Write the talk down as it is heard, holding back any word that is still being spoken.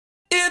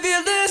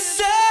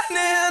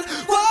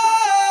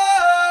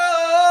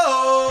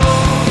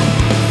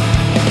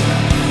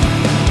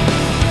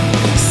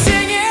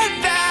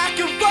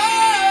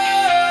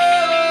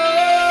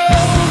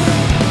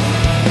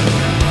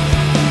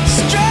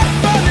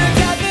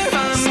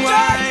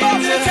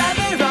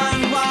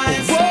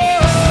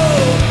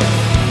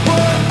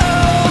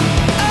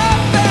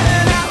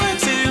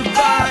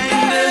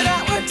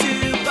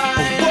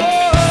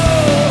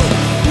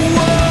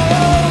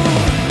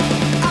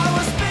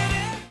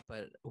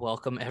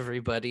Welcome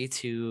everybody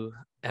to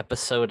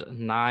episode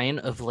 9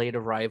 of Late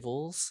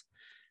Arrivals.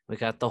 We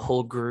got the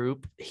whole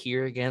group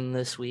here again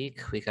this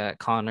week. We got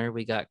Connor,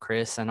 we got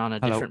Chris, and on a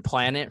different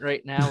planet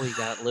right now, we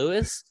got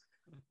Lewis.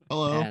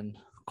 Hello. And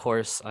of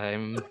course,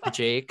 I'm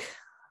Jake.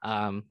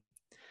 I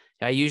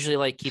usually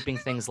like keeping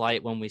things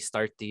light when we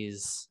start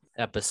these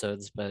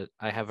episodes, but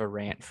I have a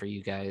rant for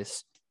you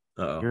guys.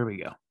 Here we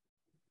go.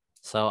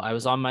 So I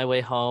was on my way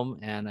home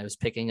and I was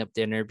picking up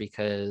dinner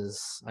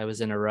because I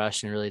was in a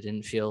rush and really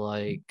didn't feel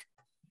like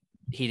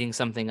heating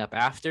something up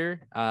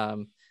after.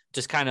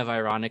 Just kind of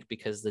ironic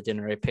because the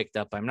dinner I picked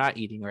up, I'm not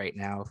eating right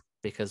now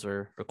because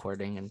we're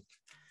recording and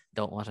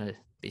don't want to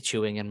be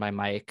chewing in my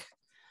mic.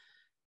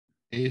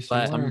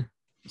 But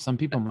some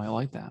people might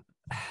like that.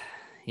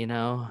 You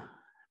know,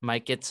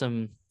 might get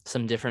some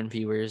different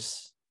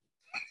viewers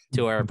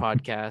to our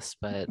podcast,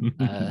 but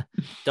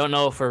don't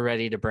know if we're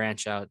ready to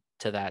branch out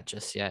to that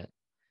just yet.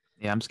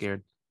 Yeah, I'm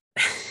scared.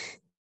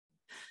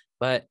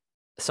 But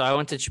so I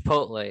went to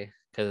Chipotle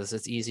because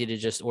it's easy to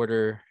just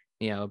order,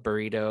 a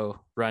burrito,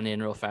 run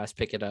in real fast,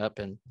 pick it up.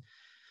 And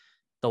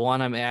the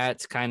one I'm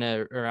at's kind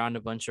of around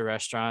a bunch of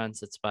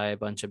restaurants. It's by a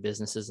bunch of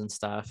businesses and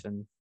stuff.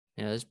 And,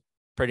 there's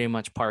pretty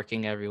much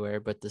parking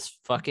everywhere. But this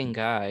fucking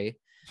guy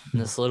in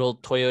this little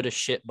Toyota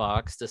shit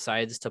box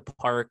decides to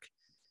park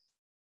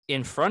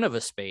in front of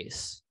a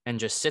space and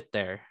just sit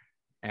there.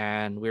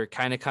 And we were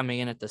kind of coming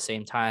in at the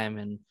same time,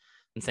 and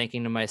I'm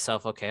thinking to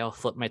myself, okay, I'll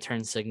flip my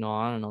turn signal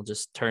on and I'll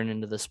just turn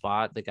into the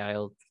spot. The guy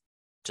will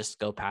just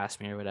go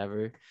past me or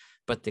whatever.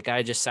 But the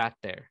guy just sat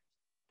there.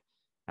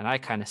 And I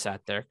kind of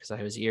sat there because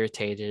I was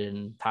irritated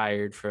and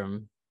tired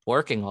from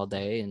working all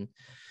day. And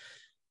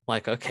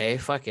like, okay,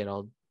 fuck it.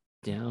 I'll,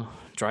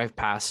 drive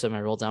past him.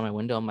 I roll down my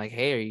window. I'm like,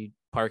 hey, are you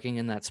parking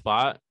in that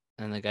spot?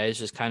 And the guy's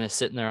just kind of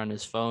sitting there on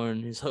his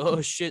phone. He's like,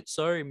 oh shit,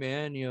 sorry,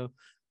 man.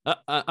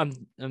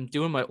 I'm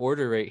doing my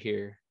order right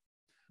here.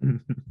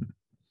 And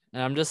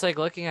I'm just like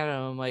looking at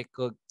him. I'm like,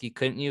 look,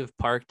 couldn't you have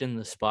parked in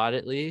the spot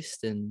at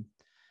least? And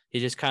he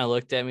just kind of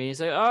looked at me. He's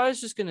like, oh, I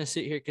was just going to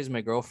sit here because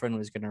my girlfriend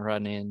was going to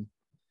run in.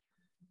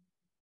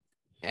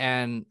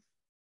 And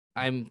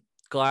I'm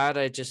glad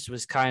I just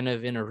was kind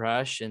of in a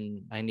rush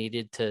and I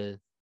needed to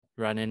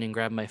run in and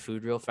grab my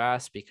food real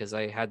fast because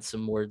I had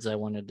some words I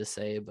wanted to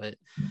say. But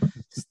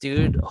this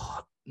dude,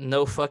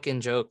 no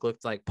fucking joke,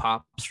 looked like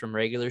Pops from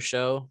Regular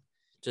Show.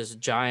 Just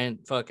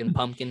giant fucking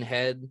pumpkin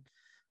head.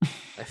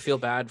 I feel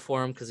bad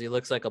for him because he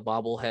looks like a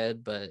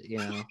bobblehead, but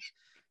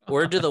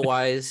word to the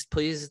wise,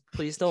 please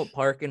don't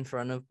park in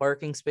front of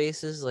parking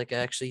spaces. Like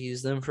actually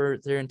use them for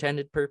their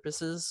intended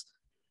purposes.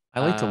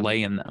 I like to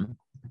lay in them.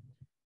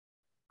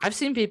 I've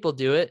seen people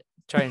do it,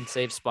 try and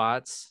save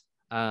spots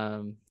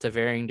to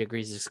varying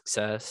degrees of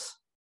success.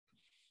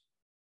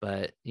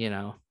 But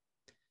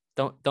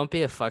don't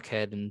be a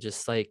fuckhead and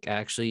just like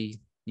actually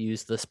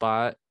use the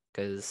spot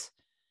because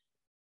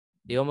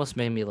he almost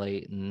made me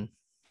late and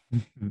I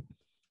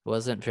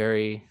wasn't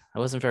very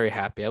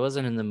happy. I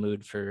wasn't in the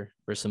mood for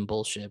some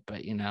bullshit,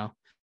 but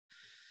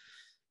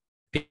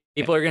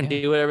people are gonna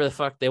do whatever the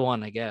fuck they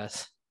want, I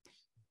guess.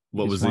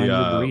 What was the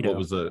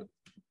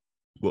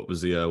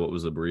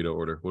burrito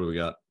order? What do we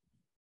got?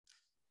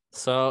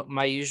 So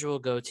my usual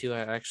go-to, I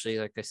actually,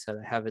 like I said,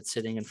 I have it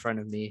sitting in front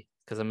of me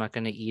because I'm not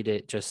gonna eat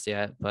it just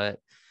yet, but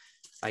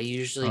I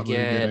usually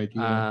get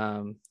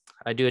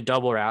I do a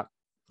double wrap.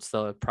 It's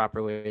the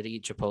proper way to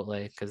eat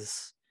Chipotle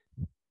because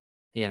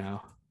you don't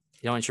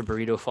want your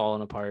burrito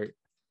falling apart.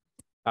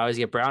 I always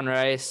get brown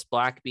rice,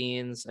 black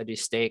beans. I do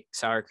steak,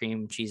 sour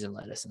cream, cheese, and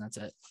lettuce, and that's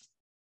it.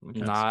 Okay.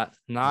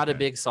 Not a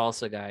big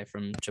salsa guy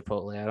from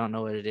Chipotle. I don't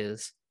know what it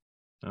is.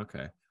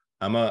 Okay,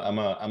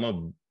 I'll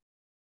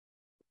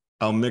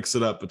mix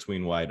it up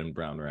between white and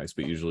brown rice,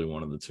 but usually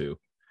one of the two,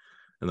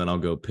 and then I'll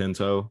go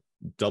pinto,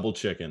 double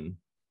chicken,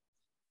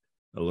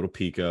 a little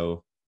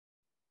pico,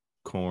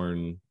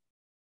 corn,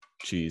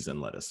 cheese, and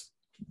lettuce.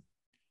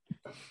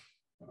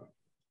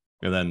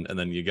 And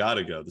then you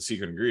gotta go. The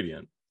secret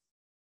ingredient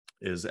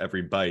is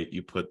every bite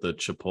you put the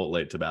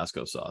Chipotle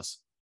Tabasco sauce.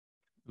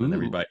 And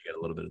every bite you get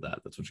a little bit of that.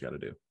 That's what you got to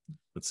do.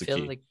 That's the key. I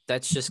feel like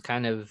that's just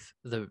kind of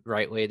the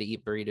right way to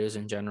eat burritos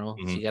in general.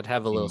 Mm-hmm. So you got to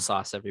have a little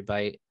sauce every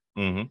bite.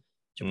 Mm-hmm.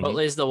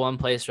 Chipotle is the one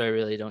place where I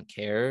really don't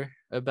care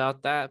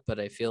about that, but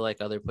I feel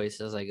like other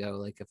places I go,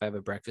 like if I have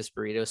a breakfast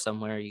burrito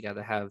somewhere, you got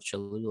to have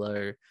Cholula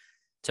or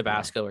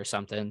Tabasco or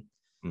something.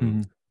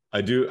 Mm-hmm. I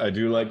do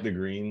like the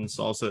green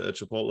salsa at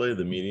Chipotle,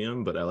 the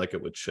medium, but I like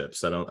it with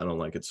chips. I don't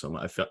like it so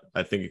much.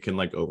 I think it can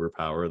like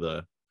overpower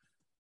the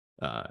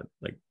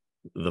like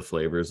the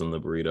flavors in the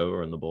burrito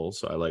or in the bowl.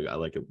 So I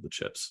like it with the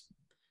chips.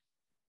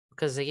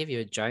 Because they give you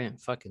a giant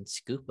fucking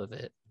scoop of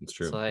it. It's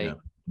true. It's like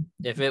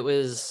if it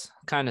was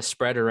kind of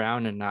spread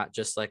around and not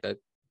just like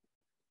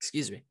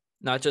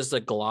not just a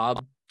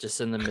glob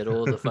just in the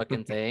middle of the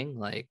fucking thing,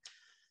 like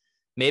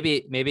maybe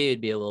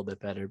it'd be a little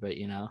bit better, but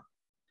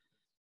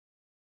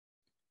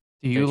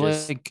Do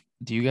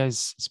you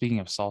guys, speaking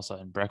of salsa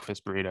and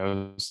breakfast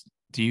burritos,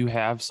 do you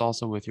have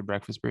salsa with your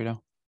breakfast burrito?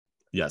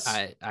 Yes.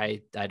 I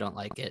don't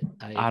like it.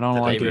 I don't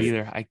like it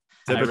either.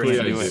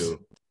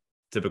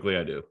 Typically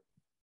I do.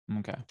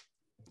 Okay.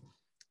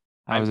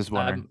 I was just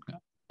wondering.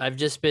 I've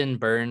just been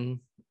burned.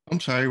 I'm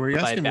sorry, were you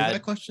By asking me bad-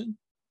 that question?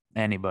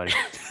 Anybody.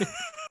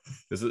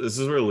 This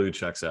is where Lou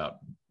checks out.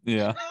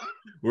 Yeah.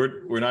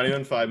 We're not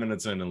even 5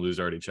 minutes in, and Lou's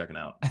already checking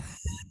out. I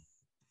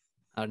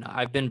don't know.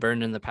 I've been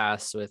burned in the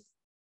past with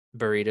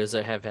burritos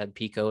that have had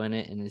pico in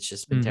it, and it's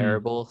just been Mhm.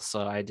 terrible.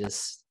 So I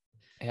just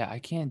Yeah, I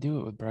can't do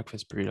it with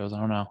breakfast burritos. I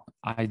don't know.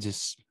 I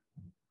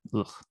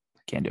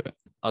can't do it.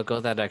 I'll go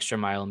that extra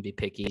mile and be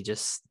picky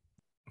just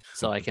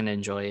so I can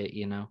enjoy it.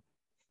 Yeah.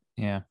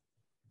 Yeah,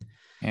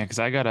 because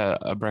I got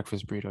a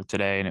breakfast burrito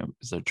today, and it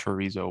was a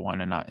chorizo one,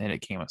 and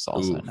it came with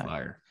salsa. Ooh, and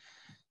fire.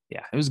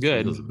 yeah, it was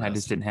good. Chorizo's the I best.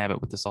 just didn't have it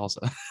with the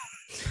salsa.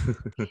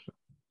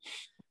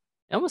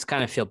 I almost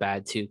kind of feel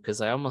bad too,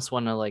 because I almost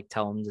want to like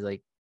tell them to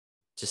like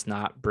just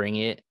not bring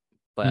it,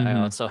 but I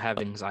Mhm. also have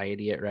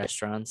anxiety at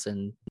restaurants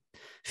and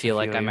feel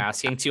like feel I'm you.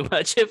 asking too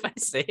much if I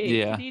say, hey,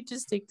 Yeah. can you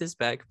just take this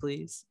back,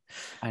 please?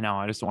 I know.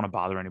 I just don't want to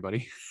bother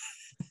anybody.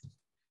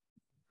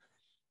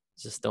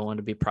 Just don't want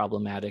to be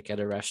problematic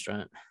at a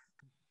restaurant.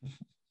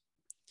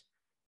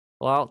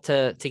 Well,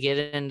 to get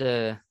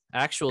into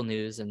actual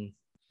news and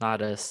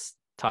not us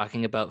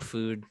talking about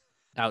food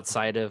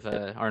outside of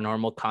our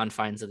normal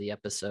confines of the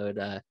episode,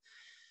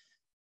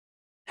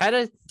 had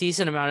a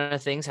decent amount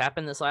of things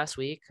happen this last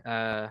week.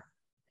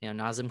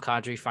 Nazem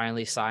Kadri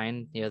finally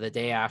signed, the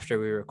day after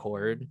we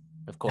record,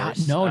 of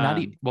course. Not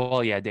even.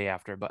 Well, yeah, day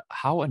after. But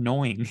how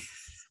annoying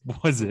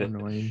was it?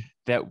 Annoying.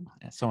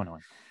 So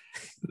annoying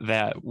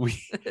that we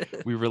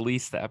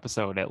released the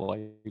episode at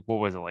like, what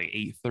was it, like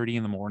 8:30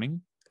 in the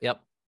morning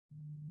Yep.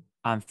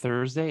 on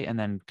Thursday, and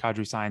then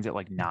Kadri signs at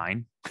like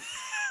 9.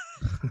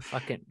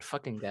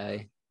 Fucking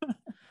guy.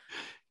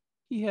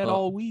 He had Well,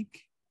 all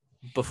week.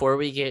 Before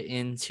we get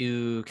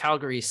into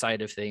Calgary's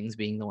side of things,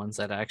 being the ones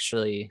that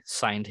actually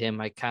signed him,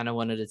 I kind of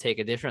wanted to take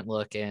a different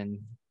look and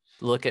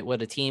look at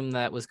what a team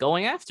that was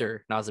going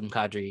after Nazem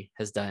Kadri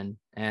has done.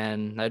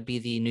 And that'd be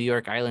the New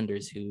York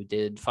Islanders, who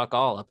did fuck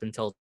all up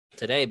until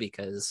today,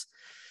 because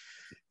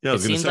Yeah, I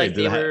was It gonna seemed say, like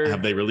they were-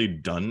 have they really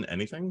done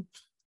anything?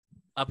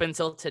 up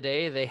until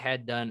today, they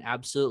had done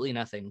absolutely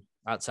nothing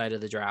outside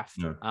of the draft.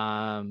 No.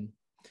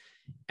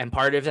 And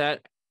part of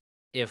that,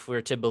 if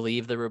we're to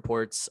believe the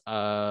reports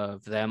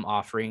of them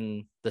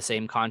offering the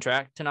same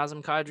contract to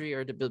Nazem Kadri,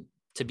 or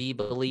to be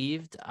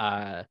believed,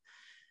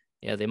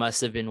 they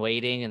must have been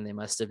waiting and they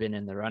must have been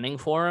in the running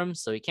for him.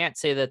 So we can't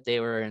say that they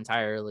were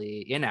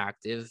entirely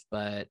inactive,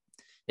 but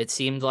it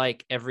seemed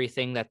like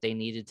everything that they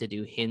needed to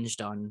do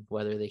hinged on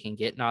whether they can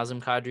get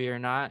Nazem Kadri or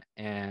not.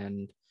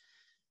 And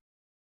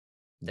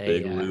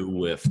Big Lou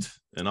whiffed,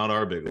 and not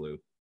our Big Lou.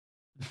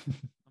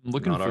 I'm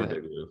looking Not for our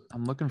that. Big Lou.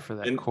 I'm looking for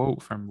that And-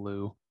 quote from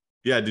Lou.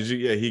 Yeah, did you?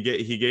 Yeah, he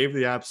gave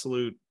the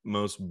absolute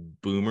most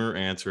boomer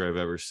answer I've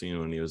ever seen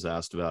when he was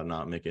asked about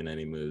not making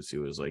any moves. He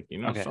was like,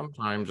 Okay.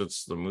 sometimes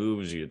it's the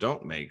moves you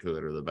don't make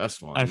that are the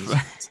best ones.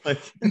 It's like,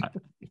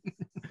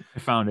 I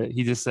found it.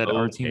 He just said,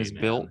 "Our team okay, is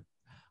built. man.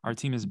 Our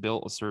team is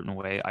built a certain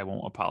way. I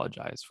won't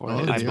apologize for Oh,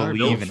 it. they I are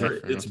believe built in for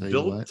it." I'll It's tell you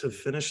built what. to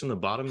finish in the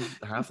bottom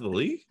half of the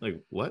league.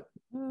 Like what?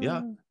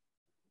 Yeah.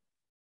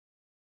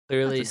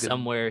 clearly That's a good-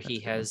 somewhere that's he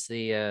good. has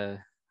the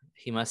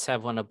he must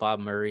have one of Bob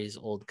Murray's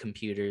old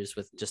computers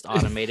with just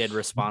automated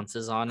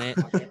responses on it.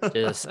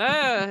 Just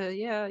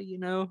yeah,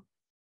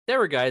 there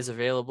were guys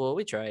available.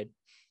 We tried.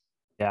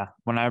 Yeah.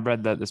 When I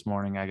read that this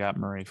morning, I got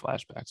Murray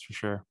flashbacks for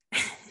sure.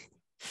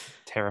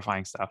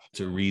 Terrifying stuff.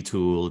 It's a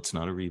retool. It's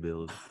not a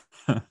rebuild.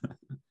 I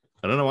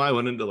don't know why I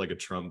went into like a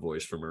Trump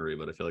voice for Murray,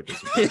 but I feel like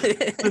this.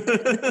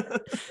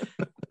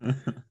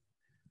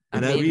 I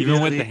mean,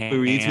 even with the hand.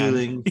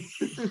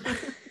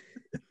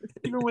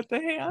 Even with the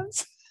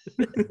hands.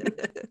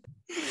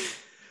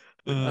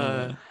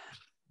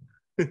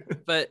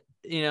 But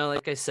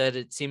like I said,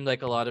 it seemed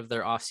like a lot of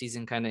their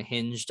offseason kind of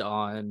hinged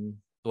on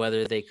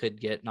whether they could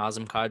get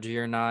Nazem Kadri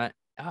or not.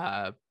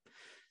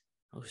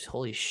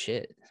 Holy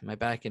shit! Am I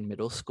back in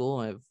middle school?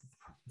 My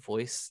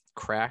voice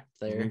cracked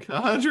there.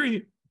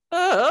 Kadri.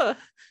 Ah!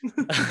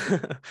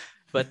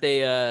 But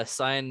they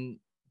signed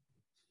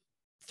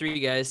 3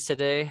 guys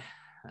today.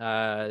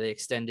 They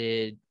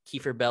extended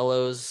Kiefer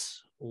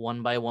Bellows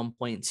 1 by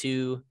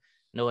 1.2,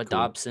 Noah Cool.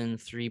 Dobson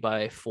 3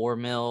 by 4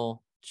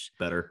 mil.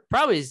 Better.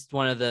 Probably is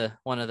one of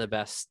the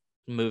best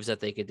moves that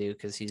they could do,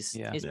 because he's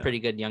Yeah. Yeah. pretty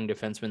good young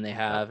defenseman they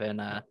have.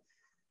 And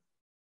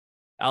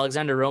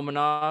Alexander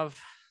Romanov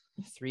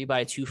 3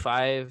 by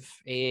 2.5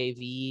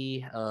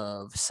 AAV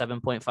of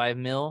 7.5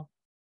 mil.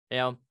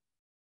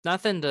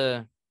 Nothing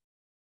to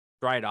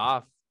write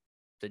off.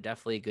 They're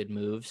definitely good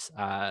moves.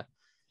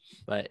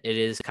 But it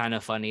is kind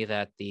of funny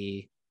that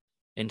the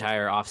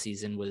entire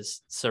offseason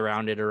was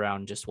surrounded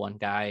around just one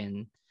guy,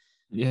 and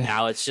Yeah.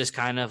 now it's just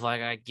kind of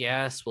like, I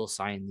guess we'll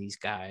sign these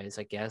guys.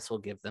 I guess we'll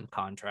give them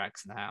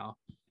contracts now.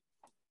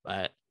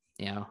 But,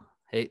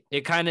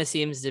 it kind of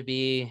seems to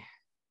be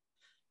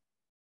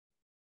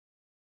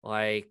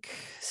like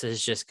this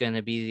is just going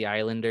to be the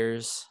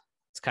Islanders.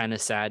 It's kind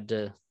of sad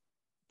to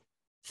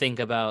think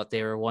about.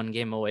 They were 1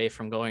 game away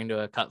from going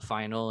to a cup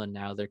final, and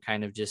now they're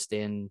kind of just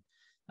in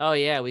oh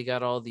yeah, we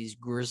got all these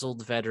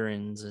grizzled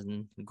veterans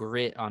and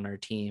grit on our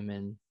team,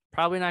 and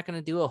probably not going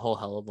to do a whole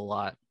hell of a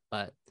lot,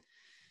 but at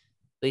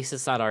least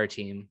it's not our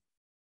team.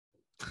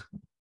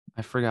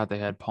 I forgot they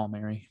had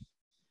Palmieri.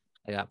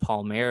 I got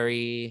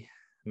Palmieri,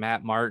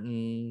 Matt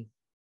Martin,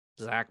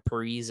 Zach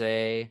Parise.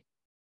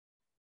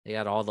 They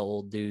got all the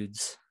old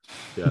dudes.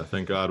 Yeah,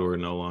 thank God we're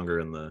no longer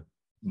in the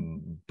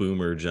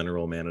boomer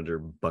general manager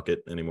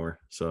bucket anymore.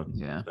 So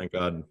Yeah. thank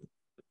God.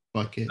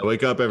 Bucket. I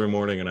wake up every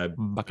morning and I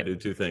Bucket. do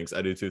two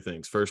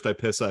things. First, I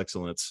piss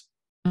excellence.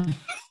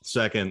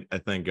 Second, I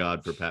thank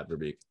God for Pat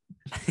Verbeek.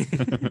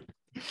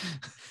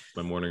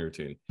 My morning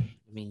routine. I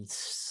mean,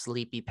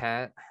 Sleepy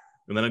Pat.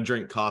 And then I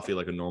drink coffee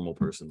like a normal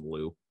person,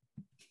 Lou.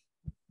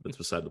 That's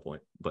beside the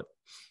point. But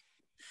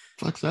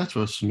What's that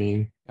supposed to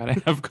mean?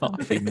 Gotta have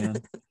coffee,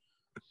 man.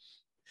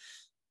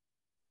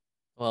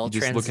 Well,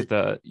 You just look at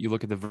the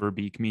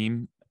Verbeek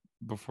meme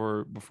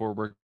before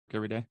work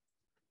every day.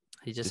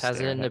 he just just has it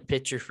stare in at a it.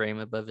 picture frame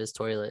above his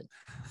toilet.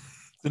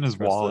 It's in his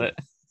Trust wallet.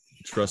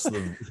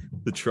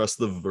 trust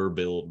the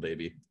Verbill,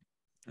 baby.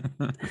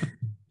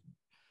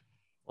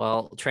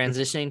 Well,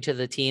 transitioning to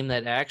the team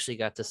that actually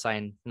got to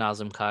sign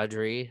Nazem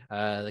Kadri,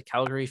 the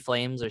Calgary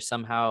Flames are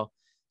somehow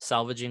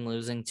salvaging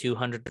losing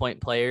 200-point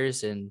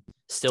players and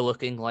still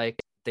looking like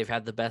they've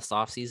had the best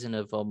offseason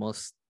of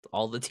almost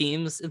all the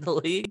teams in the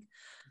league.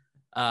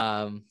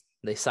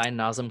 They signed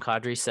Nazem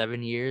Kadri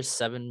 7 years,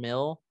 $7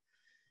 million.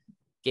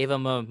 Gave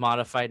him a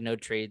modified no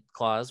trade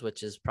clause,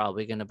 which is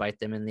probably going to bite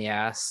them in the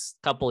ass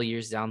a couple of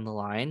years down the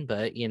line.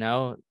 But, you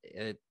know,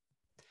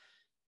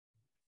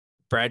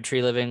 Brad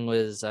Treliving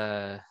was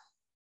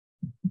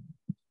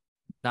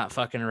not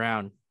fucking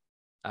around.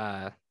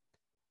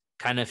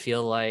 Kind of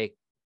feel like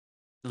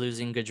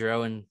losing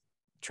Gaudreau and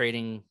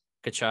trading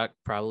Kachuk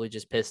probably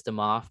just pissed him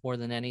off more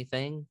than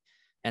anything.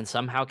 And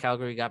somehow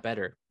Calgary got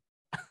better.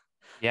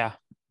 Yeah,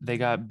 they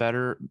got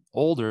better,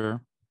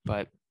 older,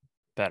 but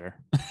better.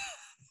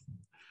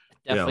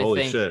 Definitely Holy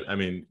think, shit. I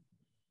mean,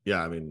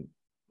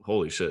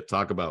 holy shit.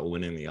 Talk about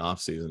winning the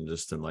offseason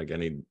just in like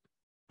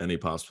any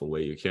possible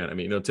way you can. I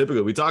mean,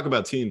 typically we talk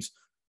about teams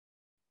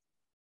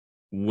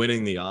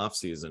winning the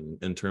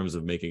offseason in terms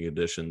of making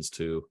additions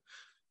to,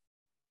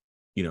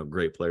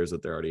 great players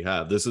that they already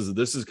have. This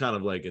is kind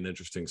of like an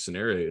interesting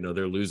scenario.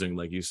 They're losing,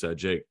 like you said,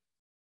 Jake,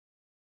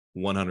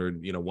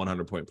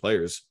 100 point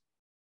players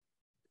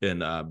in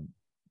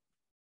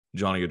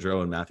Johnny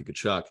Gaudreau and Matthew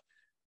Tkachuk,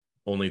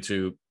 only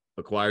to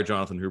acquire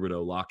Jonathan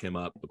Huberdeau, lock him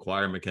up,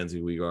 acquire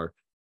Mackenzie Weegar.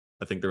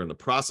 I think they're in the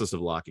process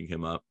of locking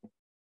him up,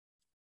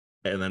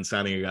 and then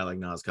signing a guy like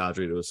Naz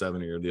Kadri to a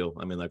 7-year deal.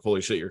 I mean, like,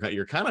 holy shit,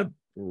 you're kind of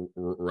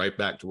right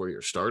back to where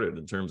you started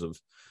in terms of,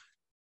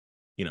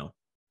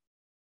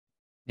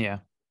 Yeah.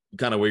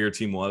 kind of where your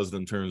team was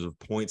in terms of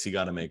points you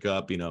got to make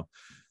up,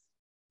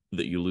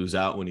 that you lose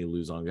out when you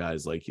lose on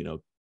guys like,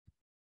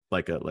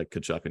 like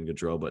Tkachuk and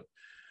Gaudreau. But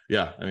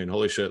yeah, I mean,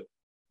 holy shit,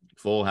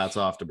 full hats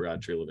off to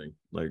Brad Treliving.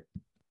 Like,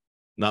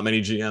 not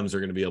many GMs are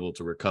going to be able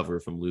to recover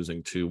from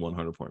losing 2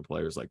 100-point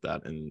players like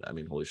that. And I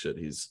mean, holy shit,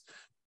 he's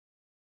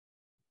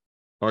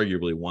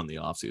arguably won the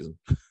offseason.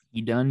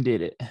 He done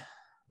did it.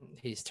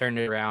 he's turned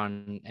it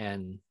around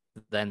and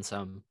then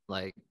some.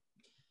 Like,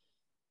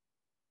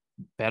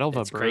 Battle of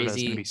It's Alberta is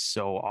crazy. going to be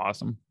so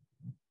awesome.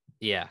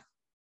 yeah.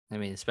 I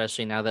mean,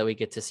 especially now that we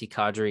get to see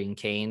Kadri and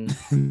Kane.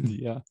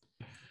 Yeah.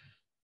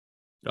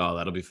 Oh,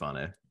 that'll be fun,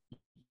 eh?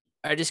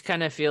 I just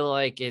kind of feel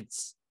like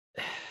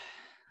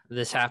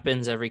this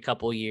happens every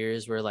couple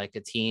years where like a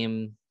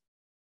team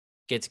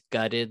gets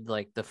gutted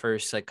like the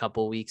first like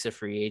couple weeks of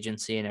free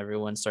agency and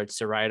everyone starts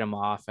to write them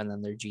off, and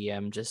then their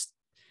GM just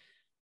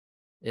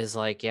is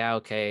like, yeah,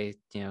 okay,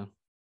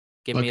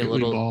 give me a Look at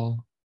little,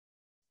 ball.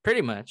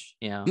 pretty much,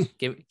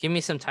 give me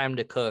some time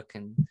to cook,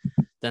 and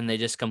then they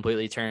just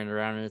completely turn it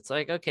around and it's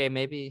like, okay,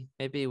 maybe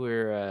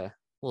we're a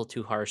little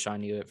too harsh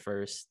on you at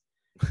first.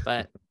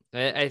 But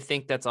I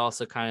think that's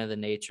also kind of the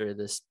nature of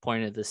this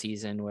point of the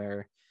season,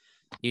 where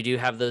you do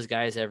have those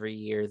guys every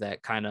year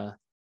that kind of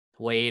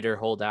wait or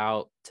hold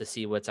out to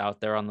see what's out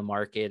there on the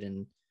market.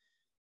 And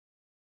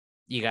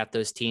you got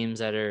those teams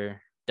that are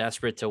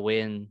desperate to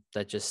win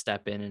that just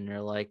step in and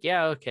are like,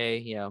 yeah,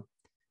 okay,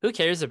 who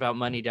cares about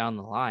money down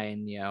the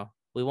line?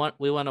 We want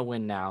to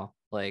win now.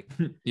 Like,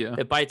 Yeah.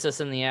 it bites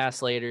us in the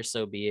ass later,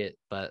 so be it.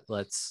 But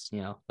let's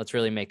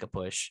really make a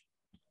push.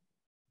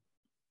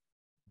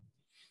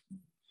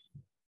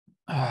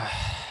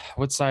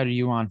 What side are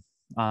you on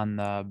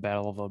the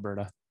Battle of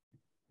Alberta?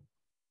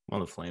 On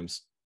the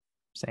Flames.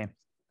 Same.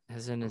 I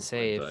was gonna On the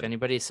say, Flames if side.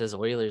 anybody says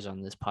Oilers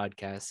on this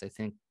podcast, I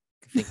think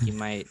you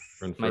might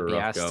We're in for might a be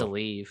rough asked to go.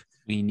 leave.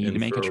 We need In to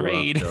make a for rough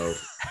trade. go.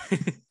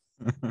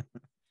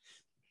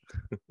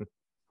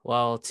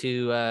 Well,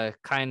 to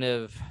kind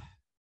of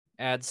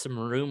add some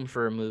room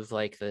for a move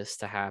like this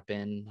to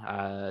happen,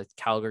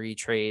 Calgary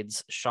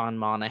trades Sean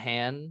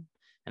Monahan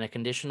and a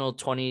conditional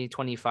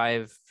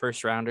 2025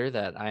 first rounder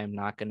that I am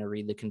not going to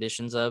read the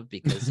conditions of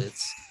because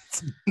it's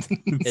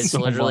so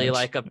literally much.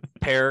 like a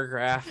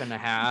paragraph and a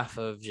half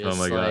of just Oh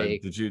my god!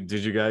 like, Did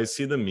you guys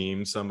see the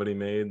meme somebody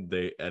made?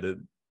 They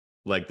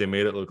Like they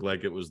made it look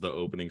like it was the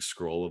opening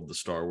scroll of the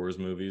Star Wars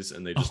movies,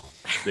 and they just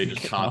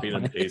copied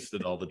and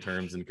pasted all the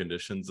terms and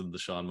conditions of the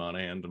Sean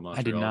Monahan to Montreal.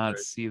 I did not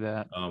trade. see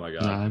that. Oh my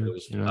god,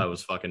 Nah, I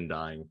was fucking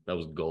dying. That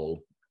was gold.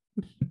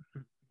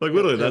 Like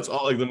literally, that's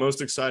all. Like the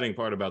most exciting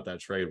part about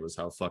that trade was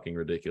how fucking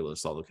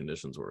ridiculous all the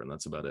conditions were, and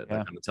that's about it. Yeah.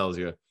 That kind of tells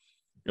you.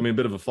 I mean, a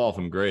bit of a fall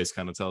from grace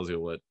kind of tells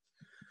you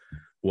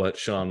what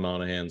Sean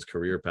Monahan's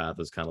career path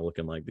is kind of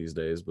looking like these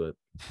days. But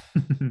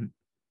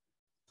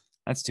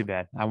That's too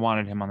bad. I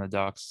wanted him on the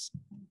Ducks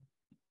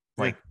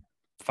like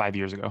 5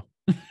 years ago.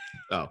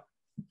 oh,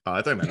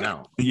 I thought you meant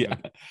now. Yeah.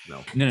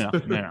 No.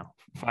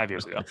 5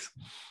 years ago.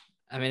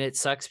 I mean, it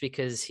sucks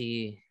because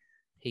he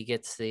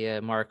gets the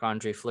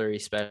Marc-Andre Fleury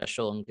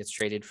special and gets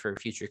traded for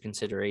future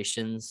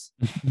considerations,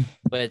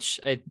 which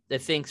I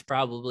think's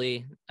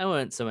probably, I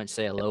wouldn't so much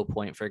say a low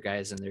point for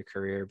guys in their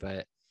career,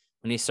 but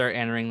when you start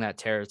entering that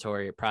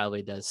territory, it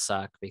probably does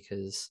suck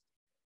because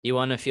you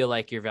want to feel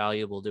like you're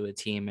valuable to a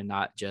team and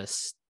not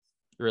just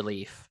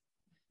relief.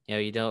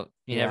 You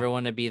never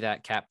want to be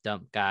that cap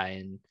dump guy.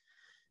 And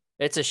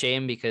it's a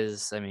shame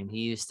because, I mean, he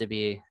used to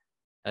be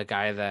a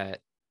guy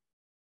that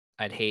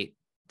I'd hate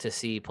to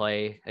see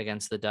play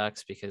against the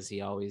Ducks because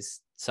he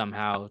always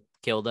somehow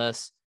killed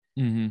us.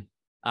 Mm-hmm.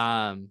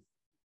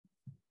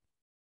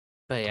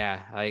 But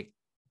yeah, like,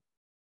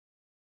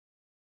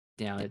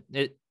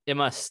 it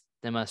must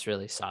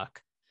really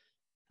suck.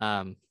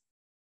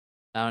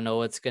 I don't know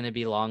what's going to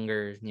be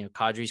longer,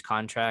 Kadri's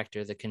contract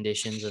or the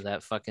conditions of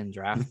that fucking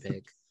draft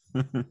pick.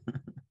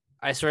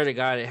 I swear to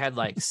God, it had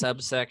like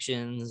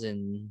subsections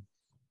and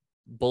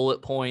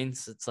bullet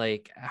points. It's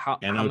like how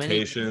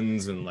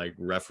annotations and like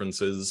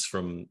references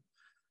from.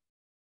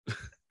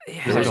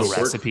 There was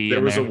a recipe.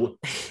 There was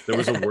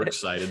a works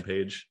cited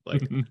page,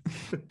 like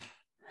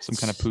some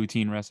kind of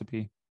poutine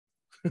recipe.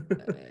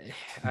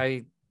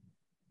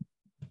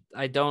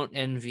 I don't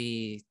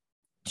envy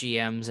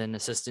GMs and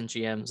assistant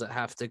GMs that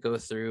have to go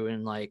through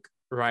and like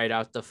write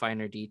out the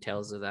finer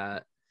details of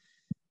that,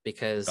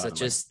 because that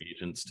just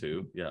agents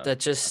too. Yeah,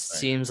 that just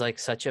seems like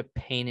such a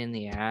pain in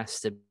the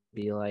ass to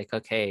be like,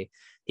 okay,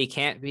 he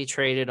can't be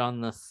traded on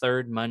the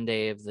third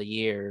Monday of the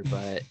year,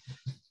 but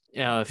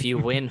if you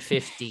win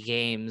 50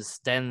 games,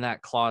 then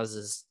that clause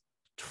is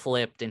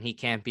flipped and he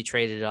can't be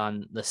traded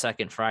on the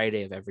second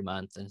Friday of every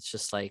month. And it's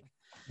just like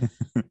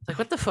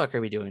what the fuck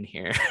are we doing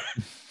here?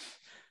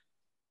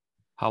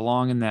 How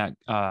long in that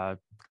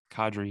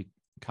Kadri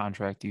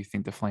contract do you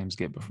think the Flames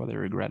get before they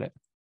regret it?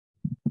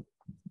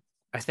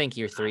 I think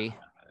year 3.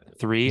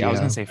 3? Yeah. I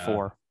was gonna say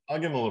 4. I'll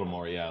give him a little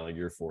more. Yeah, like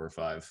year 4 or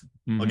 5.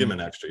 Mm-hmm. I'll give him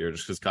an extra year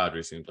just because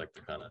Kadri seems like the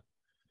kind of.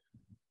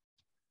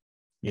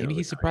 Maybe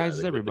he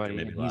surprises everybody.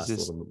 Maybe He's last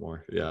just a little bit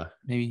more. Yeah.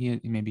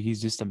 Maybe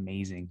he's just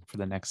amazing for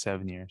the next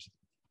 7 years.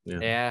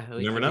 Yeah,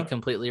 we never could know. be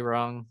completely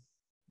wrong.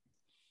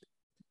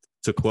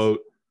 To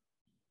quote,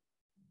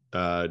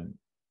 modern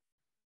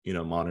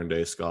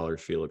day scholar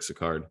Felix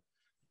Sicard,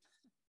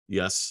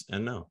 yes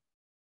and no.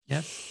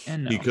 Yes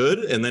and no. He could,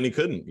 and then he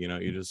couldn't.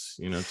 You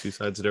just two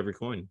sides of every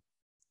coin.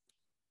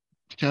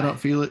 Shout out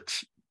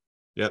Felix.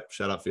 Yep.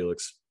 Shout out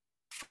Felix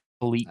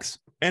Leaks.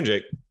 and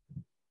Jake.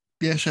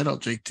 Yeah, shout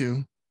out Jake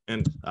too.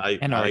 And I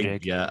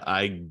Jake.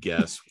 I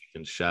guess we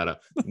can shout out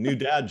new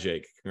dad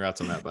Jake.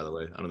 Congrats on that, by the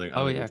way. I don't think.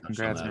 Yeah, we touched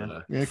congrats, on that.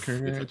 man. Yeah,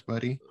 congrats,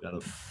 buddy.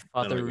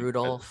 Father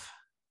Rudolph.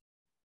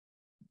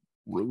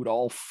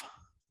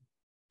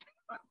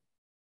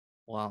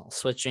 Well,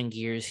 switching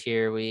gears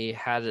here, we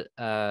had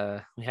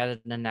an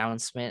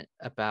announcement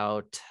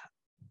about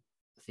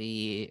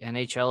the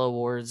NHL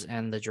awards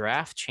and the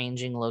draft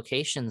changing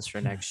locations for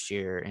next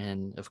year,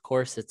 and of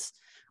course, it's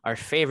our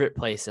favorite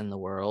place in the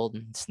world.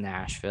 It's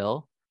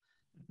Nashville.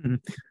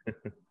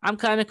 I'm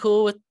kind of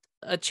cool with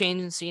a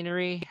change in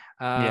scenery.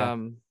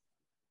 Not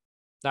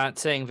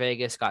saying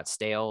Vegas got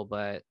stale,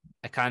 but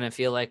I kind of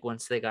feel like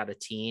once they got a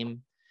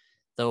team,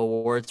 the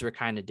awards were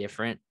kind of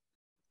different.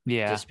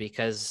 Yeah. Just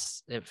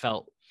because it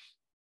felt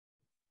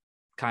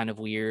kind of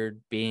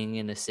weird being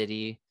in a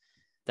city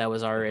that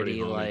was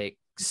already like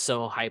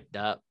so hyped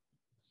up.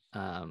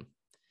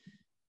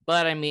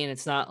 But I mean,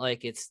 it's not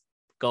like it's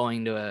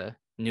going to a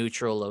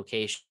neutral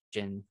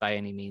location by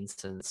any means,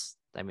 since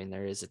I mean,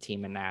 there is a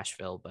team in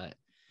Nashville, but it's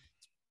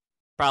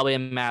probably a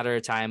matter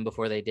of time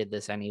before they did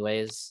this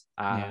anyways.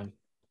 And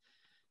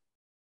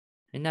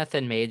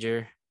nothing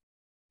major.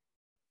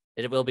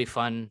 It will be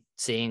fun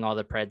seeing all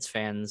the Preds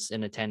fans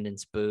in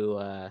attendance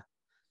boo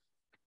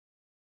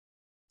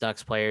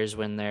Ducks players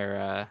when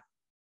they're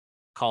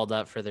called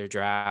up for their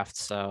draft.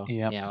 So,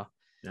 definitely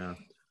and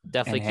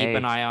keep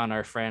an eye on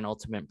our friend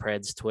Ultimate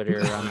Preds Twitter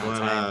around the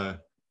time.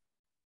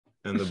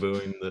 And the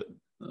booing that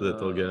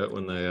they'll get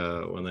when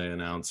they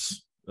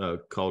announce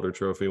Calder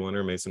Trophy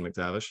winner Mason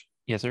McTavish.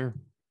 Yes, sir.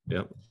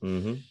 Yep.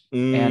 Mm-hmm.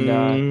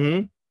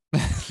 And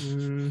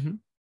Mm-hmm.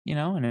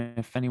 And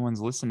if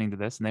anyone's listening to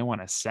this and they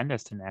want to send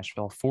us to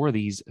Nashville for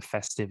these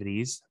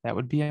festivities, that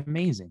would be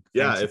amazing.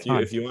 Yeah,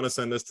 if you want to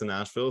send us to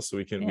Nashville so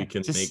we can make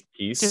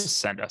peace, just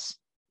send us.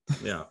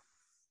 Yeah,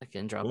 I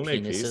can drop We'll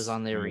make penises peace.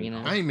 on the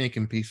arena. I ain't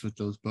making peace with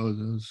those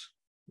bozos.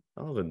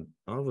 I'll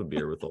have a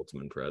beer with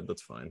Ultimate Pred.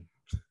 That's fine.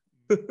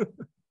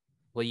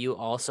 Will you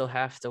also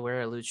have to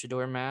wear a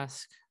luchador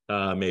mask?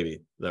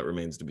 Maybe that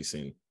remains to be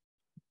seen.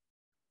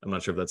 I'm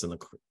not sure if that's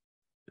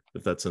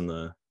in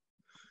the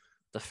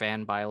The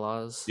fan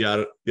bylaws. yeah,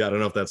 I don't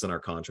know if that's in our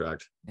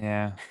contract.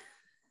 Yeah.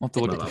 We'll have to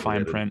look Not at the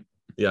fine obligated. print.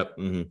 Yep.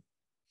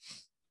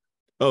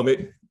 Oh,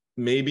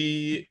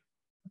 maybe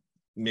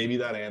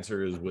that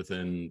answer is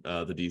within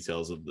the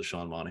details of the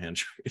Sean Monahan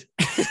trade.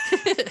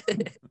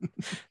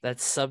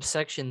 That's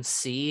subsection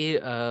C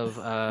of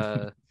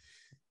the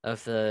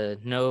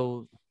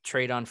no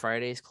trade on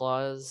Fridays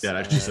clause. Yeah, it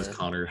actually says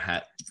Connor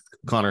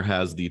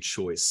has the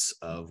choice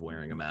of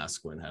wearing a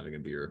mask when having a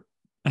beer.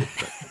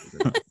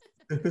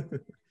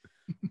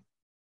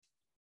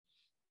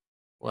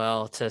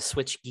 Well, to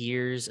switch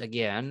gears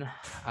again,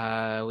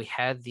 we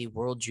had the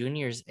World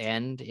Juniors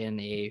end in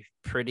a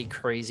pretty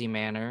crazy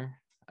manner.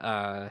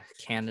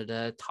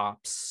 Canada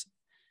tops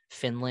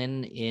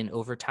Finland in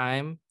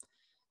overtime.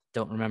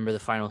 Don't remember the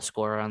final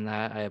score on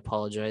that. I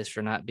apologize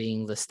for not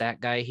being the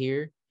stat guy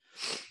here.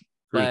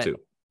 3-2.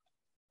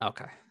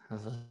 Okay. I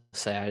was gonna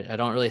say, I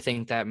don't really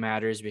think that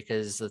matters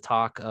because the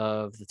talk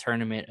of the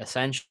tournament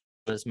essentially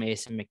was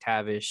Mason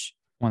McTavish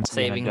Once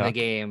again, a saving the duck.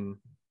 game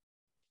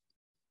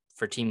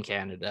for Team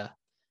Canada.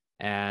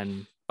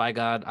 And by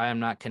God, I am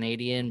not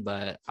Canadian,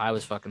 but I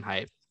was fucking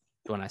hyped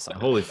when I saw it.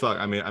 Holy fuck!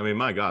 I mean,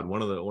 my God,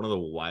 one of the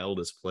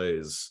wildest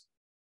plays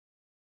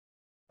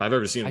I've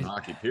ever seen in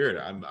hockey.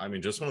 Period. I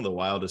mean, just one of the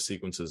wildest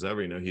sequences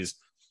ever. You know,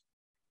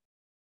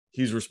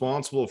 he's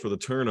responsible for the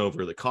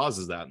turnover that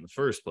causes that in the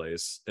first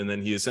place, and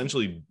then he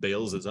essentially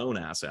bails his own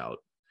ass out.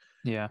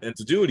 Yeah. And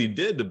to do what he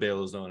did to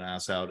bail his own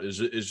ass out is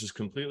just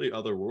completely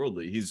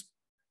otherworldly. He's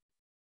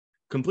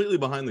completely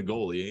behind the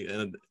goalie,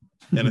 and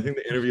I think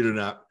they interviewed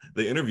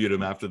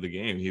him after the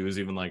game. He was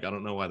even like, I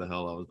don't know why the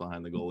hell I was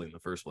behind the goalie in the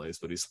first place,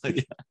 but he's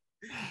like,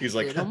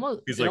 It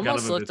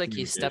almost looked like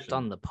he stepped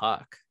on the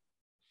puck.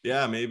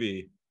 Yeah,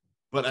 maybe.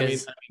 But I mean,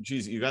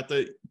 geez, you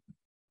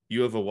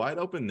have a wide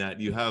open net.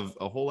 You have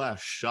a whole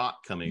ass shot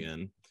coming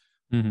in.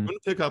 Mhm. I'm going to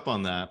pick up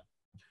on that.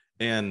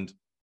 And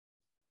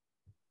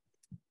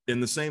in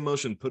the same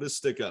motion, put his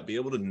stick up, be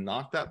able to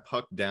knock that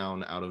puck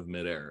down out of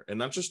midair, and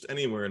not just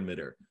anywhere in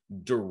midair,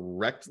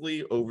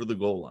 directly over the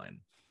goal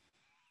line,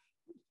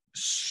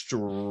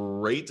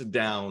 straight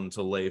down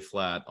to lay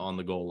flat on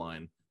the goal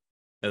line,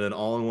 and then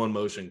all in one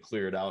motion,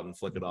 clear it out and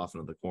flick it off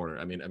into the corner.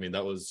 I mean,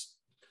 that was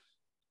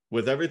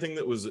with everything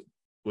that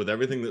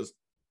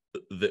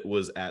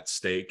was at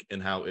stake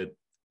and how it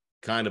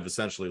kind of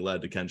essentially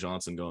led to Ken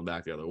Johnson going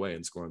back the other way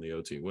and scoring the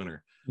OT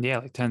winner. Yeah,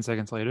 like 10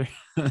 seconds later.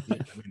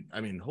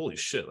 I mean, holy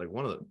shit! Like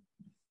one of the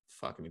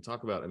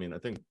talk about. I mean, I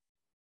think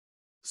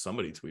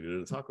somebody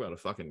tweeted it. Talk about a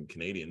fucking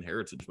Canadian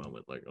heritage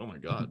moment. Like, oh my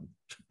God.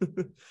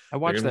 I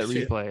watched that see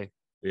it. replay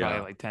Yeah.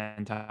 probably like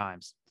 10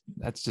 times.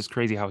 That's just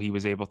crazy how he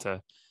was able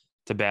to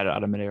bat it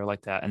out of midair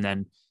like that, and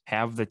then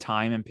have the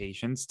time and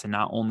patience to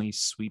not only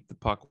sweep the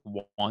puck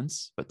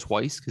once but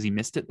twice, because he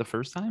missed it the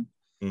first time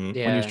Mhm.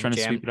 Yeah, when he was trying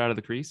to sweep it out of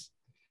the crease.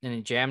 and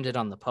he jammed it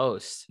on the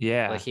post.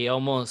 Yeah, Like he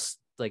almost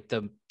like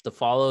the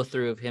follow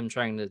through of him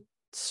trying to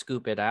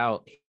scoop it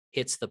out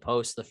hits the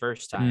post the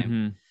first time,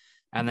 Mhm.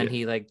 and then Yeah.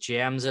 he like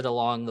jams it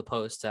along the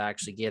post to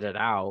actually get it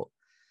out.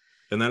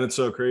 And then it's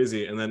so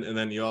crazy. And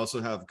then you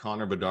also have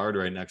Connor Bedard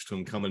right next to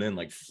him coming in,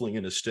 like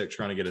flinging his stick,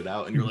 trying to get it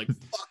out. And you're like,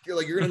 fuck,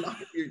 you're gonna knock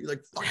it. You're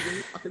like, fuck, you're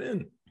gonna knock it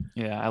in.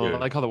 Yeah, I Dude,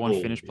 like how the one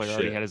holy Finnish player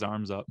already shit. had his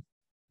arms up.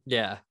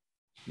 Yeah.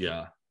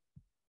 Yeah.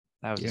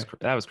 That was Yeah.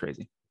 that was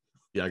crazy.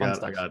 Yeah, Fun I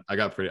stuff.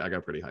 got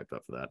pretty hyped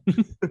up for that.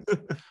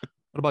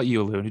 What about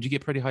you, Lou? Did you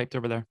get pretty hyped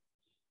over there?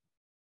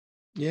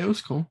 Yeah, it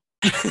was cool.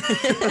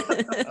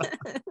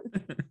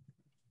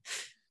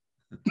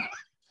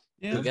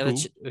 Yeah,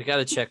 we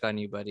gotta check on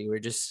you, buddy. We're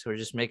just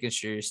making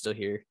sure you're still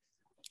here.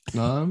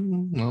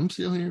 I'm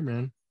still here,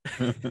 man.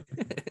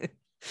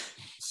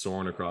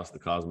 Soaring across the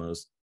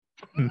cosmos.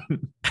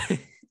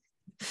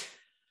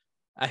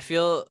 I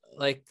feel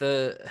like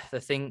the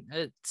thing,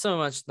 it's so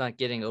much not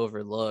getting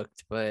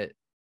overlooked, but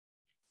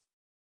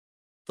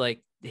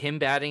like him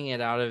batting it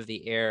out of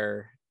the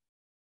air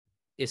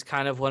is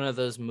kind of one of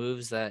those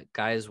moves that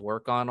guys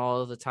work on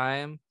all of the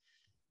time.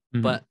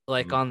 Mhm. But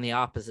like Mhm. on the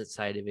opposite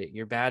side of it,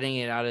 you're batting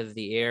it out of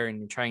the air and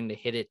you're trying to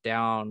hit it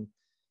down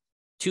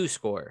to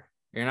score.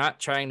 You're not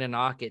trying to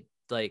knock it.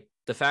 Like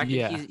the fact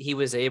Yeah. that he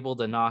was able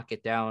to knock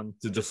it down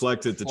To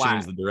deflect it, to flat.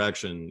 change the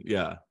direction.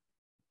 Yeah.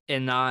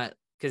 and not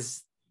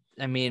because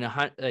I mean,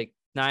 like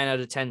 9 out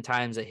of 10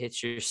 times it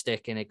hits your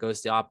stick and it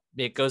goes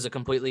it goes a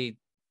completely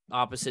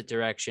opposite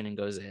direction and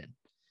goes in.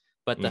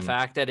 But the Mhm.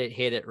 fact that it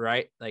hit it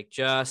right, like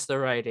just the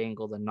right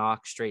angle to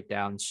knock straight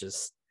down, it's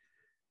just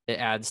it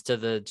adds to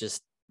the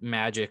just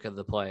magic of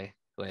the play.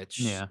 Which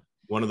Yeah.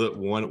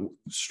 One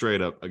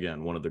straight up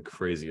again, one of the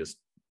craziest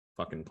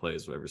fucking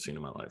plays I've ever seen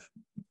in my life.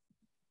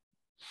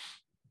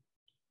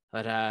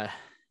 But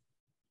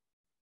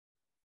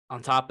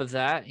on top of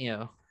that, you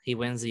know, he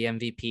wins the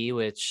MVP,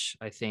 which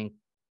I think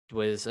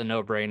was a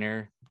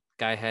no-brainer.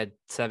 Guy had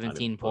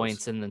 17 close.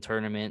 points in the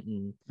tournament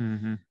and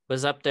Mm-hmm.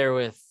 was up there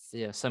with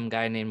some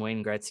guy named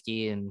Wayne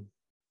Gretzky and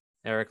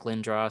Eric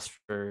Lindros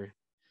for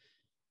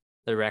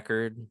the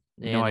record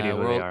in No idea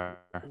who they are.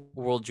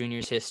 World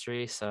Juniors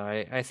history. So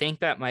I think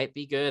that might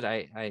be good.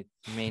 I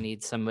may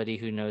need somebody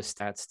who knows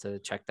stats to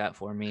check that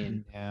for me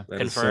and Yeah.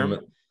 confirm.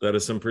 That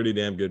is some pretty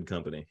damn good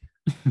company.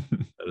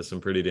 That is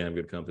some pretty damn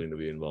good company to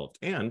be involved.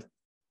 And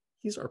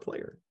he's our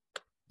player.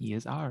 He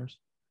is ours.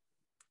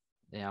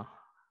 Yeah,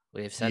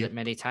 we've said it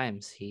many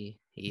times. He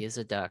is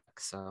a Duck.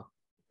 So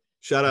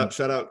Shout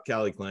out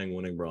Callie Klang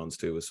winning bronze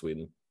too with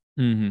Sweden.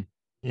 Mm-hmm.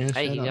 Yeah,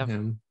 Hey, shout out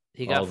him.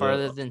 he got All the-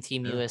 farther than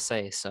Team yeah.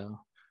 USA. So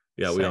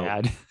Yeah, we're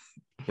not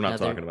Another-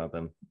 talking about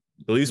them.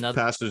 At least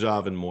another-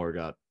 Pastajov and Moore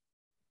got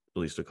at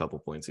least a couple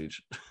points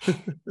each.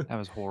 That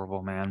was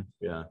horrible, man.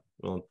 Yeah.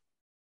 Well,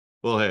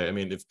 hey, I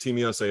mean, if Team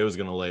USA was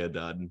going to lay a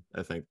dud,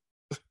 I think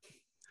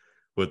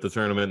with the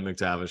tournament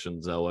McTavish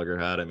and Zellweger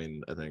had, I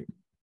mean, I think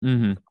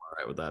Mm-hmm. all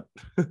right with that.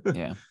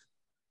 Yeah.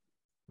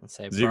 let's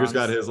say Zegers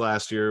got bronze. his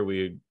last year.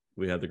 We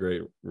had the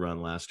great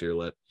run last year.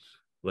 Let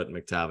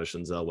McTavish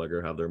and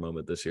Zellweger have their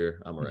moment this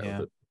year. I'm all right Yeah.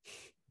 with it.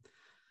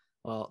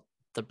 Well,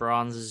 the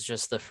bronze is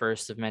just the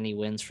first of many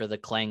wins for the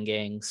Klang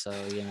gang. So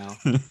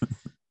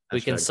we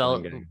can Hashtag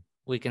Klang gang.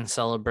 we can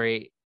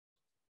celebrate.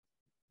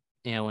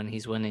 When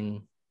he's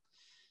winning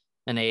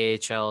an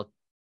AHL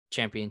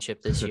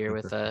championship this year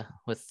with the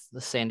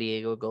San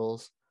Diego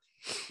Gulls.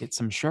 Get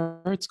some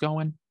shirts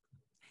going.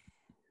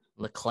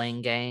 The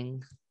Klang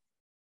gang.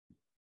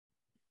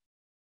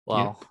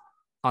 Well,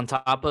 on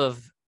top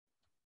of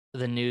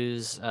the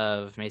news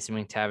of Mason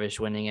McTavish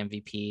winning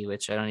MVP,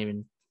 which I don't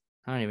even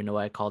know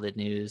why I called it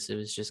news. It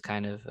was just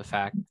kind of a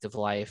fact of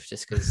life,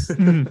 just because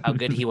how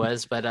good he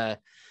was. But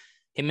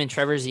him and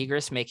Trevor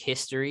Zegras make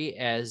history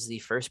as the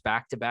first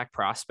back-to-back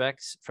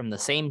prospects from the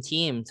same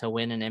team to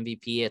win an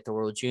MVP at the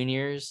World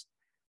Juniors.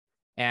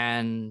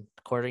 And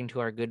according to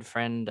our good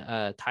friend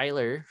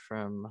Tyler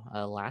from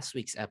last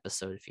week's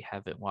episode, if you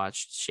haven't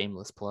watched,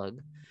 shameless plug,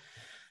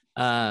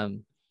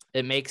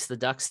 it makes the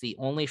Ducks the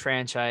only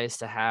franchise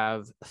to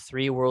have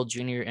 3 World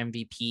Junior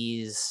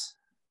MVPs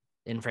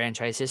in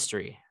franchise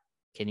history.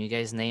 Can you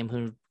guys name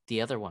who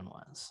the other one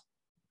was?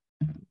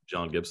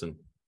 John Gibson.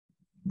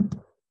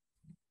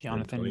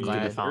 Jonathan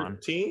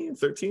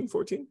 13,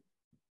 14?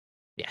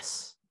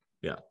 Yes.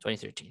 Yeah.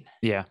 2013.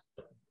 Yeah.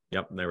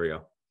 Yep, there we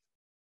go.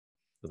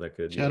 Was that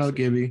good? Shout Yes. out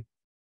Gibby.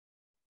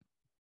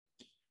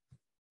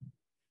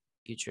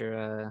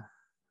 Future,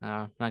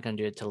 I'm not going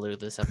to do it to Lou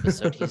this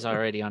episode. He's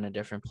already on a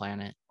different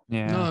planet.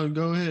 Yeah. No,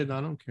 go ahead.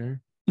 I don't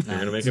care. You're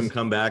gonna make him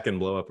come back and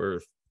blow up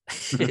Earth.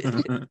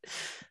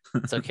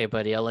 It's okay,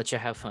 buddy. I'll let you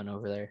have fun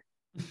over there.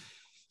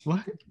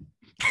 What?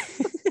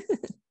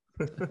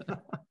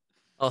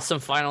 Well, some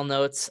final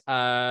notes.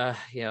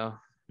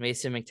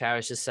 Mason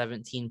McTavish is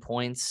 17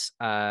 points.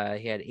 He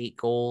had 8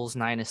 goals,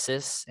 9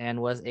 assists,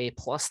 and was a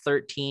plus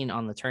 13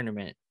 on the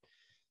tournament.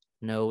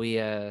 No, we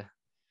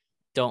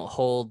don't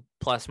hold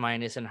plus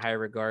minus in high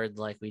regard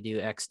like we do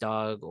X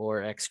Dog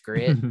or X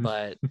Grit,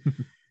 but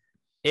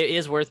it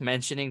is worth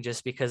mentioning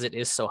just because it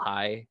is so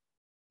high.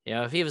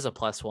 If he was a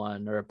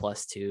 +1 or a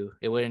 +2,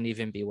 it wouldn't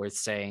even be worth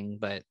saying,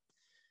 but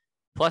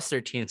plus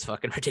 13 is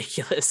fucking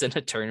ridiculous in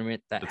a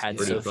tournament that It's had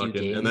pretty so few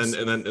games.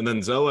 And then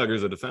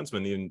Zellweger's a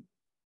defenseman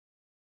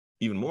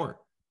even more.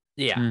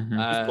 Yeah.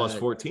 Mhm. He's plus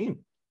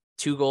 14.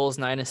 2 goals,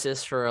 9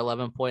 assists for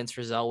 11 points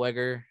for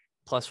Zellweger,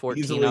 plus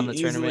 14 on the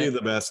Easily tournament.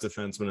 the best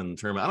defenseman in the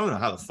tournament. I don't know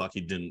how the fuck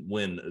he didn't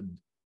win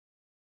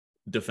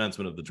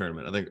defenseman of the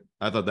tournament.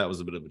 I thought that was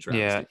a bit of a travesty.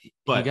 Yeah.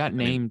 But he got I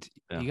mean, named.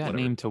 yeah, he got whatever.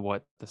 named to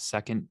what, the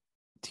second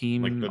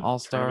team like the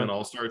all-star? tournament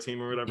all-star team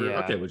or whatever. Yeah,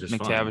 Okay, which is fine.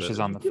 McTavish but is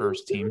on the give him-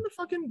 first give him team. the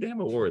fucking damn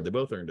award. They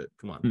both earned it.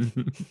 Come on.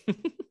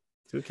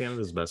 Two of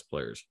Canada's best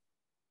players.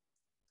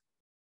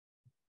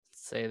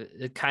 Say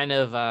it kind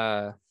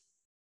of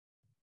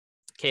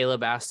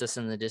Caleb asked us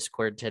in the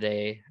Discord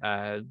today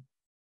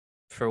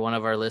for one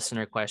of our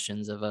listener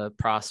questions of a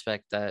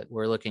prospect that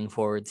we're looking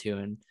forward to,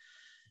 and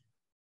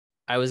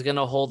I was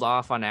gonna hold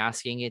off on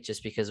asking it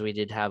just because we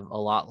did have a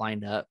lot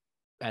lined up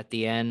at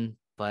the end.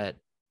 But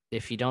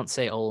if you don't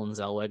say Olin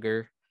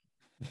Zellweger,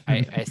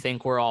 I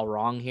think we're all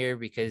wrong here,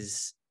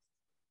 because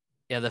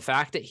the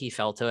fact that he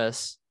fell to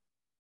us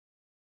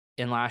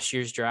in last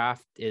year's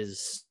draft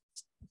is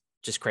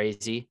just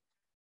crazy,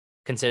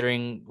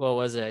 considering what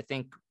was it? I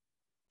think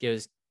it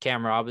was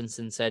Cam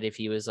Robinson said if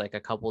he was like a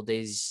couple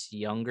days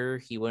younger,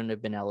 he wouldn't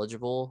have been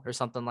eligible or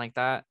something like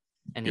that.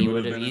 And He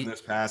would have been in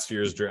this past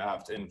year's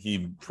draft, and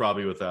he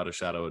probably, without a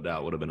shadow of a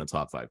doubt, would have been a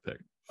top 5 pick.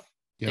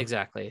 Yep.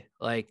 Exactly.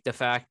 Like the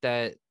fact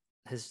that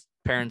his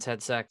parents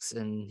had sex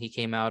and he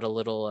came out a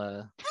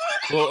little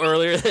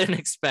earlier than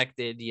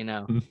expected,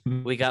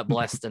 we got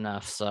blessed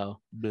enough. So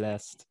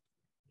Blessed.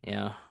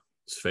 yeah.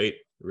 It's fate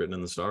written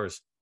in the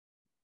stars.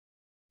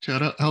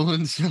 Shout out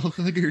Ellen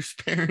Zellweger's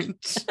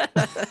parents.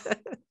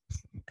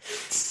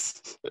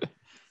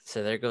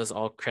 So there goes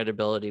all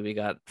credibility we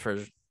got for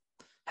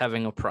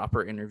having a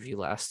proper interview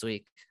last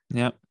week.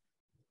 Yep.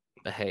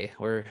 But hey,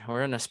 we're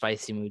in a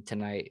spicy mood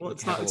tonight. Well,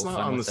 it's Have a not little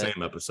fun on the with it.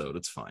 same episode.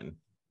 It's fine.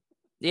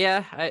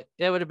 Yeah,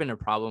 it would have been a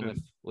problem if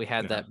we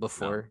had Yeah, that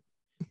before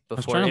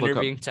trying to look up-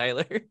 interviewing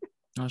Tyler.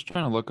 I was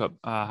trying to look up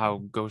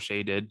how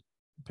Gaucher did.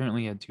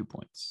 Apparently he had 2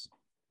 points.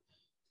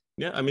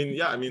 Yeah, I mean, he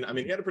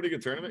had a pretty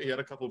good tournament. He had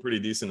a couple of pretty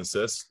decent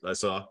assists I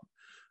saw.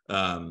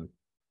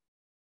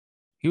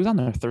 He was on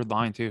their third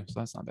line too,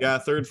 so that's not bad. Yeah,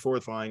 third,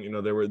 fourth line.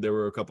 There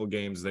were a couple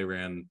games they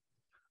ran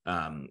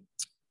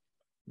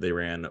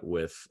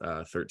with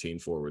 13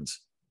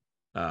 forwards.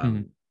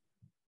 And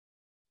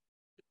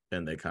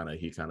he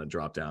kind of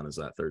dropped down as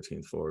that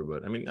 13th forward.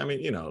 But I mean,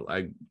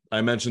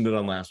 I mentioned it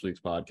on last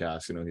week's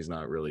podcast. He's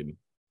not really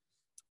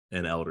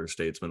an elder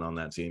statesman on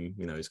that team.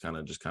 He's kind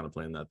of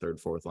playing that third,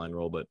 fourth line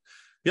role. But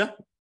yeah,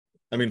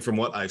 I mean, from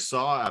what I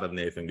saw out of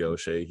Nathan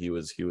Gaucher, he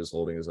was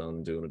holding his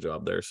own, doing a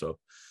job there. So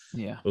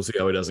yeah, we'll see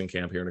how he does in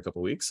camp here in a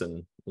couple of weeks,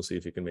 and we'll see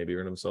if he can maybe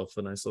earn himself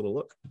a nice little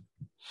look.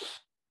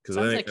 Because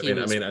I think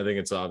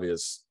it's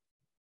obvious.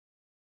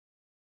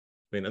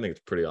 I think it's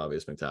pretty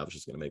obvious McTavish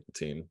is going to make the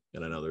team,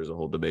 and I know there's a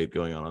whole debate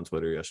going on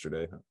Twitter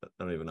yesterday. I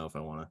don't even know if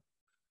I want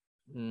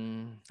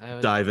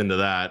to dive into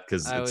that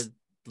because I would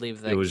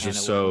leave that. It was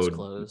just so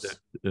closed.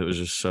 It was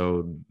just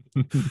so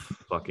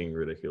fucking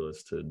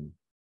ridiculous to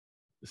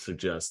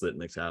suggest that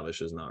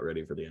McTavish is not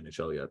ready for the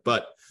NHL yet.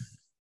 But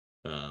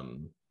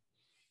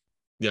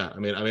yeah, I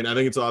mean, I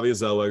think it's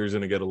obvious Zellweger's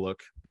going to get a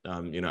look.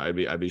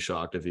 I'd be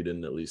shocked if he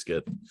didn't at least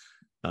get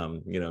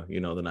the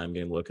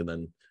 9-game look and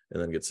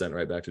then get sent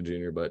right back to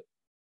junior. But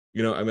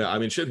I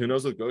mean, shit, who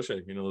knows with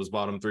Gaucher? Those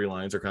bottom three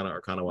lines are kind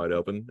of wide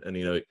open, and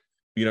you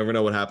never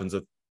know what happens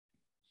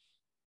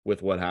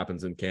with what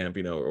happens in camp,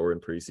 or in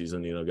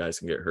preseason. Guys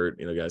can get hurt.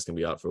 Guys can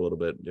be out for a little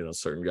bit.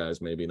 Certain guys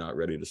maybe not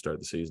ready to start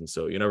the season,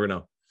 so you never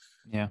know.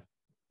 Yeah,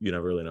 you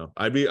never really know.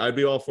 I'd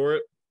be all for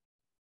it.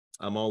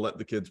 I'm all let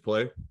the kids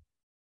play.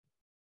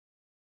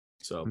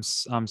 So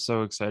I'm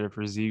so excited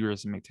for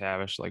Zegras and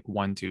McTavish, like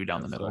 1-2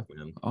 down the middle.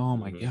 Oh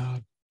my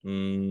god.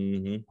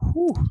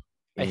 Mm-hmm.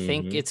 I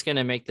think it's going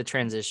to make the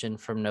transition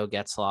from no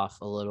Getzlaf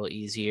a little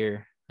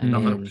easier. I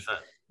Mhm. mean, 100%.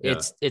 Yeah.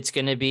 it's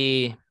going to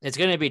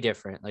be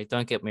different. Like,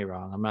 don't get me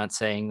wrong. I'm not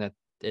saying that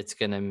it's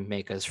going to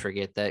make us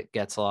forget that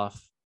Getzlaf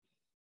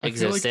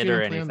existed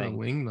or anything. On the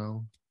wing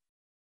though.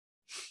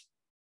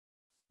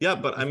 Yeah,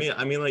 but I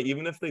mean, like,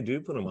 even if they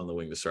do put him on the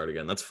wing to start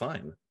again, that's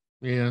fine.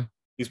 Yeah.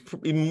 He's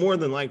more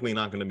than likely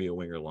not going to be a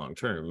winger long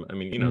term. I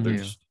mean,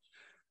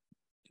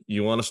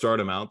 you want to start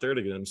him out there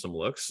to get him some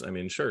looks. I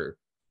mean, sure.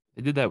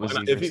 They did that with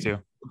Zegras too.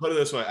 Put it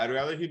this way, I'd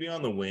rather he be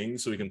on the wing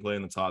so he can play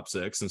in the top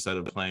six instead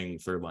of playing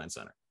third line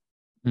center.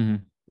 Mm-hmm.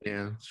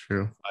 Yeah, it's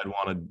true. I'd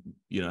want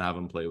to, have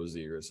him play with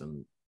Zegras,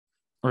 and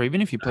or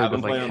even if you play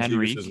with like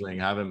Henry, wing,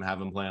 have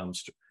him play on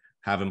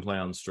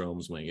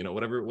Strome's wing.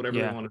 Whatever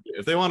they want to do.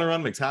 If they want to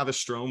run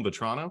McTavish, Strome,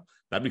 Vetrano,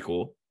 that'd be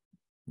cool.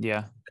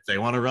 Yeah. If they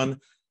want to run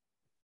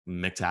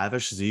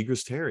McTavish,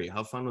 Zegras, Terry,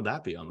 how fun would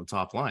that be on the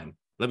top line?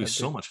 That'd be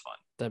so much fun.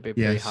 That'd be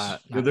pretty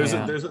hot.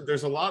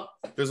 There's a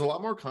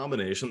lot more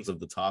combinations of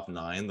the top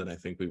 9 than I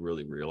think we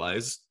really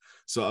realize.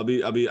 So I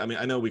mean,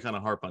 I know we kind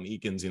of harp on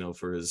Eakins,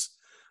 for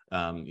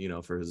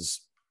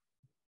his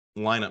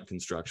lineup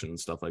construction and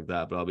stuff like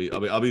that, but I'll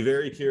be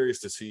very curious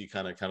to see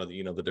kind of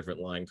the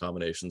different line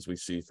combinations we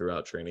see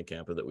throughout training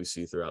camp or that we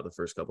see throughout the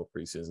first couple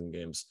preseason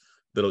games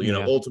that'll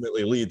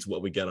ultimately lead to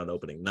what we get on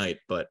opening night.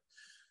 But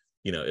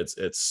there's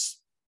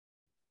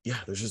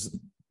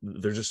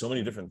just so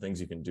many different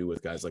things you can do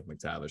with guys like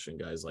McTavish and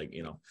guys like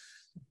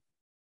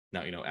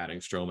now adding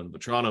Strome and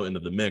Vetrano into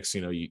the mix.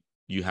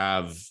 You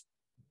have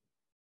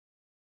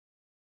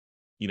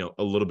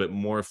a little bit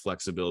more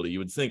flexibility. You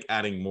would think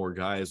adding more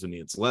guys would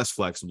mean it's less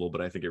flexible,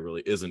 but I think it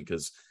really isn't,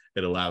 because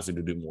it allows you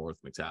to do more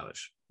with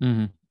McTavish.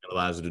 Mm-hmm. It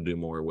allows you to do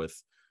more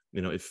with,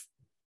 if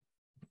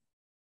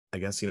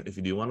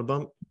you do want to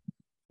bump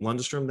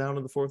Lundestrom down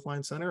to the fourth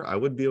line center, I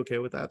would be okay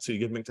with that. So you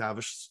give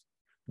McTavish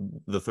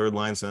the third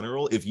line center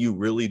role if you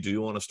really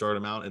do want to start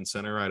him out in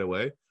center right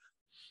away.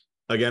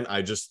 Again,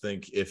 I just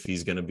think if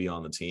he's going to be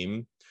on the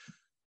team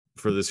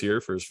for this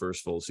year, for his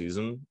first full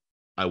season,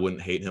 I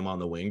wouldn't hate him on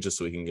the wing just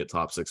so he can get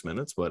top 6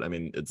 minutes. But I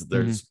mean,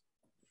 there's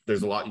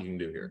a lot you can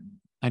do here.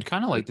 I'd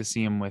kind of like to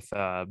see him with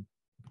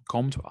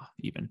Comtois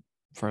even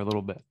for a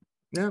little bit.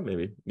 Yeah,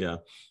 maybe. Yeah.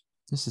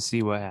 Just to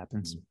see what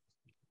happens.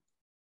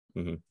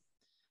 Mm-hmm.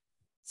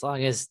 As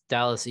long as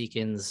Dallas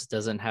Eakins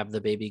doesn't have the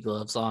baby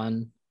gloves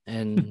on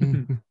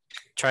and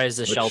tries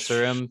to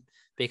shelter him,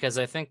 because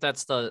I think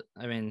that's it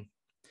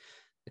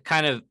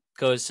kind of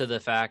goes to the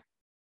fact,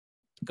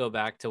 go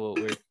back to what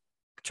we're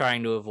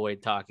trying to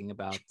avoid talking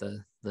about,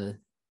 the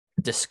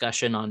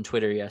discussion on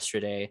Twitter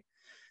yesterday.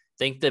 I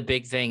think the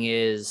big thing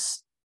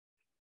is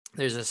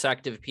there's a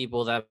sect of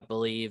people that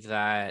believe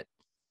that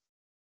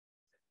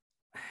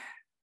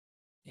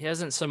he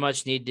doesn't so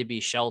much need to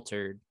be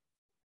sheltered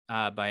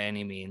by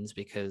any means,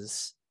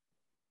 because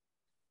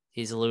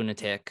he's a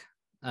lunatic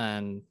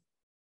and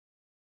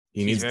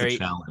he needs the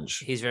challenge.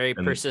 He's very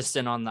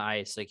persistent on the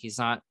ice. Like, he's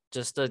not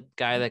just a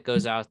guy that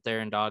goes out there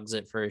and dogs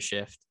it for a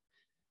shift.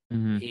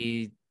 Mm-hmm.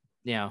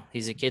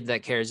 He's a kid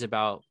that cares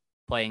about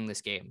playing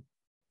this game.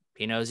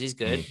 He knows he's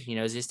good. He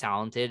knows he's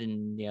talented,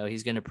 and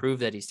he's going to prove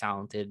that he's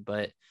talented,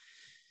 but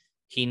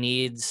he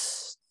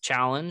needs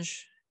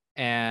challenge.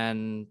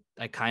 And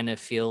I kind of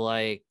feel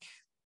like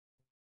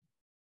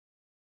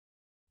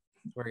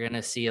we're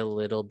gonna see a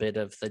little bit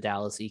of the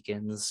Dallas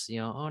Eakins.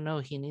 Oh no,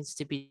 he needs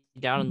to be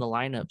down in the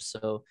lineup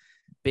so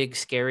big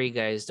scary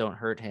guys don't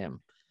hurt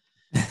him.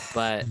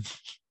 But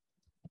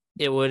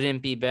it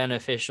wouldn't be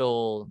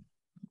beneficial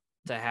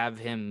to have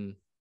him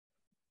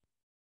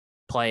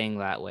playing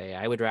that way.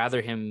 I would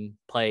rather him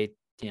play,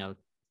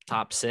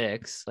 top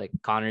 6, like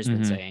Connor's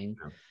been saying.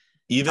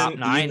 Even top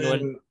 9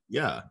 even,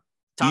 yeah.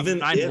 Top even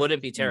 9 if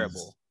wouldn't be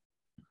terrible.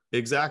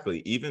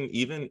 Exactly.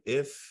 Even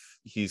if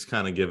he's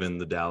kind of given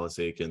the Dallas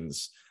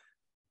Aikens,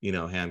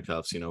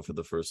 handcuffs, for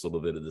the first little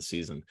bit of the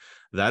season,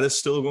 that is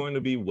still going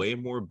to be way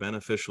more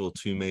beneficial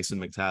to Mason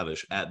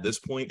McTavish at this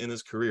point in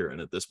his career and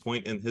at this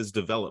point in his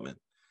development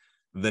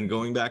than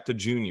going back to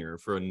junior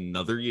for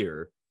another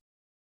year,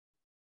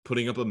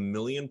 putting up 1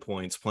 million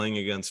points, playing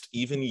against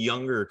even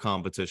younger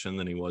competition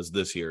than he was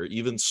this year,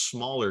 even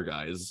smaller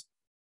guys,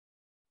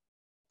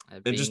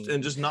 and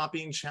just not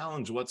being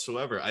challenged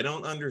whatsoever. I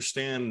don't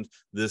understand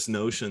this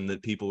notion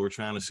that people were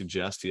trying to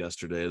suggest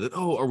yesterday that,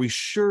 are we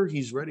sure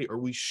he's ready? Are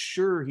we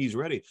sure he's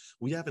ready?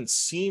 We haven't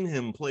seen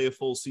him play a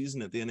full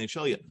season at the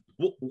NHL yet.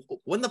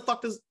 When the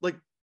fuck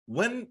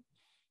when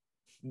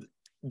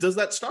does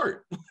that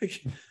start?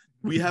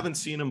 We haven't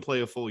seen him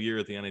play a full year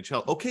at the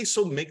NHL. Okay,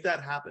 so make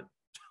that happen.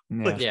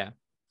 Yeah.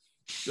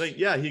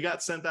 He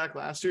got sent back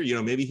last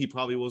year. Maybe he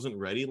probably wasn't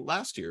ready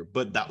last year,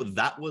 but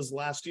that was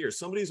last year.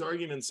 Somebody's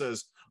argument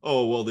says,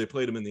 oh, well, they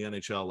played him in the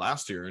NHL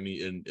last year and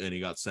he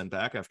got sent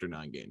back after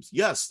 9 games.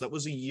 Yes, that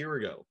was a year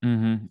ago.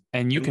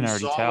 And you can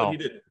already tell what he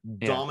did.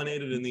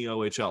 Dominated in the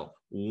OHL,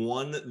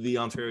 won the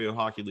Ontario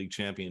Hockey League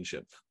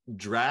championship,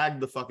 dragged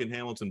the fucking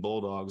Hamilton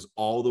Bulldogs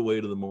all the way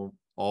to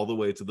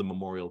the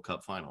Memorial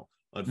Cup final.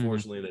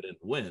 Unfortunately, they didn't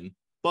win,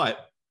 and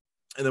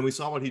then we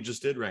saw what he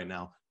just did right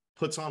now.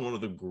 Puts on one of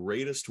the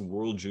greatest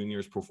World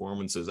Juniors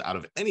performances out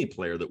of any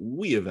player that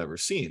we have ever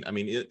seen. I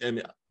mean,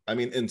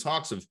 in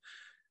talks of,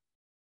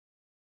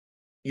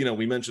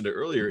 we mentioned it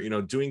earlier,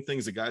 doing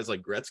things that guys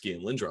like Gretzky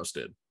and Lindros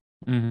did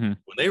when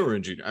they were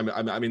in junior. I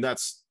mean,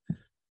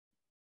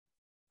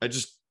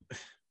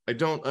 I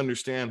don't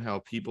understand how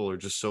people are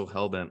just so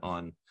hell-bent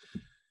on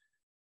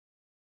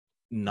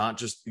not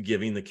just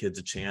giving the kids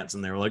a chance,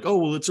 and they were like, oh,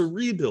 well, it's a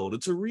rebuild.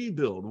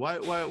 Why?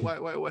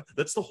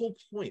 That's the whole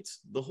point.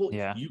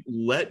 You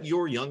let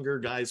your younger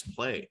guys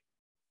play.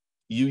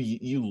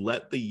 You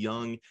let the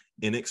young,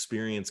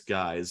 inexperienced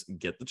guys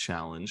get the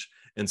challenge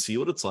and see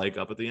what it's like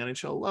up at the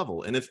NHL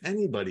level. And if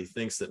anybody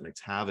thinks that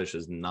McTavish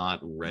is not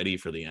ready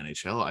for the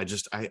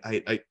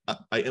NHL,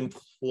 I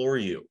implore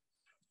you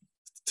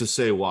to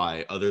say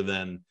why, other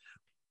than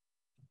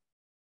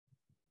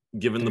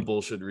given the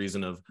bullshit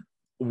reason of,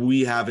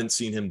 we haven't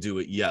seen him do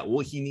it yet.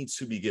 Well, he needs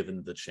to be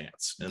given the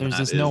chance. And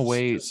there's no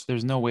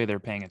way they're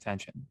paying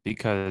attention,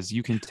 because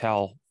you can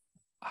tell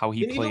how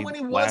he played even when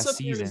he was last up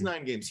here in his season.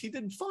 9 games, he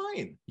did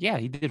fine. Yeah,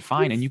 he did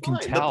fine, and you can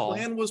tell the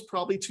plan was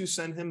probably to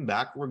send him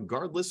back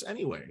regardless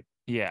anyway.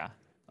 Yeah.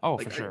 Oh,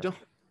 for sure.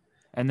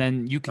 And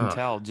then you can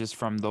tell just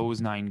from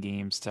those 9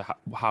 games to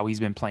how he's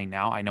been playing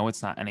now. I know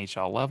it's not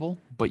NHL level,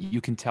 but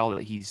you can tell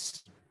that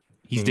he's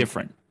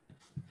different.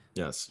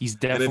 Yes, he's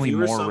definitely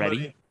more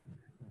ready.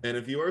 And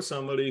if you are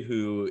somebody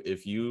who,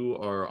 if you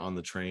are on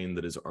the train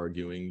that is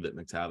arguing that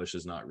McTavish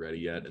is not ready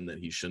yet and that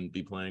he shouldn't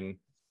be playing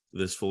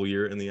this full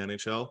year in the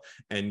NHL,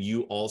 and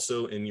you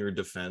also, in your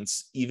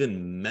defense,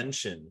 even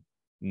mention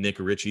Nick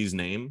Ritchie's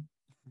name,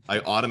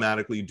 I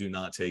automatically do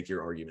not take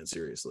your argument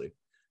seriously.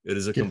 It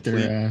is a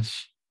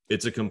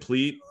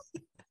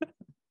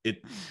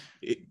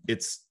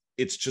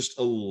it's just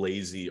a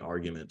lazy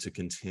argument to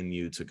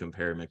continue to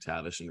compare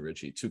McTavish and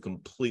Ritchie, to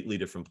completely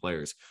different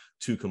players,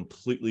 to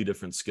completely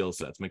different skill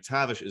sets.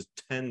 McTavish is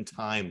 10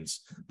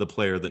 times the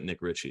player that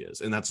Nick Ritchie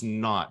is, and that's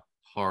not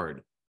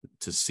hard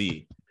to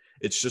see.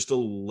 It's just a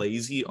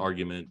lazy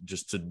argument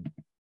just to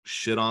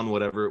shit on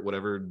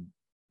whatever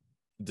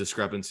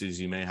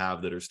discrepancies you may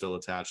have that are still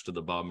attached to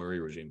the Bob Murray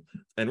regime.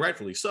 And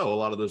rightfully so, a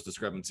lot of those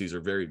discrepancies are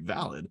very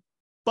valid,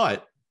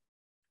 but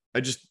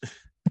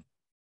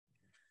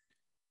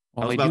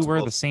well, they do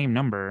wear the same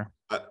number.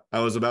 I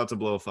was about to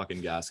blow a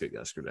fucking gasket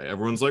yesterday.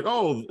 Everyone's like,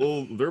 oh,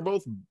 well, they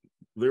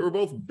were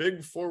both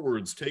big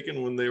forwards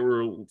taken when they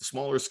were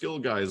smaller skill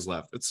guys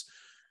left. It's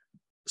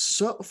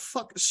so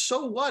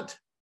what?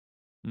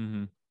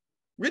 Mm-hmm.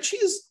 Richie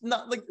is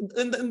not like,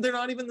 and they're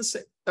not even the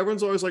same.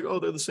 Everyone's always like, oh,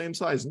 they're the same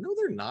size. No,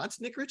 they're not.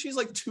 Nick Ritchie's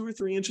like 2 or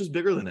 3 inches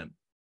bigger than him.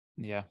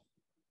 Yeah.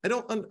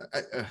 I'm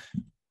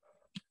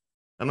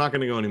not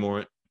going to go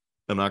anymore.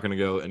 I'm not going to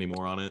go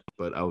anymore on it,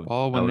 but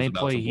when they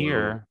play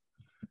here,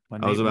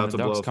 when the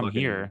Ducks come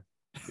here.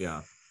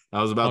 Yeah.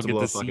 I was about to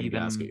blow a fucking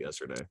gasket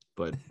yesterday,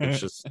 but it's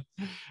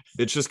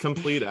just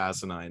complete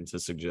asinine to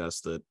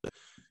suggest that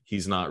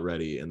he's not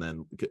ready, and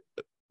then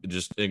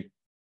just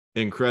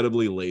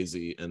incredibly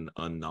lazy and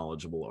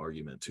unknowledgeable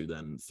argument to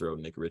then throw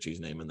Nick Ritchie's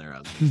name in there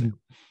as an example.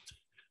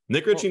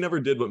 Nick Ritchie never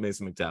did what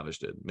Mason McTavish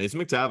did. Mason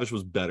McTavish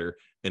was better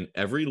in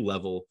every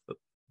level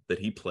that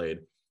he played,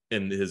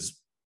 and his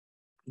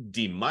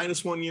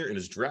D-1 year, in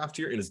his draft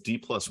year, in his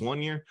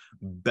D+1 year,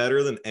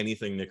 better than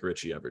anything Nick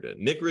Ritchie ever did.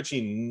 Nick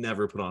Ritchie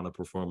never put on a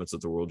performance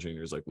at the World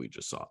Juniors like we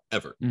just saw,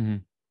 ever. Mm-hmm.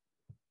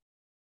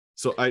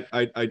 So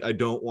I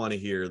don't want to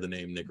hear the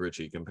name Nick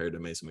Ritchie compared to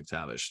Mason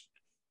McTavish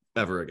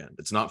ever again.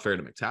 It's not fair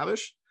to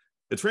McTavish.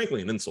 It's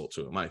frankly an insult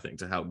to him, I think,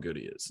 to how good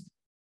he is.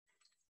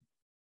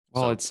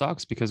 Well, So- it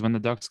sucks because when the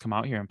Ducks come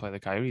out here and play the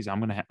Coyotes, I'm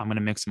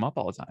gonna mix them up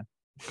all the time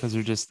because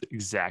they're just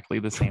exactly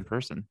the same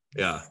person.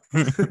 Yeah.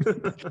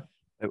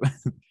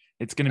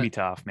 It's gonna be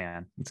tough,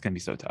 man. It's gonna be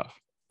so tough.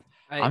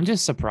 I, I'm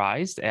just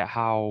surprised at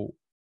how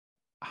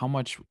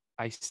much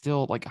I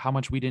still like how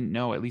much we didn't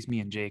know. At least me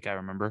and Jake, I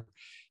remember,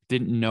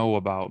 didn't know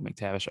about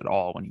McTavish at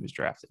all when he was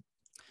drafted.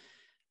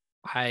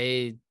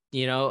 I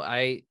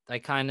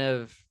kind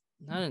of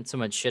not so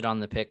much shit on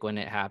the pick when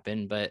it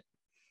happened, but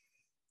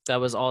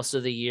that was also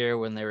the year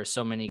when there were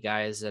so many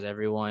guys that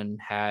everyone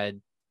had.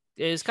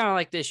 It was kind of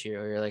like this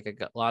year where like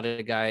a lot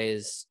of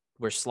guys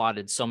were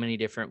slotted so many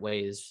different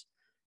ways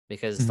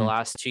because the Mhm.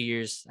 last 2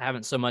 years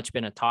haven't so much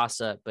been a toss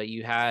up, but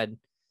you had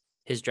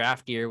his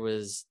draft year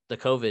was the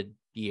COVID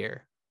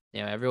year.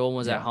 Everyone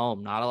was at Yeah.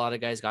 home. Not a lot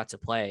of guys got to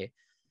play.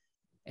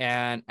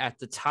 And at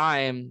the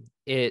time,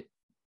 it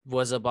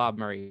was a Bob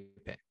Murray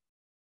pick.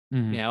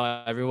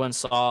 Mhm. Everyone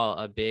saw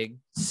a big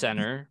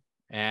center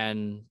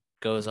and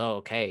goes, oh,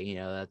 okay,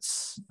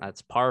 that's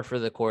par for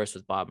the course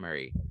with Bob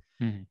Murray.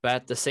 Mhm. But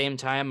at the same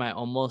time, I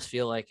almost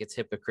feel like it's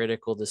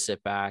hypocritical to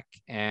sit back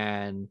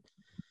and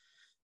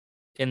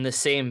in the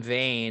same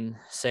vein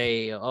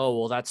say, oh,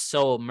 well, that's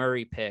so a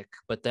Murray pick,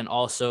 but then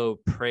also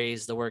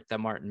praise the work that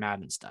Martin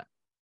Madden's done.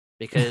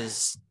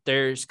 Because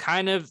there's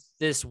kind of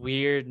this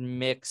weird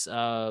mix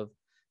of,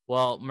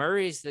 well,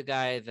 Murray's the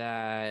guy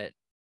that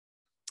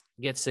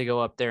gets to go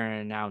up there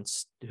and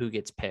announce who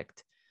gets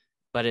picked.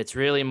 But it's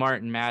really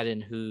Martin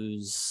Madden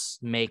who's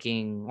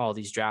making all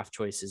these draft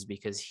choices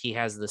because he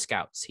has the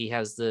scouts. He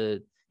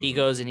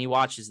goes and he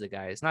watches the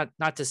guys.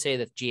 Not to say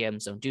that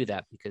GMs don't do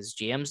that, because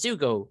GMs do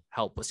go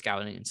help with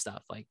scouting and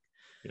stuff, like,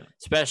 Yeah.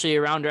 especially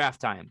around draft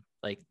time.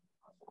 Like,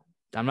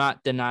 I'm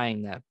not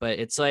denying that, but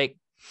it's like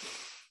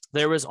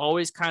there was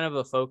always kind of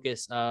a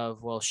focus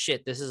of, well,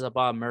 shit, this is a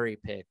Bob Murray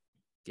pick.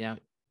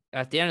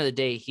 At the end of the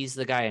day, he's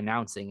the guy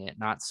announcing it,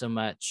 not so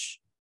much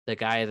the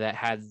guy that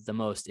had the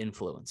most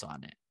influence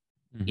on it.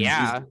 Mhm.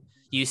 Yeah,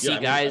 you see Yeah, I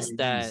mean, guys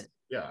that he's-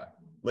 yeah,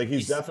 like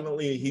he's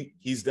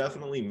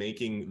definitely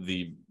making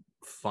the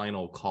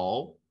final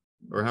call,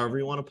 or however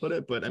you want to put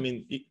it. But I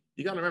mean,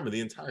 you got to remember the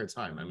entire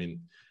time. I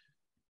mean,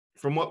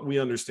 from what we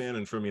understand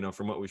and from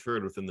what we've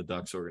heard within the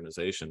Ducks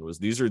organization, was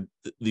these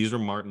are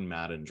Martin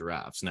Madden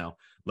drafts. Now,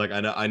 like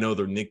I know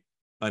the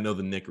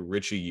Nick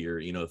Ritchie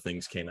year,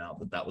 things came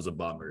out that was a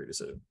Bob Murray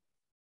decision.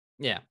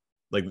 yeah.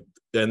 Like,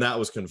 and that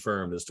was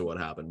confirmed as to what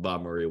happened.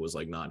 Bob Murray was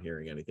like not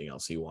hearing anything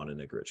else. He wanted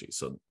Nick Ritchie.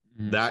 So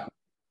Mhm.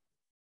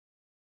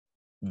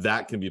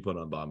 that can be put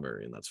on Bob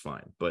Murray, and that's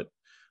fine. But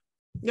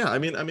yeah, I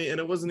mean, and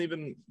it wasn't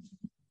even,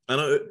 I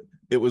know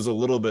it was a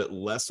little bit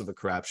less of a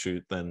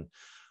crapshoot than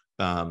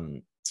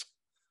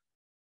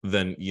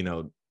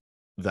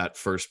that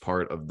first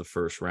part of the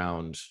first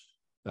round.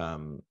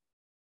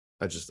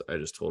 I just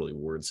totally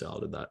word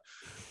saladed that.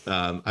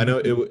 I know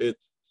it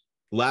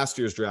last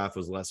year's draft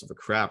was less of a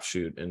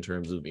crapshoot in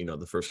terms of,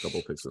 the first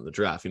couple picks of the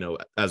draft.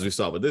 As we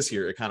saw with this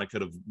year, it kind of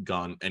could have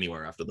gone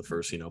anywhere after the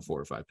first, 4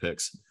 or 5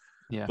 picks.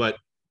 Yeah. But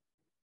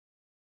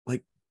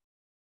like,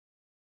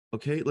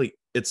 okay, like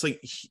it's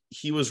like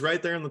he was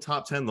right there in the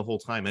top 10 the whole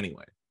time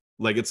anyway.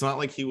 Like, it's not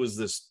like he was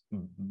this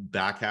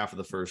back half of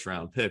the first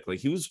round pick. Like,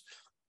 he was,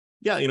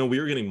 we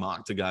were getting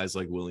mocked to guys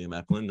like William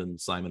Eklund and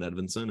Simon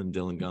Edvinsson and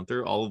Dylan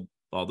Gunther. All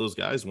those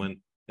guys went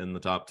in the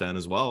top 10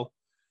 as well.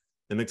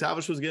 And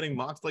McTavish was getting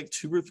mocked like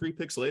 2 or 3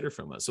 picks later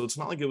from us. So it's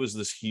not like it was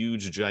this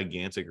huge,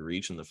 gigantic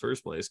reach in the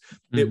first place.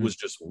 Mhm. It was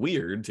just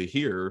weird to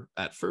hear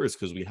at first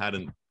because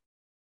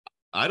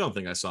I don't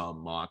think I saw a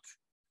mock.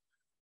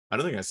 I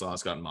don't think I saw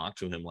us got mocked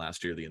to him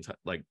last year. The entire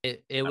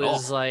It at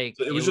was all. like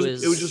So it was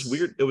just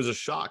weird. It was a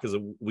shock because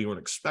we weren't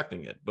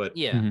expecting it. But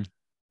Yeah. Mhm.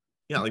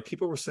 yeah, like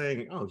people were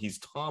saying, "Oh, he's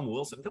Tom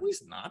Wilson." No,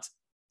 he's not.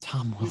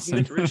 Tom He's Wilson.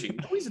 Nick Ritchie.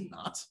 No, he's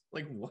not.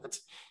 Like, what?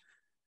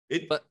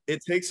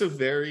 It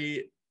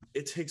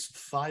takes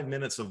 5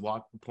 minutes of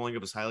pulling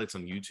up his highlights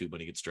on YouTube when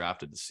he gets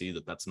drafted to see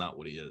that that's not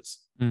what he is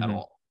at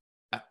Mhm.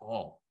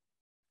 all.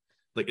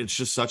 Like, it's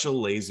just such a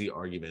lazy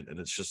argument, and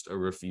it's just a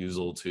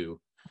refusal to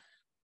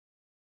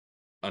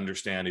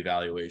understand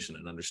evaluation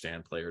and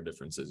understand player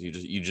differences. You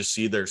just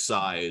see their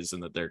size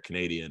and that they're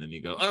Canadian, and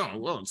you go, "Oh,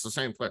 well, it's the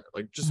same player."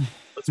 Like, just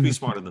let's be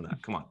smarter than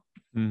that. Come on,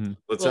 Mhm.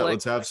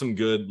 let's have some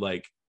good,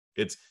 like,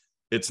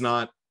 it's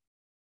not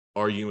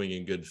arguing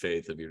in good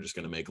faith if you're just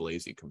going to make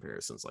lazy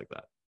comparisons like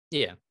that.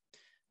 Yeah.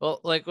 Well,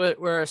 like what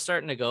we're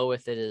starting to go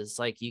with it is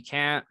like you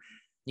can't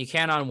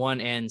on one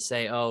end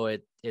say, oh,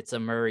 it's a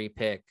Murray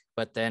pick,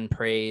 but then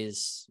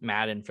praise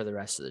Madden for the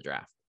rest of the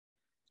draft.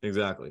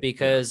 Exactly.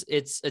 Because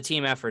it's a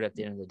team effort at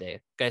the end of the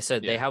day. Like I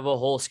said, they Yeah. have a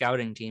whole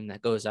scouting team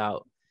that goes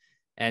out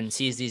and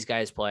sees these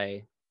guys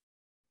play.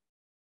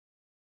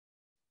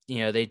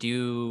 They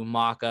do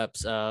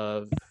mock-ups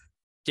of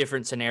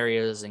different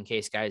scenarios in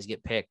case guys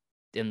get picked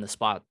in the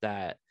spot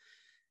that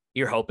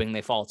you're hoping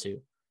they fall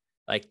to.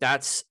 Like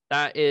that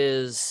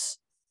is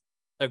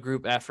a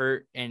group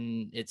effort,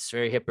 and it's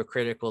very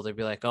hypocritical to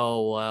be like,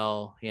 oh,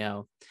 well,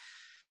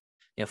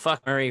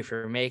 fuck Murray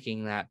for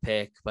making that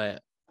pick,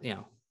 but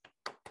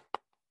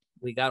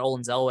we got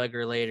Olin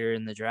Zellweger later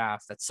in the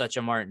draft. That's such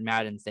a Martin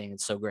Madden thing.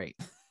 It's so great.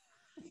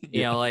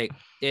 Like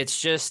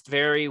it's just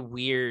very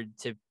weird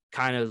to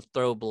kind of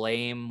throw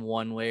blame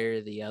one way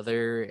or the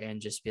other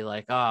and just be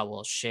like, oh,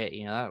 well, shit,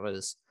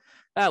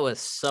 that was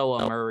so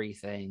a Murray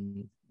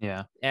thing.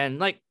 Yeah. And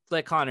like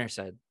Connor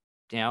said,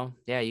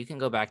 you can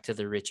go back to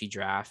the Richie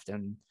draft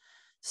and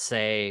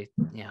say,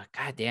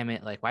 God damn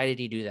it, like, why did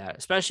he do that?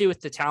 Especially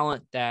with the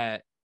talent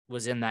that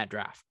was in that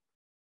draft.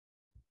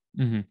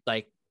 Mm-hmm.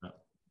 Like,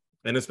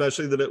 and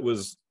especially that it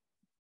was,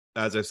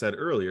 as I said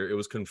earlier, it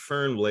was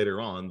confirmed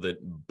later on that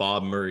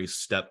Bob Murray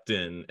stepped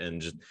in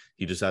and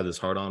he just had this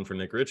hard on for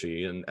Nick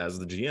Ritchie. And as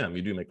the GM,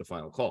 you do make the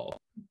final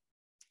call.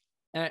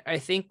 And I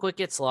think what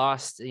gets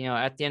lost,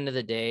 at the end of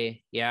the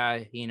day, you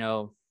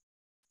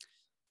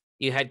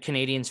had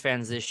Canadians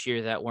fans this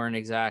year that weren't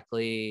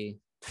exactly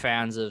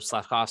fans of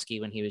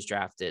Slavkovsky when he was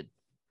drafted.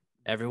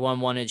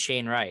 Everyone wanted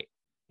Shane Wright.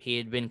 He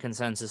had been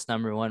consensus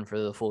number 1 for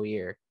the full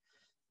year.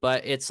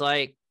 But it's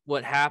like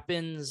what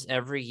happens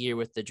every year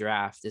with the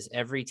draft is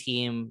every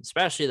team,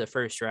 especially the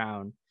first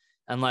round,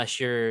 unless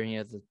you're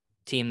the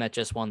team that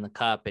just won the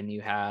cup and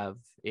you have,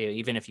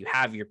 even if you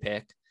have your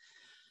pick,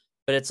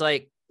 but it's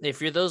like, if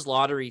you're those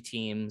lottery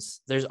teams,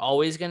 there's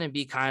always going to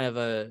be kind of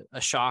a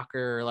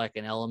shocker, or like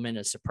an element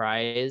of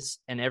surprise.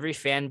 And every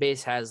fan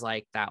base has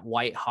like that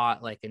white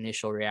hot, like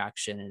initial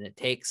reaction. And it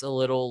takes a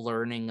little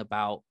learning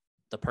about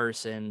the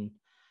person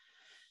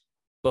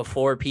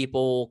before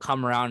people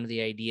come around to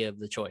the idea of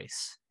the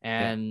choice.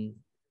 And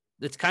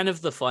it's kind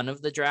of the fun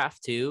of the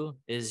draft too,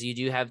 is you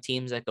do have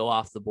teams that go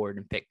off the board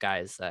and pick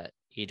guys that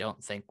you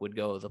don't think would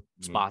go the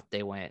spot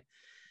they went.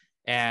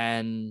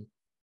 And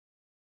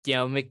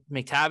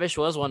McTavish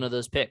was one of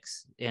those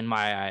picks in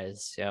my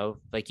eyes.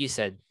 Like you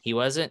said, he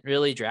wasn't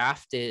really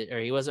drafted, or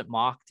he wasn't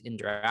mocked in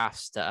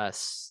drafts to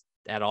us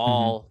at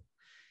all. Mm-hmm.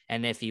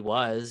 And if he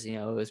was, it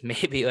was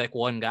maybe like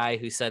one guy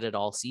who said it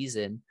all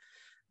season.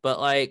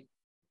 But like,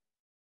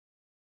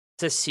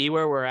 to see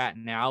where we're at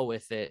now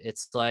with it,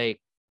 it's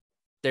like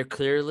there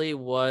clearly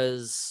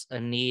was a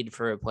need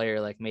for a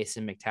player like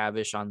Mason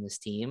McTavish on this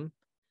team.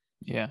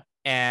 Yeah.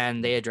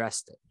 And they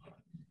addressed it.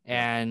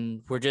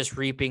 And we're just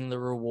reaping the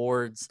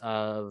rewards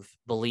of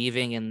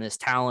believing in this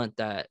talent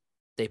that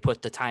they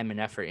put the time and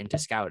effort into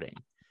scouting.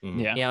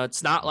 Yeah.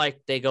 It's not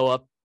like they go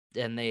up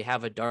and they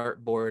have a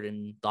dartboard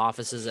in the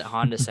offices at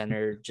Honda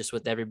Center just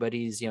with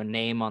everybody's,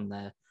 name on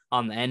the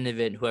end of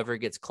it. And whoever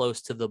gets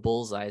close to the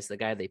bullseye is the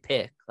guy they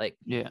pick. Like,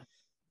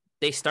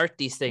 they start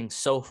these things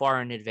so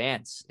far in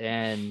advance,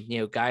 and,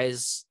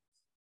 guys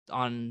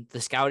on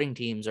the scouting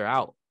teams are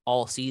out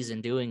all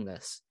season doing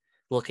this,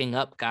 looking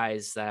up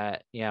guys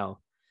that,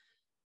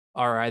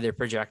 are either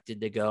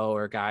projected to go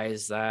or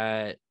guys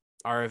that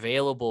are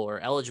available or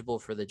eligible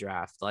for the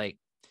draft. Like,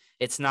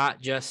 it's not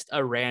just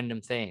a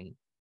random thing.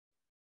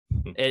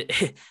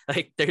 It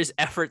like there's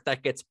effort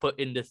that gets put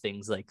into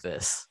things like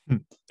this.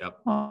 Yep.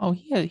 Oh,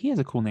 he has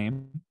a cool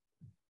name.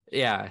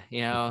 Yeah,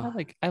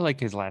 I like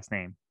his last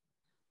name.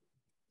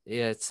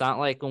 Yeah, it's not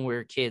like when we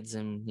were kids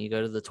and you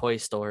go to the toy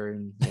store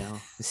and you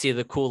see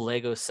the cool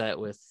Lego set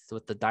with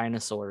the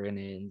dinosaur in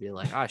it and be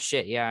like, oh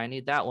shit, yeah, I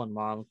need that one,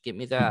 Mom. Get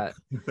me that.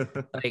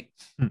 Like,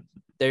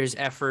 there's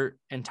effort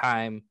and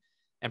time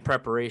and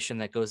preparation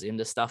that goes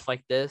into stuff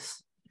like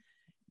this.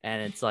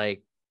 And it's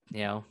like,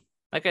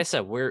 like I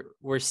said,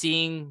 we're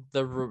seeing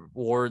the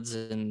rewards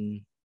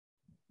and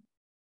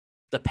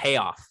the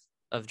payoff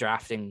of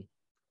drafting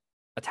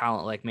a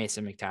talent like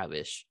Mason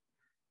McTavish.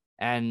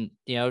 And,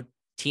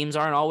 teams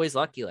aren't always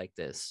lucky like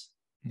this.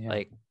 Yeah.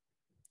 Like,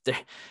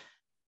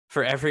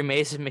 for every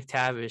Mason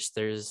McTavish,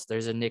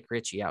 there's a Nick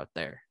Ritchie out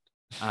there.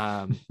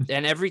 And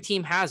every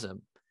team has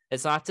them.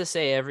 It's not to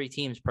say every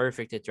team's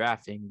perfect at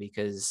drafting,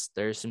 because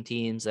there's some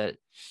teams that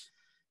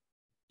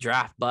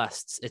draft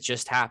busts. It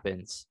just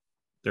happens.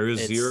 There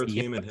is zero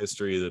team in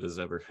history that has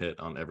ever hit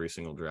on every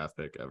single draft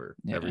pick ever,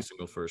 every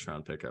single first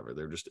round pick ever.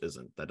 There just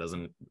isn't. That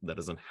doesn't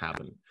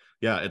happen.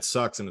 Yeah, it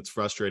sucks and it's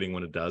frustrating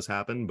when it does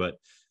happen, but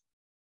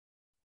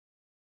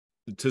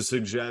to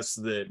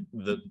suggest that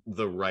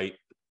the right,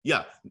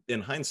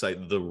 in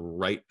hindsight, the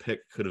right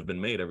pick could have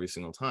been made every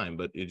single time,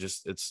 but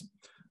it's a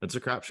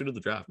crapshoot of the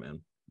draft,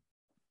 man.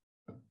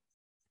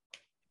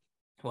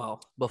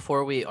 Well,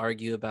 before we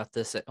argue about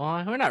this,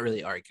 well, we're not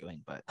really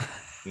arguing, but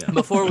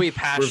before we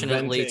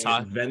passionately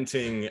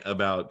venting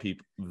about the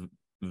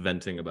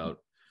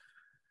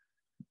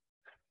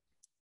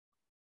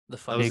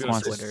fun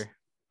on Twitter.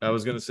 I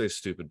was gonna say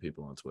stupid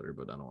people on Twitter,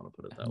 but I don't want to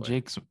put it that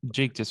way.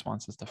 Jake just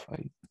wants us to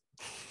fight.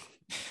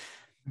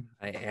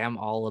 I am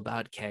all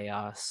about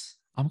chaos.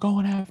 I'm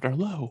going after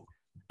low.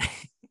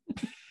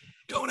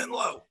 Going in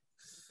low.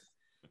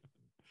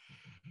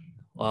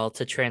 Well,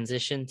 to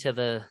transition to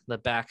the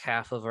back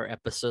half of our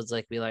episodes,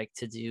 like we like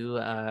to do,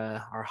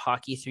 our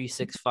Hockey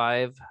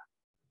 365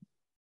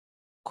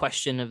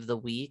 question of the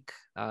week.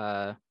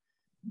 If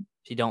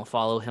you don't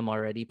follow him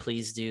already,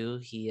 please do.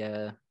 He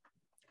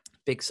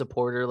big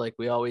supporter, like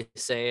we always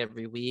say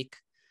every week.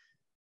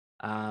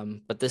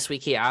 But this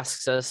week he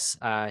asks us,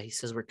 he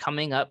says, we're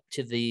coming up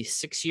to the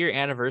 6-year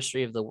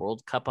anniversary of the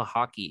World Cup of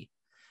Hockey.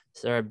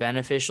 Is there a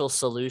beneficial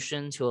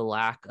solution to a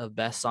lack of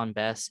best on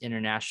best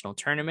international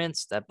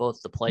tournaments that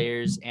both the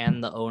players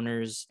and the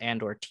owners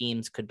and or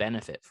teams could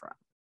benefit from?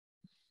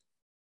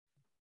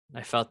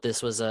 I felt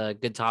this was a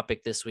good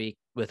topic this week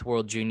with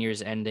World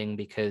Juniors ending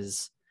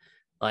because,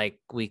 like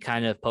we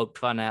kind of poked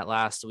fun at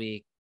last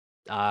week,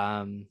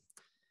 the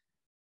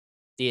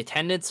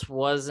attendance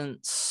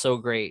wasn't so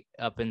great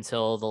up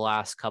until the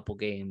last couple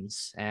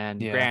games.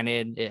 And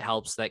granted, it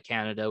helps that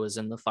Canada was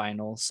in the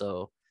final,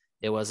 so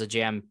it was a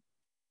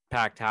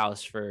jam-packed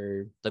house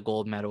for the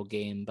gold medal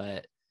game,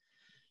 but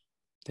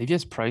they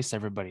just priced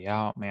everybody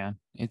out, man.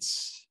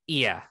 It's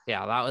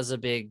that was a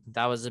big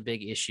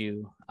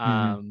issue.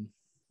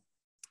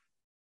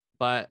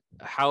 But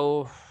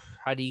how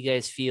do you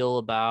guys feel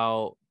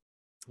about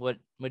what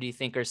do you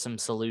think are some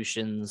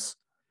solutions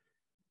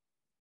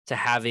to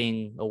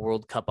having a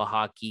World Cup of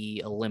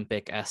Hockey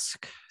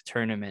Olympic-esque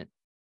tournament?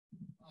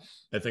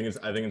 I think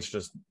it's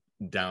just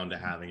down to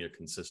having a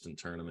consistent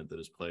tournament that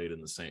is played in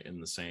the same in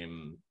the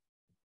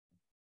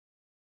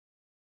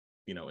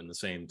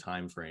same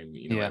time frame,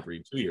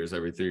 every 2 years,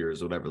 every 3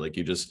 years, whatever. Like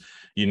you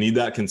need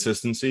that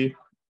consistency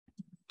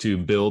to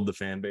build the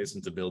fan base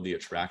and to build the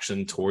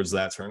attraction towards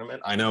that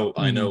tournament. I know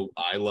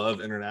I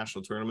love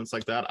international tournaments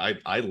like that.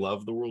 I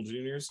love the World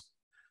Juniors.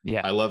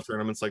 Yeah. I love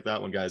tournaments like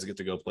that when guys get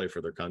to go play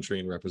for their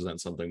country and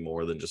represent something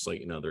more than just their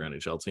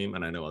NHL team.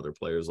 And I know other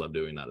players love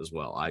doing that as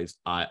well.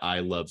 I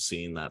love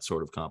seeing that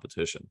sort of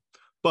competition.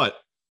 But,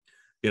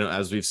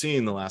 as we've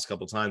seen the last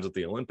couple of times with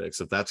the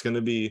Olympics, if that's going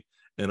to be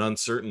an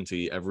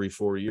uncertainty every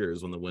 4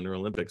 years when the Winter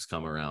Olympics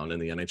come around,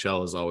 and the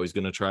NHL is always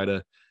going to try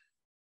to,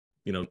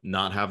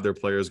 not have their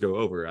players go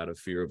over out of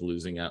fear of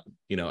losing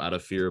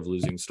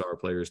star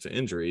players to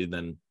injury,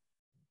 then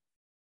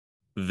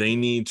they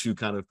need to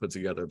kind of put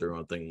together their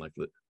own thing like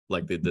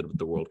they did with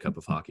the World Cup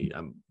of Hockey.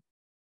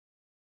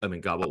 I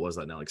mean, God, what was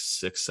that now? Like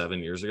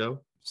 6-7 years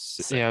ago?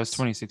 Yeah, it was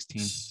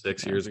 2016.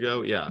 6 years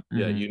ago. Yeah.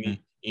 Yeah.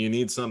 You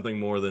need something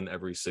more than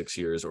every 6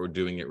 years or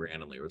doing it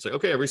randomly. Where it's like,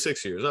 okay, every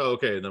 6 years. Oh,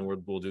 okay. Then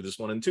we'll do this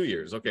one in 2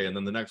 years. Okay. And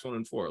then the next one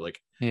in 4. Like,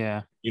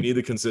 yeah, you need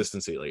the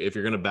consistency. Like, if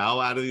you're going to bow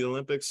out of the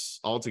Olympics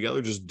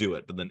altogether, just do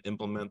it. But then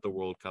implement the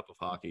World Cup of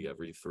Hockey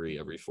every 4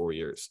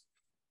 years.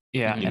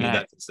 Yeah. You need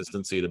that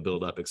consistency to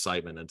build up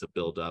excitement and to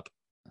build up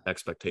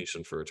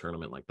expectation for a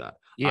tournament like that.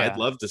 Yeah. I'd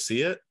love to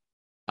see it.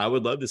 I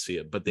would love to see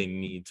it, but they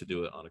need to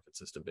do it on a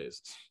consistent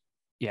basis.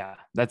 Yeah,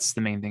 that's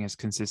the main thing, is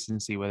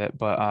consistency with it.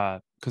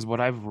 But because what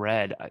I've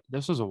read,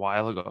 this was a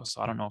while ago,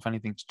 so I don't know if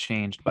anything's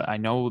changed, but I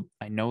know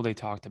they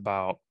talked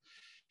about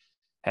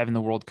having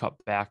the World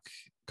Cup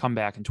come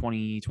back in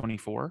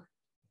 2024,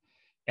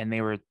 and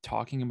they were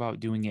talking about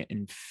doing it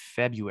in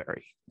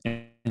February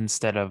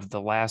instead of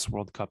the last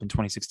World Cup in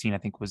 2016. I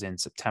think was in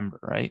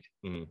September, right?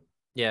 Mm-hmm.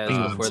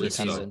 Yeah, before the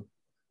season.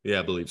 Yeah,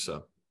 I believe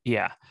so.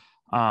 Yeah,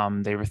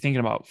 they were thinking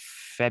about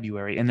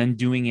February and then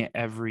doing it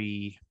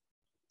every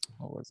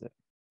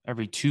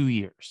 2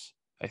 years,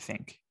 I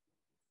think.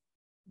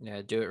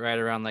 Yeah, do it right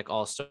around like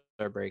All-Star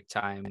break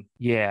time.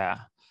 Yeah.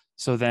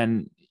 So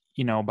then,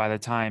 by the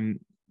time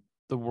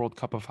the World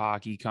Cup of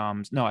Hockey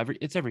comes,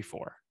 it's every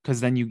 4, because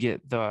then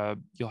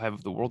you'll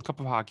have the World Cup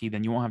of Hockey,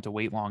 then you won't have to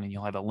wait long and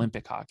you'll have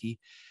Olympic hockey.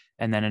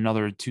 And then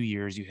another 2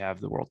 years you have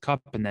the World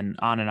Cup, and then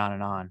on and on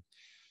and on.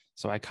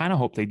 So I kind of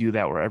hope they do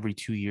that, where every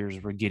 2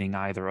 years we're getting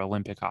either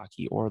Olympic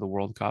hockey or the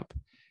World Cup.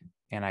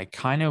 And I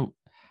don't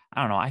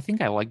know. I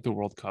think I like the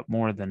World Cup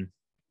more than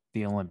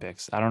the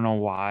Olympics. I don't know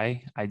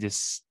why. I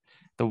just,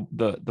 the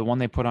one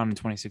they put on in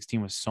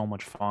 2016 was so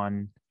much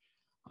fun.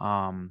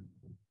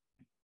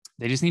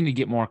 They just need to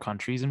get more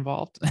countries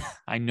involved.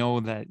 I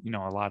know that,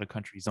 a lot of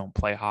countries don't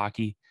play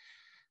hockey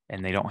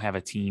and they don't have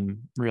a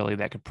team really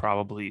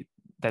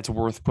that's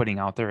worth putting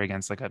out there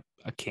against like a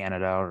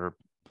Canada or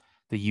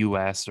the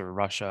US or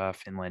Russia,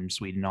 Finland,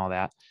 Sweden, all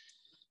that.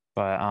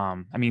 But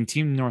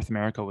Team North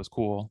America was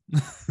cool.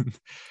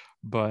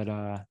 But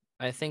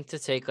I think to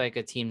take like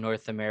a Team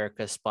North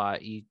America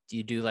spot, you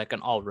do like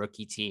an all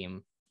rookie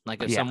team.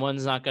 Like if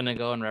someone's not going to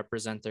go and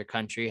represent their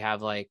country,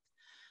 have like,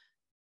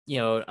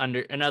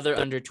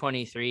 under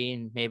 23,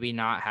 and maybe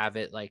not have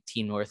it like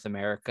Team North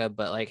America,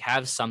 but like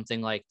have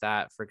something like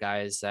that for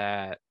guys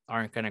that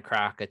aren't going to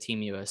crack a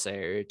Team USA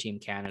or Team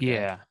Canada.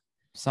 Yeah,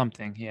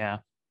 something. Yeah.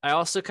 I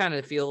also kind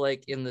of feel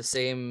like in the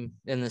same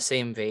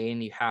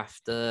vein, you have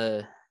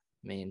to,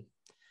 I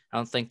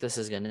don't think this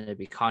is going to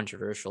be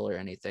controversial or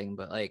anything,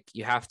 but like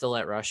you have to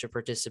let Russia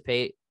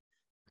participate.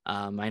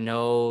 I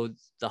know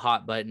the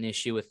hot button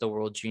issue with the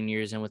World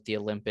Juniors and with the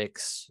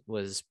Olympics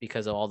was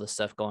because of all the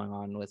stuff going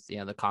on with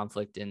the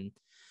conflict in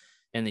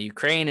the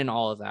Ukraine and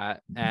all of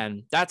that,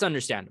 and that's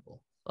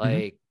understandable.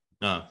 Like,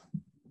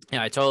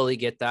 Yeah, I totally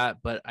get that,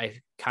 but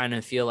I kind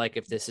of feel like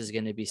if this is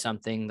going to be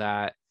something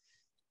that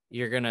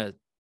you're going to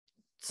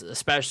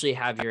especially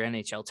have your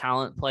NHL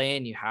talent play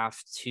in, you have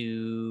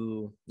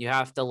to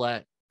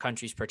let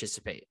countries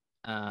participate.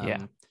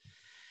 Yeah.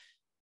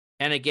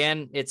 And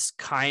again, it's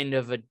kind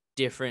of a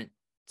different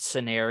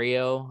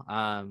scenario.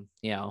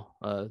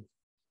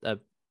 A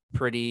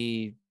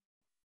pretty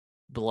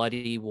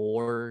bloody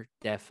war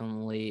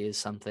definitely is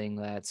something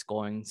that's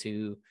going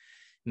to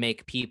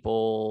make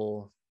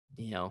people,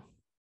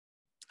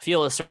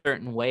 feel a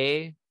certain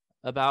way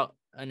about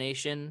a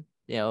nation,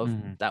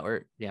 Mhm. that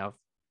were,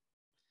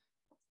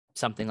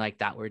 something like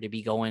that were to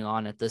be going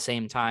on at the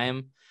same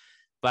time.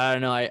 But I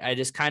don't know. I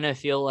just kind of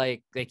feel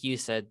like you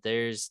said,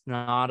 there's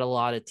not a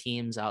lot of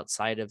teams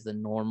outside of the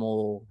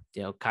normal,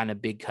 kind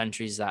of big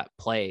countries that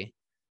play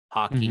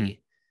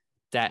hockey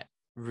that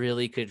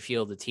really could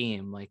field the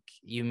team. Like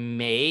you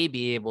may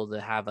be able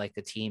to have like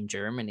a team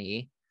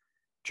Germany,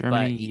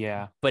 Germany,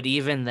 yeah. but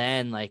even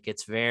then, like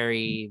it's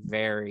very,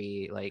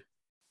 very like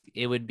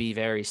it would be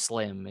very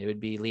slim. It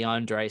would be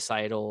Leon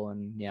Draisaitl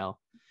and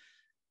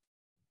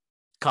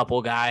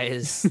couple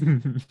guys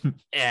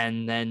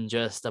and then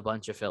just a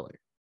bunch of filler.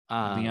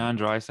 Leon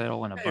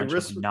Draisaitl and a Hey, bunch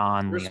of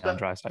non-Leon respect-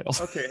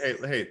 Draisaitl's. Okay,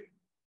 hey,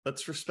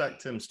 let's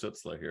respect Tim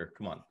Stutzler here.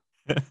 Come on.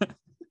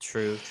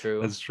 True.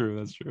 That's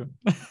true.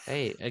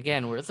 Hey,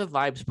 again, we're the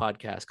Vibes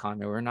podcast,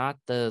 Connor. We're not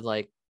the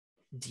like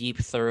deep,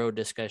 thorough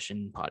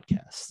discussion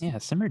podcast. Yeah,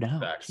 simmer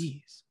down. Facts.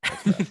 Jeez.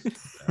 That's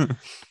facts. Yeah.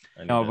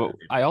 I No, need but to-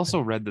 I also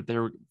read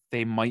that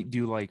they might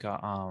do like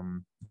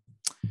a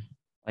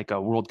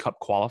World Cup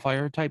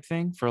qualifier type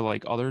thing for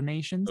like other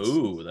nations.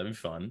 Ooh, that'd be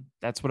fun.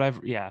 That's what I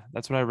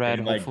read.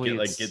 Maybe, Hopefully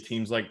get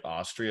teams like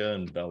Austria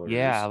and Belarus.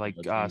 yeah, like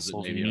teams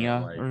that maybe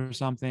aren't, Slovenia or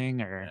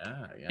something, or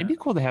yeah, it'd be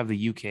cool to have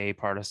the UK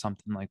part of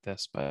something like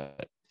this,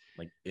 but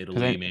like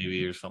Italy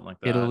maybe or something like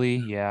that. Italy,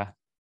 yeah.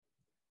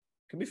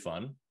 Could be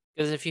fun.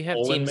 Because if you have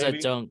Poland, teams maybe?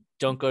 that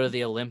don't go to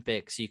the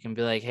Olympics, you can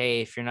be like,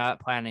 hey, if you're not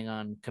planning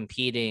on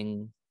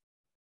competing,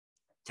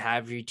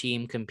 have your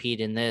team compete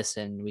in this,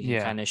 and we can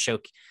Yeah. kind of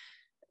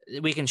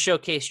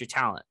showcase your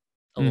talent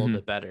a little Mhm.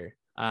 bit better.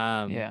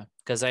 Yeah.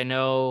 Because I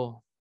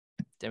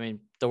mean,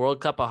 the World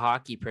Cup of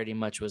Hockey pretty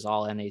much was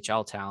all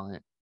NHL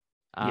talent.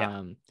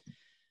 Yeah.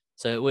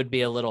 So it would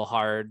be a little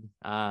hard,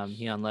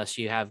 unless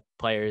you have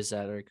players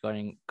that are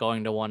going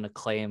to want to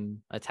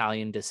claim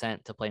Italian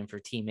descent to play for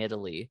Team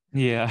Italy.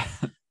 Yeah.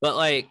 But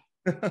like,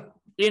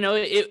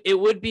 it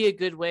would be a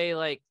good way.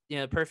 Like,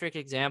 perfect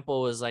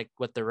example was like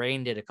what the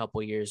Reign did a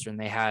couple years when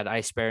they had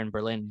Ice Bear and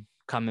Berlin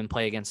come and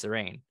play against the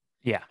Reign.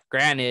 Yeah.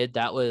 Granted,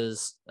 that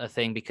was a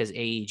thing because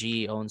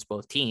AEG owns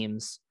both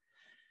teams,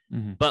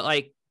 Mhm. but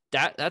like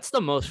that's the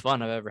most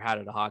fun I've ever had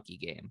at a hockey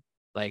game.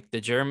 Like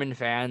the German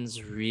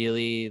fans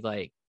really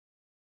like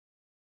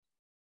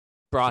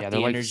brought Yeah, the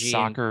they're like energy.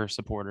 soccer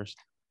supporters.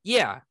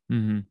 Yeah,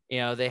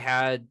 Mm-hmm. they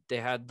had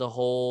the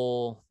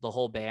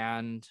whole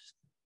band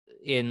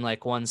in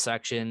like one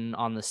section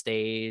on the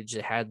stage.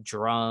 It had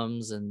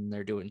drums and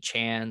they're doing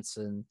chants,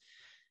 and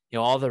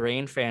all the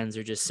Reign fans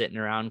are just sitting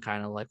around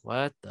kind of like,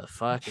 what the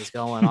fuck is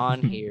going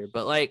on here?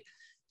 But like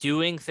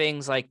doing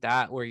things like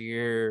that where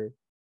you're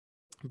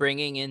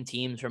bringing in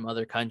teams from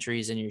other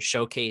countries and you're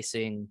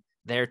showcasing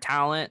their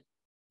talent.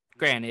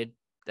 Granted,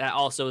 that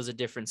also is a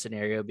different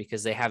scenario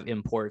because they have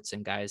imports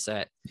and guys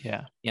that,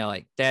 Yeah.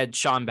 like they had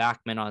Sean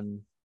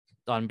Backman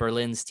on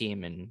Berlin's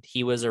team, and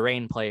he was a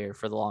Reign player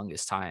for the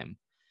longest time.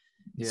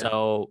 Yeah.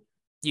 So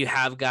you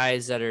have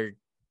guys that are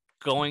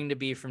going to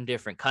be from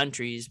different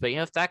countries, but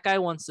if that guy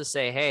wants to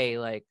say, hey,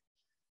 like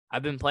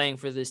I've been playing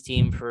for this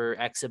team for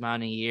X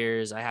amount of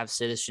years, I have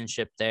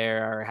citizenship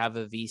there, or have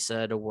a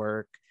visa to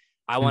work,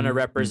 I want to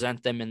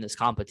represent them in this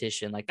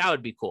competition, like that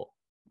would be cool.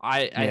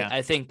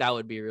 I think that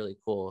would be really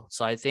cool.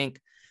 So I think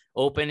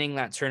opening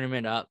that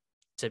tournament up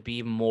to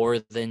be more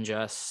than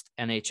just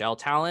NHL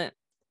talent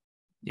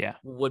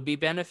would be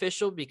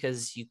beneficial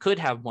because you could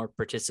have more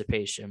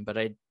participation, but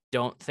I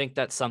don't think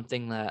that's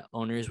something that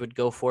owners would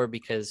go for,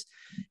 because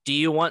do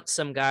you want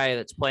some guy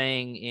that's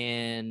playing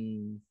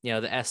in, the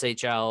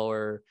SHL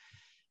or,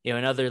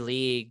 another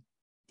league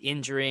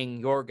injuring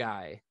your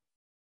guy,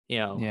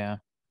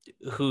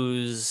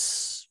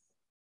 who's,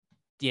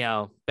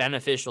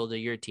 beneficial to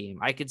your team?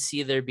 I could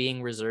see there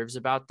being reserves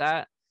about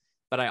that,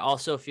 but I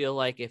also feel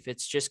like if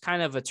it's just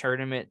kind of a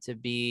tournament to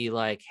be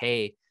like,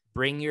 hey,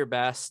 bring your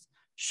best,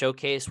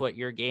 showcase what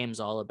your game's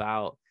all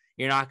about,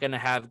 you're not going to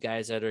have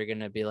guys that are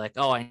going to be like,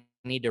 oh, I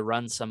need to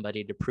run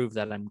somebody to prove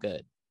that I'm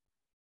good.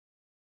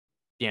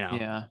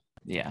 Yeah.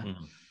 Mhm.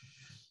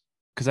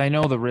 Because I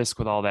know the risk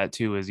with all that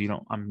too is,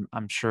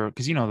 I'm sure,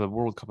 because the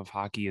World Cup of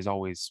Hockey is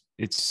always,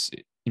 it's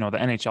the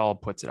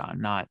NHL puts it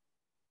on, not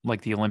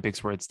like the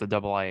Olympics where it's the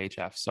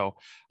IIHF. So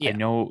I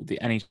know the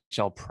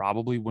NHL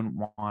probably wouldn't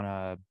want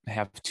to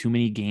have too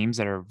many games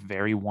that are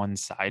very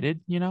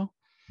one-sided, because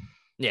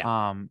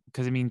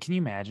I mean, can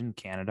you imagine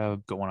Canada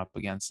going up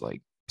against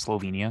like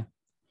Slovenia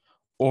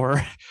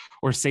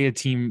or say a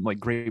team like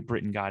Great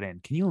Britain got in.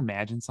 Can you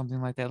imagine something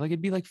like that? Like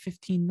it'd be like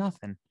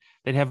 15-0.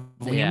 They'd have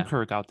Liam Yeah.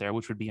 Kirk out there,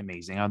 which would be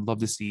amazing. I'd love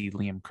to see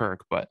Liam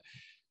Kirk, but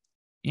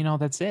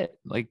that's it.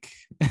 Like,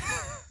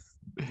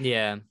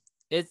 Yeah.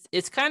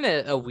 It's kind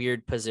of a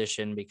weird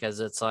position because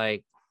it's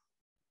like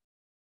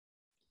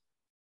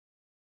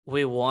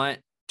we want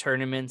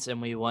tournaments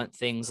and we want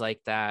things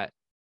like that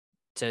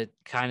to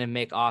kind of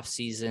make off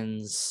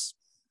seasons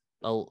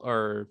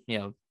or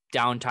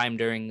downtime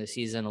during the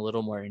season a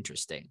little more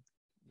interesting.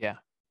 yeah,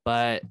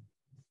 But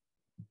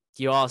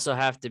you also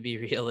have to be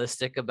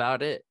realistic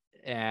about it,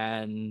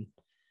 and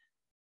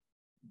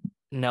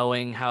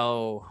knowing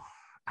how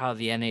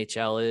the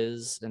NHL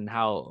is and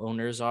how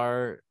owners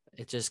are,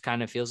 it just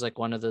kind of feels like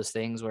one of those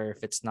things where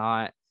if it's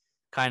not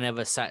kind of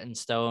a set in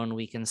stone,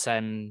 we can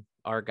send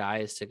our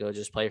guys to go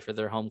just play for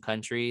their home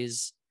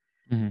countries.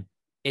 Mhm.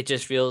 It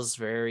just feels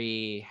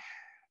very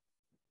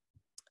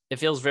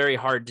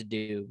hard to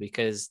do,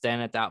 because then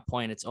at that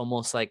point it's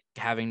almost like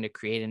having to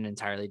create an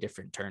entirely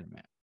different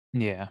tournament.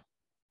 yeah,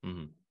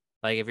 Mhm.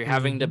 Like if you're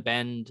having to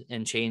bend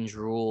and change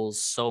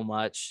rules so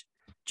much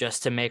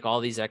just to make all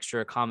these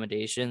extra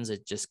accommodations,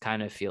 it just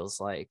kind of feels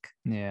like,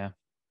 yeah,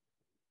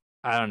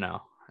 I don't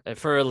know,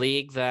 for a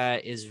league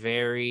that is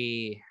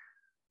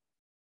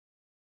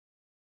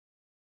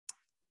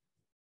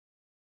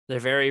they're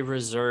very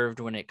reserved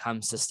when it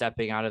comes to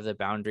stepping out of the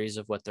boundaries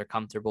of what they're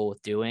comfortable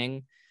with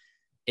doing.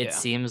 It Yeah.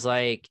 seems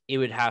like it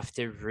would have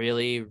to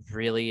really,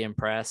 really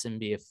impress and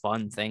be a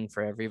fun thing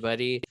for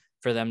everybody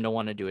for them to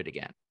want to do it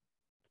again.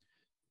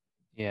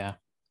 yeah.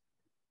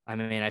 I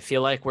mean, I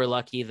feel like we're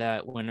lucky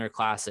that Winter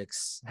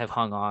Classics have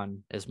hung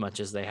on as much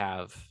as they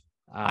have.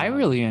 I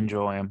really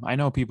enjoy them. I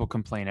know people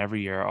complain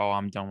every year, oh,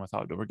 I'm done with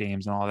outdoor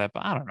games and all that,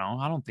 but I don't know.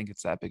 I don't think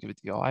it's that big of a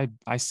deal.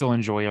 I still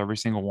enjoy every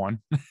single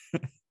one.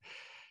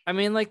 I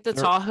mean, like the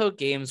They're- Tahoe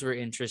games were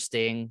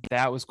interesting.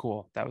 That was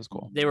cool. That was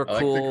cool. They were I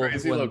like cool. the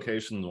crazy when-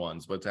 location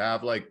ones, but to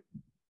have like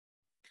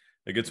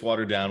it gets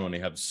watered down when they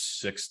have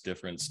 6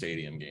 different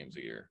stadium games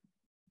a year.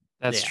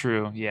 That's Yeah.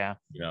 true. Yeah.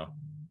 You know,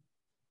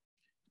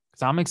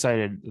 Because I'm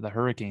excited. The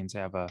Hurricanes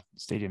have a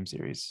stadium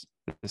series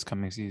this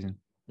coming season.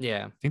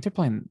 Yeah. I think they're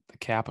playing the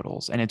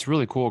Capitals, and it's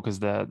really cool because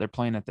they're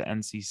playing at the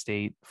NC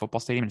State football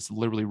stadium. And it's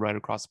literally right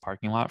across the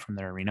parking lot from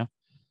their arena.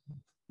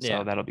 So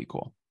Yeah. that'll be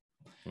cool.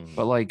 Mhm.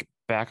 But like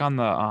back on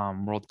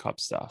the World Cup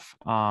stuff,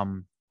 how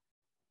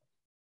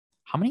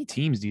many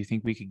teams do you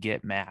think we could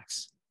get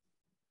max?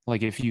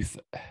 Like if you,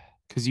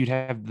 because you'd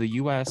have the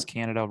U.S.,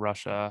 Canada,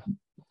 Russia,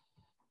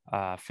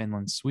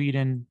 Finland,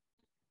 Sweden.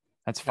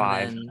 That's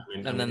 5.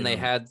 And then they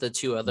had the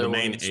two other the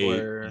main ones 8,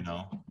 were you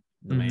know,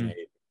 the main Mhm.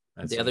 8.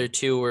 I'd the say. other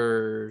two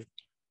were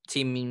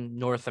Team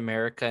North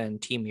America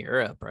and Team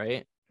Europe,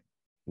 right?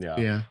 Yeah.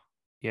 Yeah.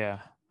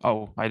 Yeah.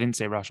 Oh, I didn't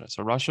say Russia.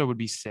 So Russia would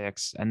be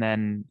 6, and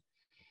then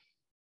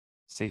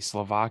say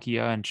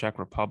Slovakia and Czech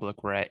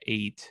Republic were at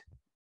 8.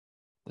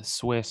 The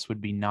Swiss would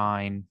be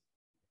 9.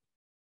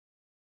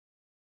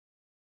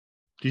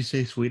 Do you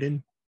say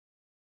Sweden?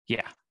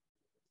 Yeah.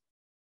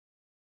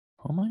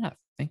 Who am I not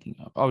thinking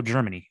of? Oh,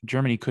 Germany.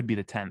 Germany could be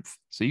the 10th.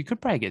 So you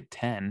could probably get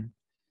 10.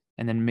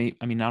 And then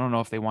I don't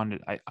know if they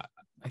wanted. I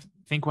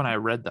think when I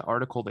read the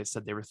article, they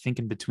said they were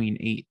thinking between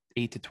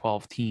 8 to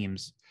 12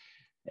 teams,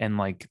 and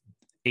like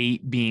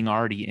 8 being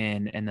already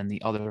in, and then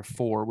the other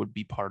 4 would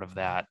be part of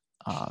that.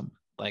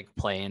 Like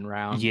playing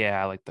round.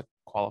 Yeah, like the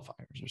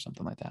qualifiers or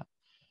something like that.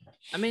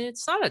 I mean,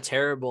 it's not a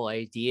terrible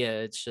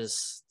idea. It's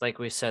just like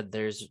we said,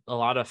 there's a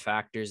lot of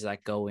factors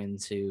that go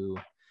into,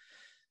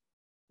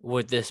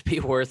 would this be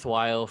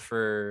worthwhile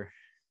for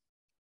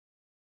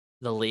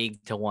the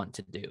league to want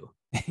to do?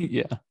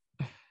 Yeah.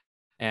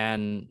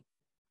 And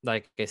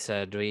like I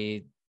said,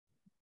 we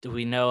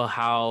know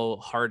how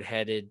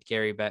hard-headed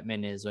Gary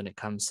Bettman is when it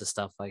comes to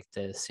stuff like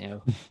this.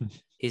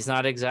 He's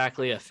not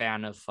exactly a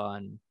fan of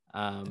fun.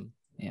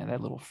 Yeah,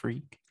 that little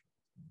freak.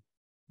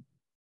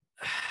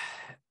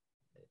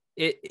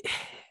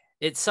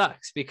 It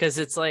sucks because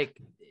it's like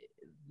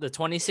the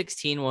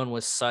 2016 one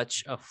was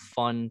such a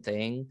fun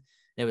thing.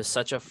 It was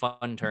such a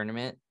fun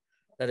tournament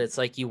that it's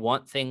like you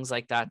want things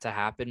like that to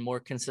happen more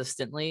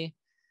consistently,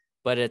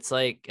 but it's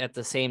like at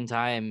the same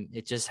time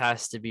it just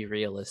has to be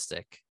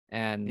realistic,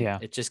 and Yeah.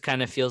 it just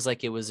kind of feels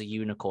like it was a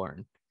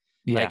unicorn.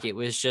 Yeah. Like it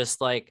was just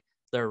like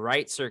the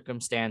right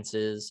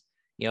circumstances.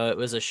 It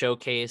was a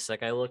showcase.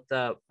 Like I looked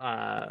up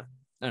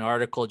an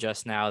article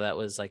just now that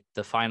was like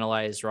the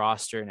finalized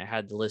roster, and it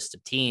had the list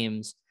of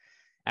teams,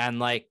 and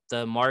like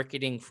the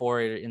marketing for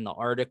it in the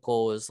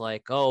article was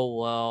like, oh,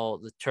 well,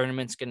 the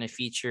tournament's going to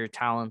feature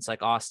talents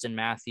like Austin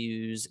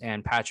Matthews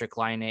and Patrick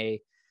Laine,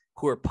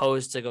 who are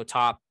posed to go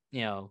top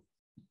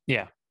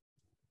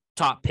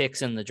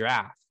picks in the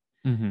draft.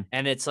 Mhm.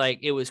 And it's like,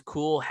 it was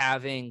cool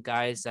having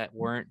guys that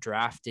weren't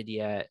drafted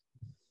yet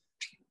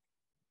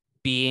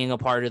being a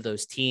part of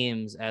those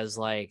teams as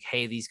like,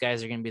 hey, these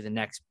guys are going to be the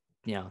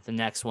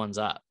next ones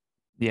up.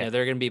 Yeah.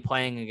 They're going to be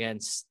playing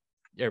against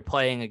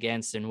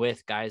and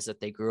with guys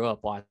that they grew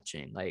up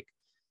watching. Like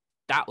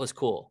that was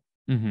cool.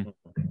 Mhm.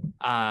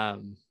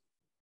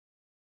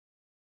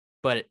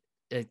 But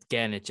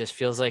again, it just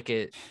feels like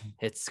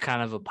it's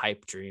kind of a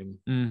pipe dream.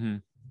 Mm-hmm.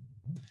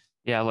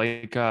 Yeah,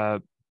 like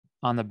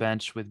on the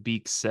bench with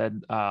Beeks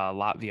said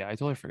Latvia. I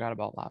totally forgot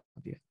about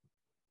Latvia.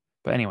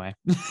 But anyway,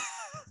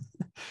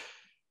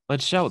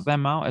 let's shout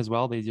them out as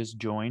well. They just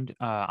joined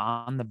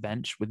on the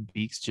bench with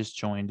Beeks, just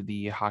joined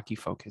the Hockey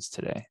Focus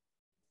today.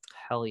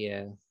 Hell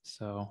yeah.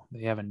 So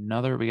we got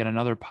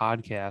another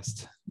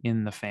podcast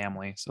in the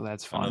family. So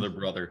that's fun. Another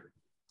brother.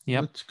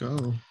 Yep. Let's go.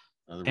 Another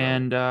brother.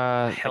 And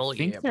Hell I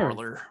think yeah, they're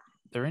brother.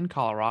 they're in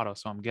Colorado,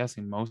 so I'm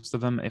guessing most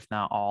of them, if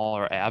not all,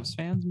 are Abs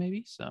fans,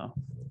 maybe. So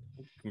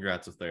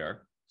Congrats if they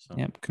are. So.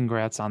 yep,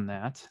 congrats on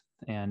that.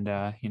 And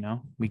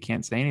we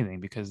can't say anything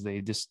because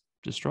they just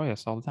destroy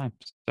us all the time.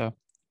 So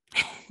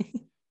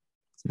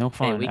it's no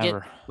fun we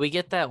ever.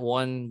 get that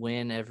one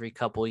win every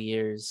couple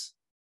years.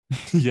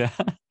 Yeah.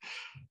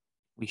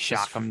 We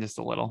shock them just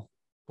a little.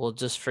 We'll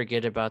just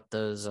forget about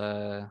those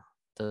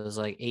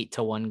like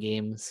 8-1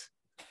 games.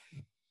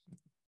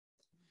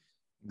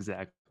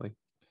 Exactly.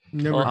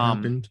 Never Well,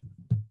 happened.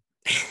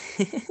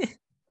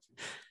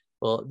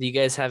 Well, do you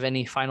guys have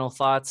any final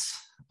thoughts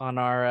on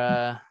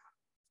our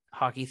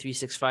Hockey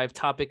 365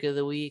 topic of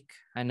the week?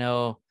 I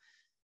know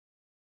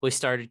we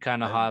started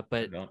kind of hot,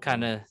 but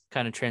kind of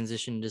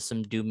transitioned to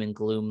some doom and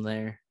gloom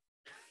there.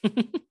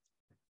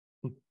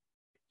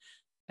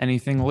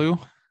 Anything, Lou?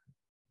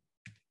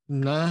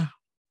 Nah.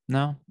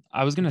 No.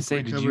 I was gonna say,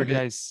 We did you covered it.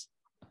 guys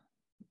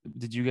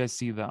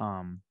see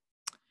the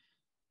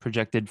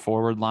projected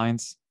forward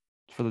lines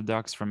for the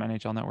Ducks from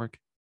NHL Network?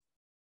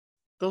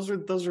 Those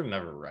are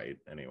never right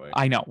anyway.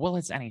 I know. Well,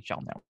 it's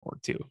NHL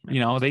Network too.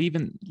 They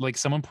even, like,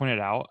 someone pointed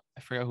out,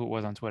 I forgot who it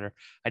was on Twitter.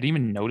 I didn't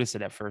even notice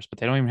it at first, but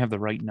they don't even have the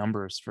right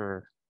numbers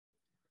for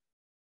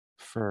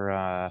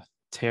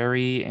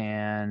Terry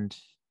and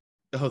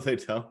Oh, they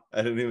don't?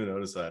 I didn't even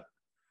notice that.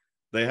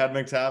 They had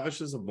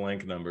McTavish as a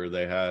blank number.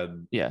 They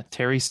had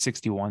Terry's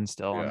 61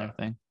 still on Yeah. their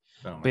thing.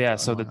 oh my But yeah,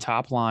 God. so the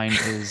top line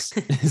is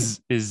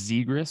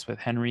Zegras with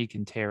Henrique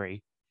and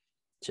Terry.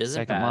 Which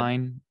isn't Second bad.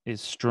 line is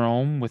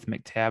Strome with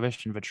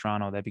McTavish and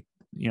Vetrano. That'd be,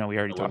 we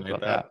already I talked wouldn't hate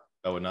about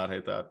that. I would not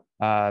hate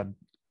that.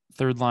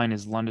 Third line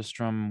is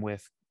Lundestrom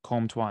with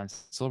Comtois and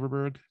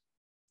Silverberg.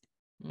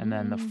 And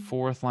then the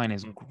fourth line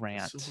is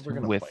Grant Silverberg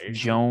gonna with play?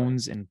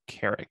 Jones and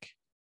Carrick.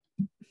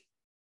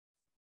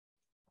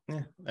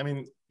 Yeah, I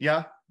mean,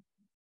 yeah,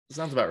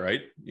 sounds about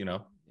right.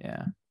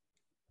 Yeah.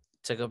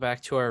 To go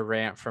back to our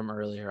rant from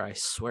earlier, I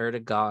swear to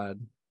God,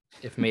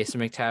 if Mason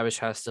McTavish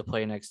has to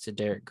play next to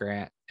Derek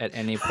Grant at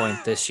any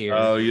point this year,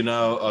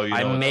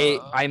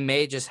 I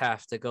may just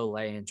have to go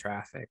lay in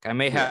traffic. I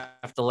may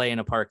have to lay in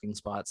a parking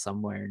spot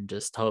somewhere and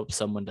just hope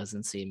someone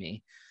doesn't see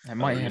me. I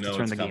might have to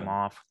turn the game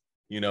off.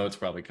 It's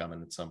probably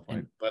coming at some point.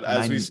 And- But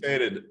as we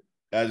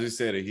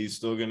stated, he's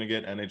still going to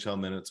get NHL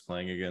minutes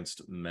playing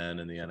against men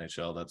in the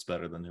NHL. That's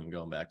better than him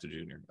going back to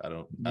junior. I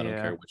don't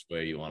care which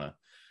way you want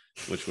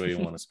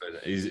to spend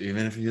it.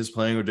 Even if he is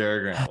playing with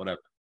Derek Grant, whatever.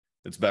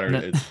 It's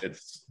better.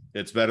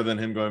 It's better than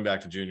him going back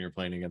to junior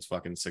playing against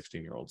fucking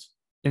 16-year-olds.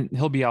 And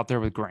he'll be out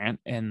there with Grant,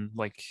 and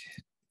like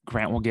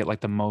Grant will get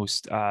like the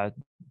most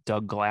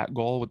Doug Glatt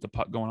goal with the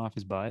puck going off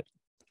his butt.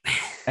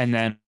 And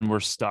then we're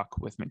stuck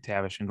with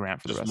McTavish and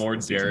Grant for the rest More of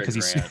the season. Derek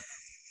He's Grant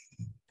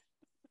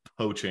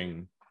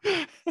poaching.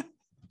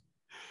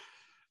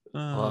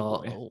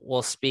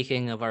 Well,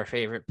 speaking of our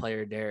favorite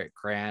player, Derek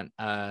Grant,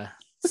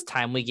 it's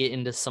time we get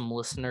into some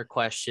listener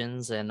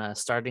questions. And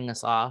starting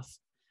us off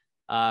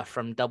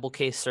from Double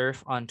K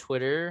Surf on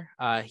Twitter,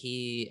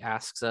 he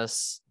asks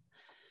us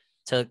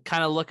to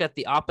kind of look at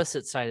the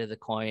opposite side of the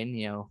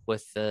coin,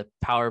 with the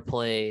power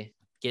play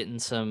getting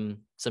some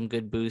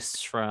good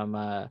boosts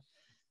from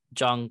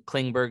John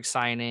Klingberg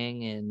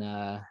signing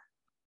and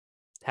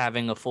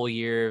having another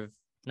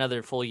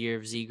full year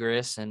of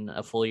Zegras and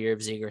a full year of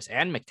Zegras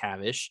and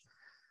McTavish.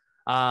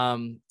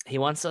 He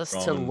wants us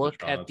to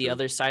look at the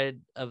other side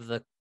of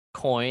the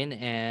coin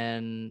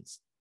and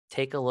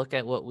take a look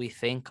at what we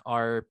think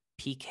our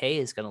PK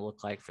is going to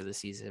look like for the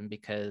season,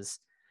 because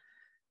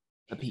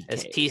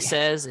as T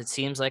says, it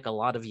seems like a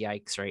lot of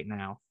yikes right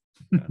now.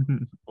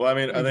 Well, I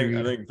mean, I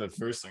think the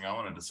first thing I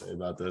wanted to say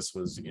about this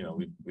was,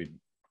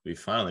 we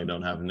finally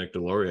don't have Nick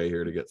Deslauriers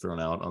here to get thrown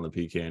out on the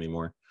PK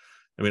anymore.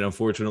 I mean,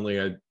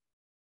 unfortunately,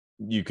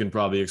 you can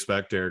probably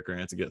expect Derek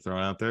Grant to get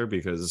thrown out there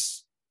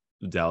because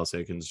Dallas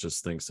Eakins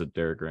just thinks that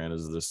Derek Grant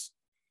is this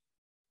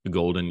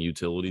golden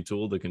utility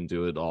tool that can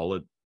do it all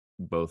at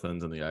both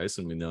ends of the ice,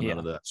 and we know none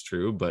of that's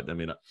true. But I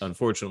mean,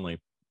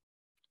 unfortunately,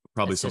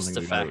 probably it's something just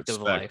we a got to fact of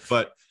expect. life.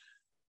 But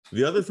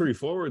the other three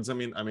forwards, I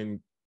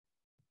mean,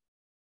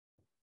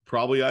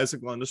 probably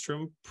Isaac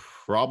Lundestrom,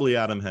 probably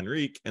Adam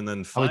Henrique, and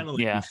then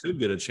finally we should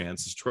get a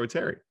chance is Troy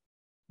Terry.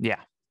 Yeah.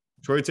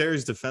 Troy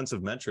Terry's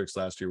defensive metrics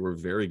last year were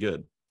very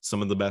good.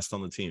 Some of the best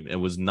on the team. It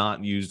was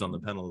not used on the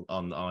penalty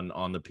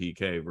on the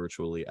PK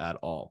virtually at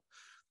all.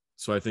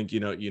 So I think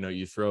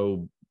you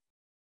throw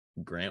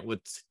Grant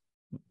with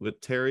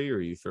Terry, or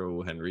you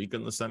throw Henrique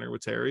in the center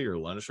with Terry, or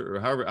Lundestrom, or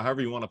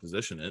however you want to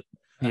position it.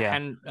 Yeah,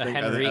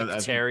 Henrique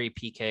Terry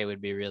PK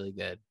would be really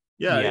good.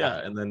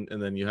 Yeah. And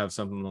then you have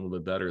something a little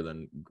bit better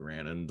than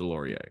Grant and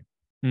Delorier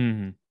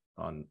Mhm.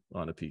 on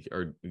a PK,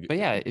 or But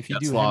yeah, if you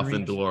do Getzlaf Henry,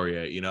 and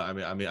Delorier,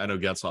 I mean, I know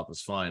Getzlaf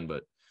is fine,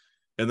 but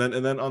and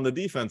then on the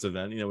defensive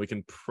end, we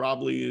can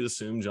probably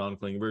assume John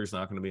Klingberg is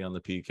not going to be on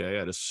the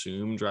PK. I'd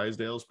assume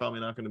Drysdale is probably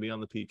not going to be on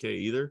the PK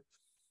either.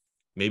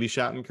 Maybe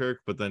Shattenkirk,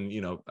 but then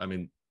I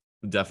mean,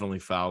 definitely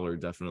Fowler,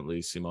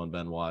 definitely Simone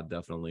Benoit,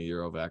 definitely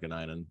Euro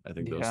Vakanainen. I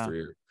think those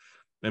three are.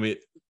 I mean,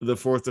 the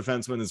fourth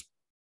defenseman is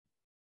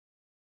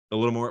a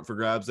little more up for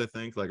grabs. I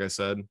think, like I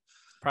said,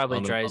 Probably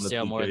on the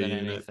Drysdale more than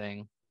unit.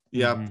 anything.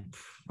 Yeah,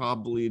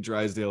 probably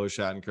Drysdale or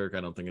Shattenkirk.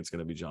 I don't think it's going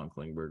to be John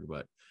Klingberg,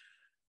 but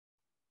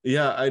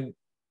yeah,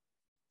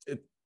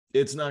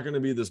 it's not going to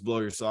be this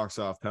blow your socks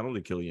off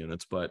penalty kill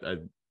units, but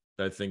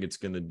I think it's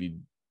going to be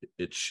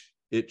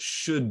it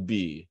should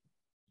be,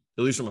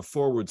 at least from a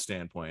forward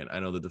standpoint. I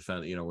know the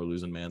defense, we're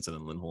losing Manson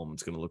and Lindholm.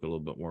 It's going to look a little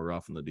bit more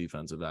rough in the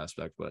defensive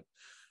aspect, but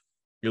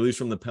at least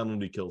from the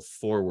penalty kill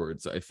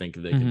forwards, I think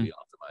they can be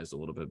optimized a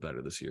little bit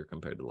better this year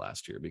compared to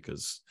last year,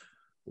 because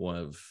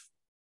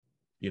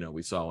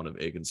we saw one of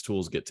Aiken's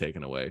tools get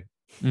taken away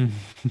in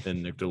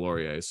Nick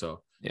Delorier.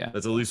 So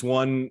that's at least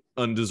one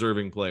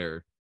undeserving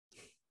player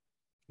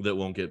that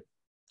won't get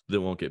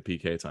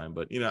PK time.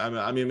 But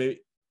I mean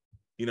maybe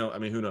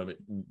who knows?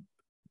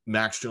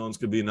 Max Jones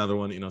could be another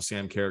one.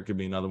 Sam Carrick could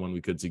be another one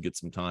we could see get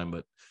some time.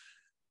 But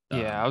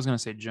I was gonna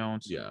say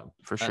Jones. Yeah,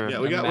 for sure. Yeah,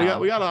 we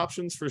got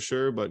options for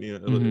sure. But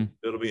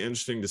it'll be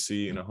interesting to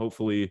see.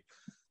 Hopefully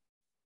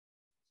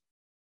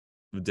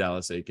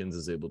Dallas Aikens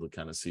is able to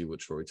kind of see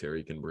what Troy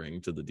Terry can bring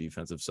to the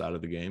defensive side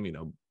of the game.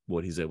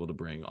 What he's able to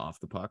bring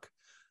off the puck.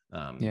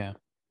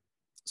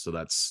 So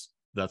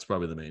that's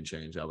probably the main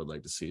change I would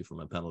like to see from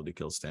a penalty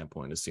kill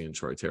standpoint, is seeing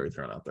Troy Terry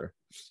thrown out there.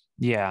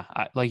 Yeah,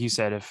 like you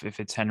said, if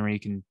it's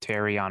Henrique and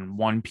Terry on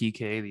one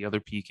PK, the other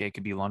PK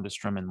could be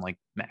Lundestrom and like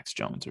Max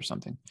Jones or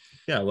something.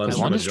 Yeah,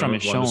 Lundestrom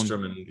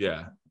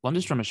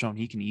has shown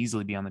he can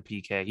easily be on the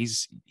PK.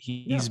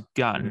 He's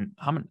gotten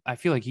how many? I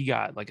feel like he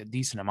got like a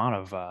decent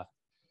amount of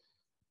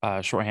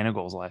shorthanded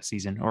goals last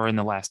season, or in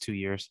the last 2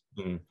 years.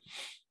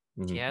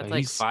 He had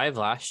like 5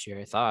 last year,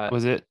 I thought.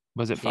 Was it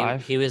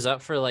 5? He was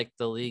up for like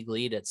the league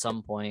lead at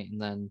some point,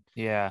 and then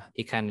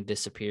he kind of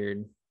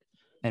disappeared.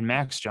 And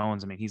Max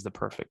Jones, I mean, he's the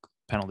perfect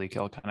penalty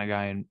kill kind of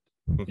guy,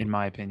 in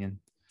my opinion.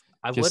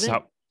 I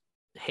wouldn't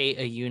hate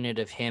a unit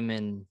of him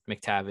and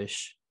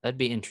McTavish. That'd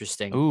be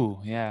interesting. Ooh,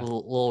 yeah.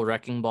 Little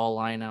wrecking ball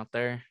line out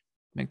there.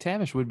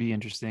 McTavish would be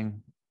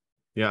interesting.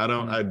 Yeah,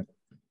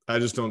 I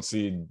just don't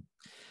see.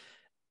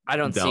 I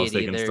don't Dallas see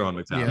it either. throwing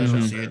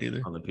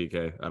McTavish on the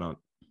PK.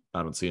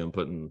 I don't see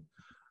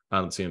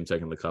him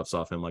taking the cuffs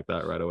off him like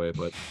that right away.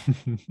 But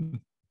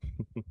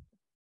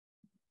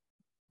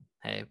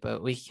hey,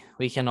 but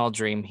we can all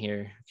dream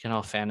here. We can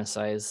all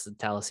fantasize that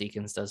Dallas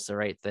Eakins does the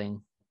right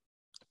thing,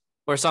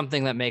 or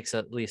something that makes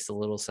at least a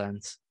little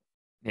sense.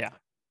 Yeah.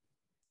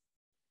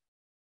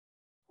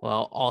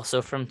 Well,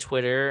 also from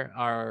Twitter,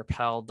 our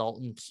pal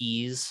Dalton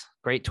Keys.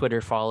 Great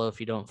Twitter follow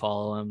if you don't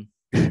follow him.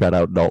 Shout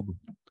out Dalton.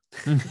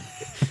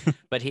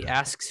 But he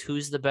asks,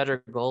 who's the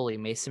better goalie,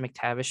 Mason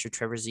McTavish or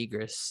Trevor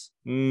Zegras?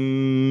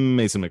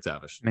 Mason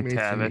McTavish.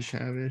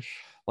 McTavish.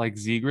 Like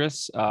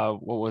Zegras,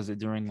 what was it,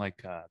 during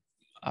like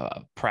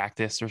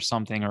practice or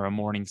something, or a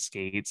morning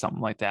skate, something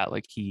like that?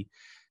 Like he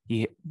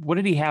what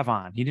did he have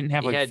on? He didn't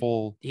have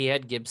full. He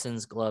had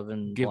Gibson's glove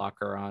and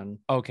blocker on.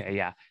 Okay,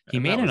 yeah. He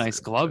made a nice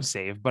glove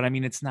save, but I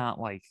mean, it's not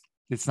like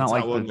what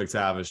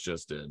McTavish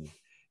just did.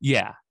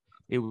 Yeah.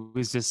 It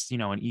was just,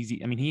 an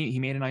easy, I mean, he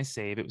made a nice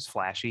save. It was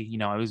flashy,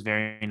 it was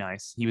very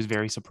nice. He was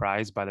very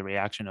surprised by the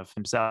reaction of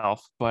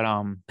himself, but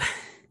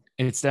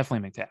it's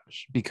definitely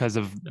McTavish because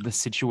of the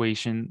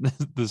situation,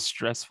 the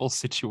stressful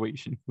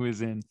situation he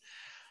was in,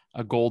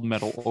 a gold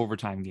medal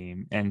overtime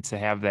game, and to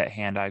have that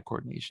hand-eye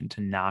coordination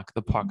to knock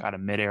the puck out of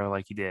midair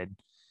like he did,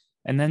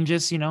 and then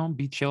just,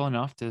 be chill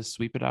enough to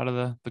sweep it out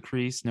of the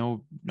crease.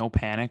 No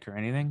panic or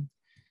anything.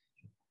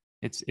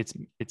 It's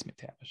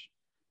McTavish.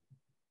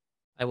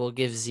 I will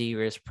give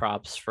Zegras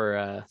props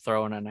for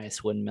throwing a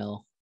nice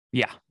windmill.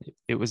 Yeah,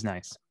 it was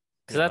nice.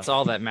 Because that's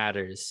all that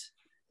matters.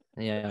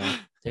 Yeah.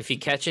 If you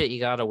catch it, you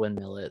got to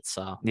windmill it.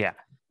 So, yeah.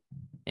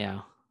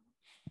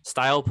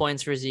 Style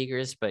points for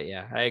Zegras, but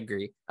yeah, I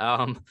agree.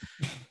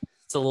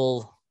 It's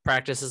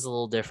practice is a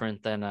little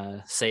different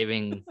than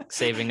saving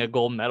a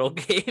gold medal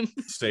game.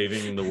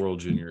 Saving the World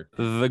Junior.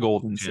 The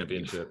Golden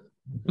Championship.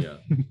 Yeah.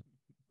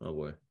 Oh,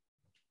 boy.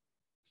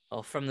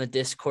 Well, from the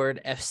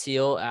Discord,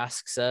 FCO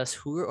asks us,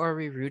 who are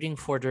we rooting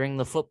for during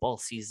the football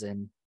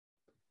season?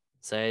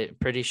 So I'm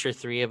pretty sure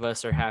 3 of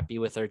us are happy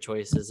with our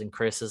choices, and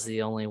Chris is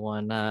the only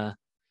one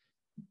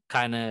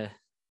kind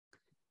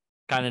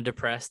of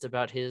depressed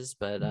about his.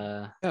 But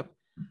yep.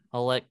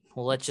 We'll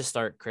let you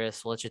start,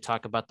 Chris. We'll let you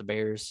talk about the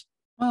Bears.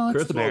 Well,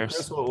 it's the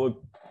Bears.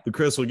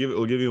 Chris, we'll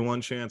give you one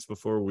chance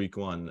before week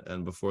 1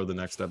 and before the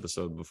next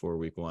episode before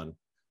week 1.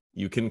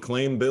 You can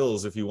claim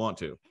Bills if you want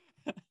to.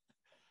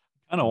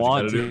 I don't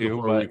want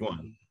to, but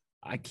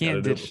I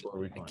can't ditch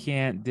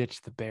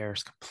the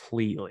Bears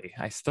completely.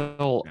 I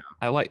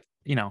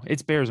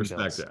it's Bears and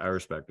Respect Bills. it. I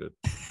respect it.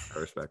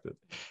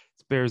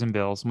 It's Bears and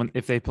Bills.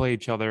 If they play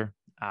each other,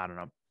 I don't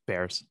know,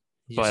 Bears.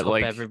 You But, just hope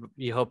like-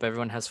 you hope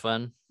everyone has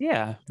fun.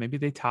 Yeah, maybe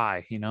they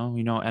tie.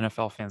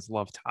 NFL fans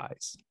love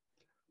ties.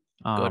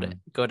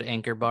 Go to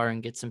Anchor Bar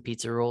and get some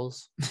pizza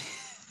rolls.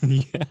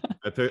 Yeah.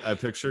 I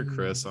picture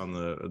Chris on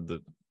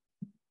the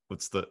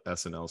what's the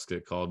SNL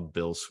skit called?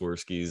 Bill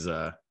Swirsky's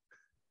The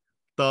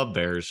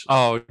Bears.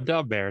 Oh,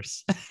 the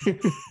Bears.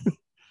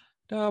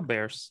 The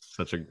Bears.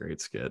 Such a great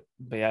skit.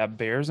 But yeah,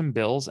 Bears and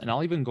Bills, and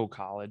I'll even go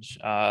college.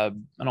 I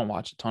don't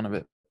watch a ton of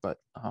it, but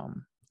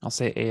I'll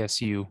say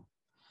ASU,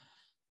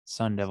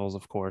 Sun Devils,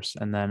 of course,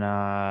 and then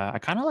I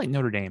kind of like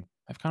Notre Dame.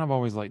 I've kind of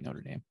always liked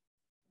Notre Dame.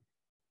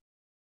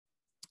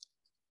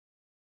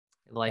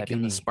 Like That'd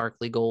in the be-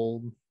 sparkly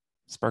gold.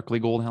 Sparkly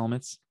gold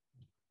helmets.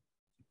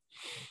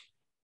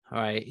 All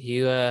right.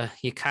 You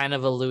kind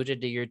of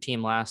alluded to your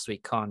team last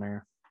week,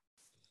 Connor.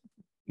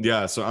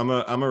 Yeah, so I'm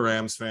a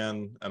Rams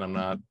fan, and I'm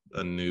not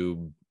a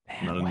noob.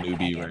 I'm not a newbie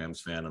Bandwagon.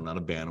 Rams fan. I'm not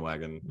a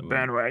bandwagon. I'm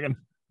Bandwagon.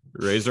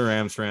 raised a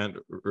Rams fan.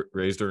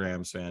 Raised a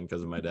Rams fan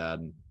because of my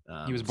dad.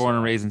 He was born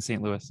and so- raised in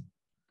St. Louis.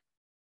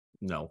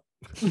 No.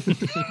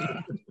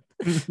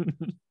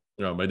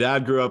 No, my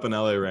dad grew up an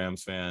LA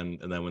Rams fan,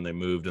 and then when they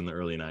moved in the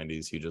early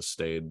 '90s, he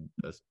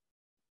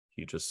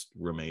just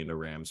remained a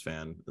Rams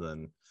fan.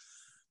 And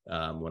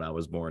then when I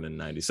was born in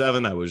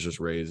 '97, I was just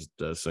raised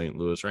a St.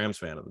 Louis Rams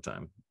fan at the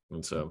time,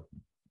 and so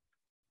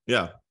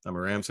yeah, I'm a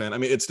Rams fan. I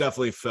mean, it's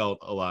definitely felt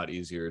a lot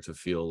easier to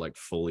feel like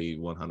fully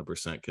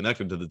 100%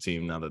 connected to the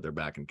team now that they're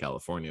back in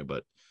California.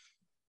 But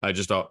I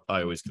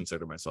always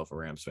considered myself a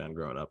Rams fan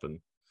growing up,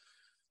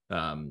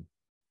 and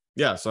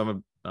yeah,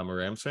 so I'm a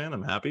Rams fan.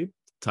 I'm happy.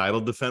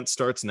 Title defense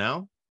starts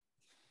now,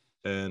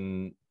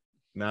 and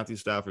Matthew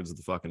Stafford's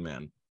the fucking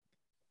man.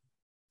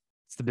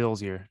 It's the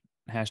Bills year.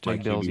 My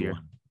Hashtag Bills year. QB1.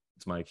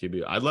 It's my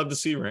QB. I'd love to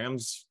see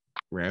Rams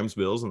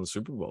Bills in the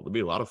Super Bowl. That'd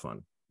be a lot of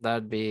fun.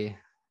 That'd be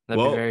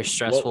Well, very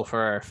stressful for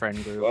our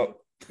friend group.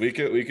 Well, we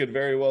could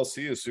very well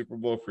see a Super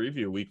Bowl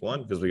preview week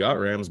 1 because we got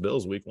Rams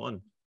Bills week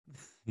 1.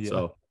 Yeah.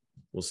 So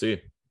we'll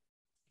see.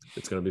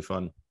 It's gonna be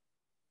fun.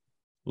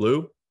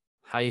 Lou,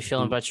 How you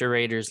feeling about your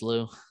Raiders,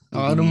 Lou?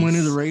 Autumn win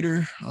of the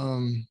Raider.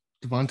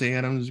 Devontae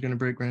Adams is going to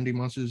break Randy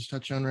Moss's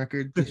touchdown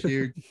record this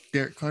year.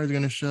 Derek Carr is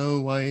going to show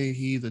why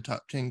he's the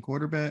top 10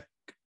 quarterback.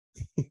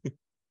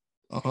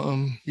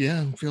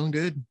 Yeah, I'm feeling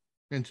good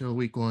until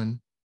week 1.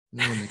 And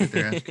then when they get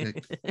their ass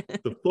kicked.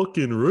 the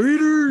fucking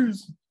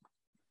Raiders.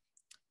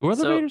 Who are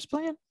the So- Raiders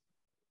playing?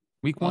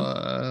 Week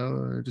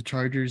 1? The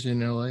Chargers in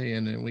LA,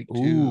 and then week 2,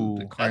 Ooh. the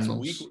That's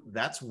Cardinals.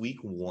 That's week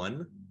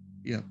 1.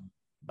 Yeah.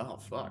 Oh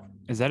fuck.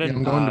 Is that Yeah, a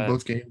I'm going to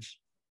both games.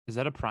 Is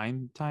that a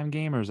prime time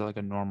game or is it like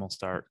a normal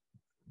start?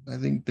 I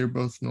think they're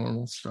both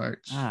normal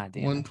starts. Ah,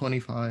 damn.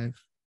 125.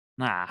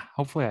 Nah,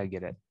 hopefully I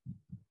get it.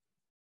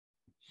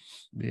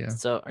 Yeah.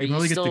 So are You you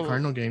probably get still the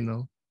Cardinal game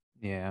though.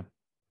 Yeah.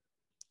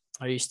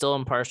 are you still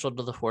impartial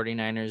to the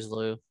 49ers,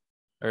 Lou?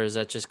 Or is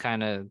that just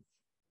kind of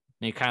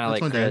you kind of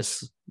That's like my Chris?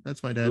 dad's.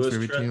 That's my dad's Lewis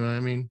favorite Tre- team. I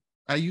mean,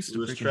 I used to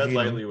Lewis, freaking tread hate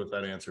lightly 'em. with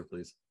that answer,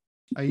 please.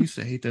 I used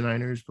to hate the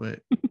Niners, but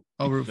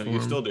I'll root No, for you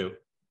 'em. still do.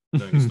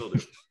 No, you still do.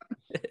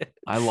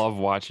 I love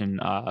watching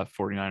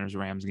 49ers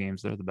Rams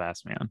games. They're the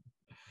best, man.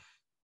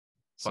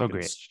 So Fucking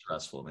great.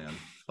 stressful, man.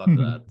 Fuck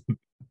that.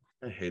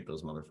 I hate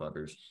those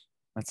motherfuckers.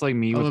 That's like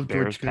me I with love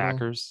George Bears Kittle.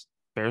 Packers.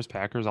 Bears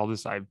Packers.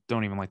 I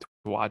don't even like to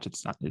watch.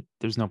 It's not.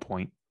 There's no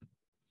point.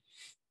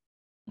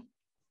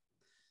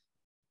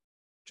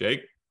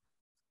 Jake,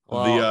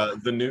 Well,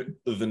 the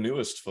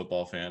newest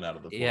football fan out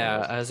of the four yeah,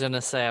 of us. I was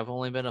gonna say I've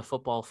only been a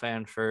football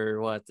fan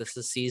for what? This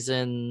is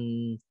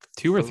season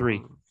 2 or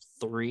 3.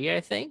 3,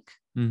 I think.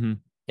 Mm-hmm.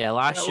 Yeah,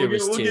 last Yeah, year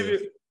was we'll 2. give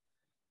you.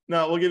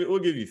 No, we'll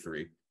give you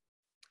 3.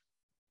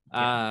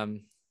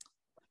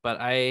 But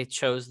I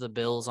chose the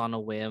Bills on a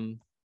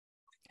whim,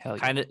 Hell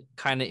yeah.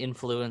 kind of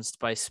influenced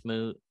by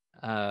Smoot.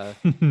 Yeah.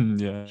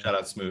 Shout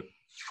out Smoot.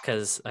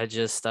 Because I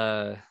just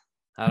I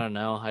don't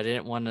know. I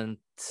didn't want to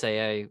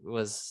say I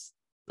was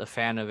a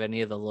fan of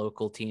any of the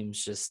local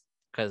teams just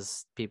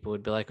because people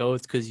would be like, oh,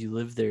 it's because you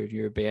live there and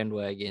you're a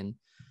bandwagon.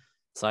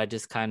 So I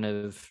just kind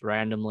of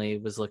randomly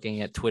was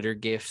looking at Twitter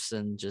gifs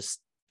and just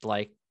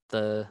like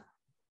the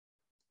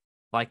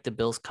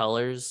Bills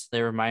colors.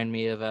 They remind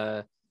me of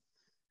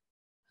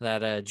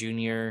that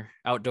junior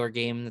outdoor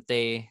game that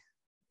they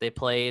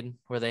played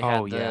where they had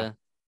Oh, yeah.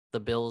 the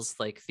Bills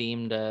like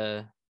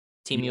themed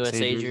Team USA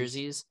USA jerseys.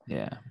 jerseys.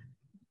 Yeah.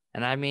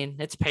 And I mean,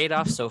 it's paid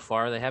off so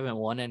far. They haven't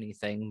won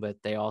anything, but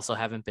they also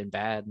haven't been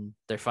bad, and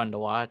they're fun to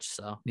watch.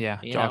 So Yeah.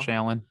 You Josh know.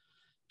 Allen.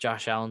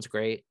 Josh Allen's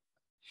great.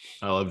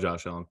 I love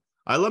Josh Allen.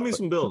 I love me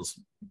some Bills.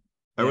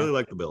 I Yeah. really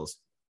like the Bills.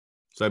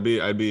 So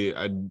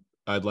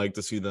I'd like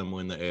to see them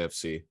win the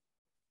AFC.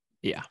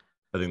 Yeah.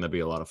 I think that'd be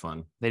a lot of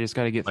fun. They just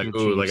got to get Like, through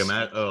the ooh, Chiefs.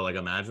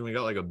 imagine we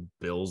got like a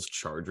Bills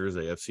Chargers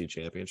AFC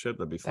championship.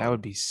 That'd be fun. That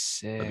would be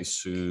That'd be sick.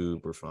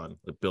 super fun.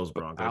 The Bills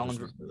Broncos. Allen-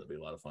 That'd be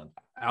a lot of fun.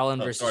 Allen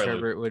Oh, versus sorry, Luke.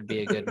 Herbert would be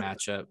a good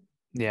matchup.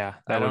 Yeah.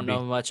 I That don't would be.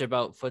 know much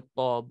about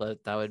football,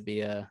 but that would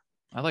be I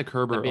like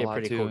Herbert that'd be a a lot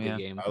pretty too. cool Yeah.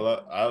 good game.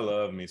 I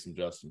love me some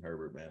Justin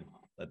Herbert, man.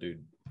 That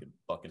dude.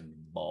 Fucking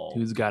ball.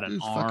 Who's got an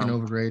Dude's fucking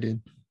arm?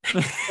 overrated.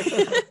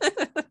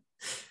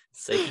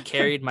 So he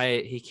carried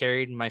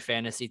my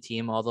fantasy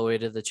team all the way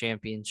to the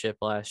championship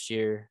last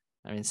year.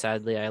 I mean,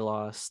 sadly, I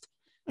lost,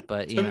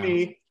 but you know,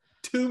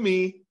 To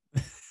me.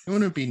 It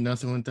wouldn't be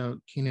nothing without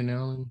Keenan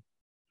Allen.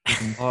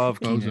 Fucking Love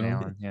Keenan bozo.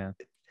 Allen. Yeah.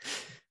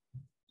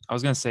 I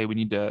was gonna say we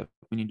need to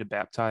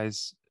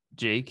baptize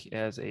Jake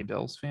as a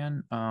Bills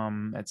fan.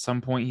 At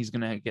some point he's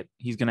gonna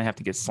have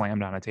to get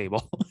slammed on a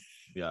table.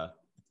 Yeah.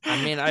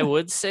 I mean, I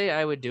would say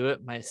I would do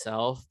it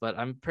myself, but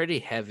I'm pretty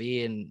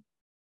heavy, and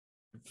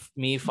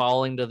me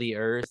falling to the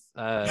earth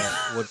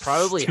would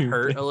probably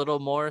hurt a little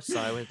more. So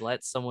I would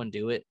let someone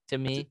do it to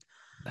me.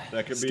 That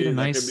could Let's be get a that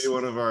nice- could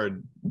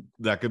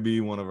be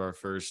one of our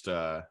first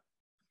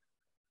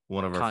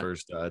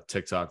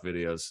TikTok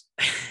videos.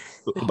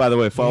 By the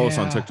way, follow us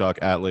on Yeah. TikTok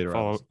at later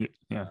Follow, on.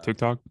 yeah,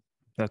 TikTok.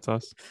 That's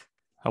us.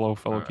 Hello,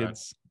 fellow Alright.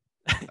 kids.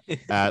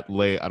 At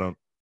late.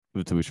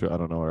 To be sure, I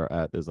don't know where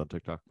our at is on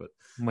TikTok, but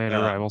Later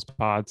Uh, Rivals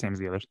Pod, same as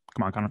the others.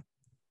 Come on, Connor.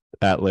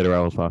 at later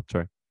Rivals Pod.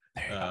 Sorry.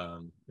 There you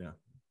go.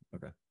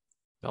 Yeah.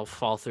 I'll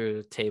fall through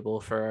the table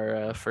for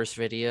our first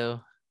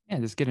video. Yeah,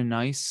 just get a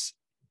nice,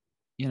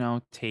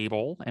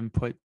 table and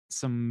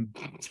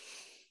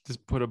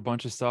just put a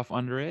bunch of stuff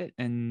under it.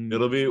 And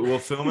We'll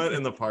film it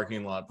in the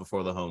parking lot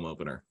before the home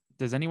opener.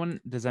 does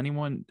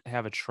anyone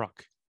have a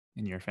truck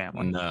in your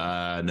family?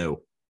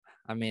 No.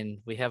 I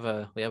mean, we have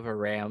a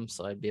Ram,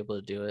 so I'd be able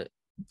to do it.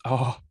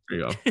 Oh, There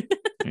you go.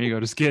 there you go.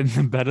 Just get in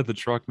the bed of the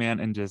truck, man,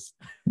 and just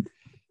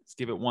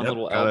give it one Yep,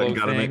 little gotta- elbow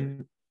gotta make-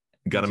 thing.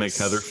 Got to make Just-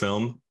 Heather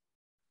film.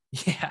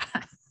 Yeah.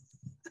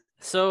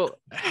 So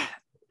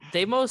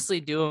they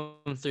mostly do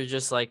them through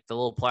just like the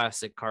little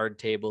plastic card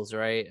tables,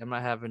 right? I'm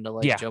not having to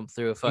like Yeah. jump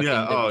through a fucking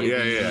Yeah, oh, yeah,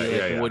 WWE,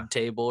 yeah, yeah. wood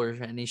table or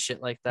any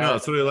shit like that. No,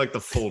 it's really like the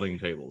folding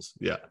tables.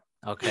 Yeah.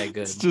 Okay,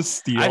 good. It's just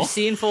steel. I've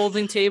seen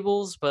folding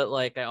tables, but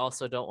like I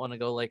also don't want to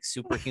go like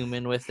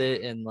superhuman with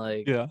it and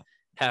like yeah,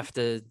 have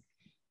to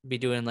be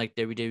doing like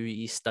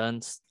WWE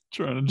stunts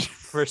trying to.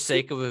 for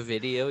sake of a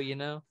video, you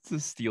know? It's a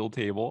steel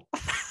table.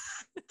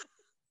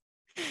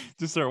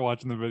 Just start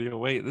watching the video.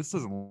 Wait, this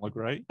doesn't look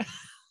right.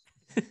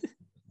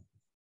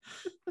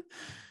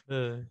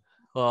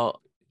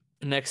 Well,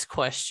 next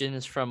question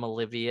is from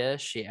Olivia.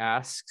 She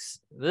asks,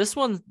 this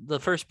one, the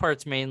first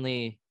part's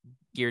mainly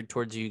geared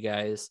towards you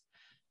guys,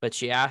 but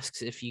she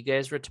asks, if you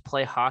guys were to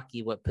play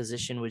hockey, what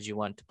position would you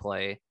want to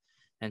play?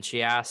 And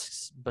she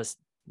asks,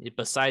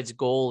 besides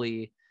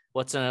goalie,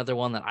 what's another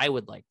one that I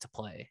would like to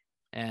play?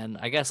 And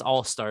I guess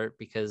I'll start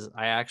because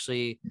I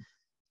actually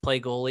play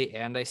goalie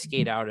and I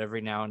skate out every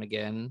now and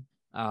again.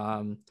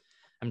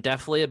 I'm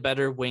definitely a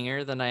better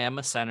winger than I am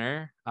a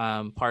center.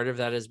 Part of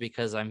that is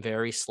because I'm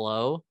very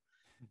slow.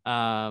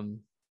 But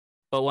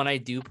when I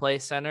do play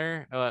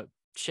center,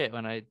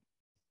 when I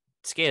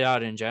skate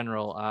out in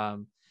general,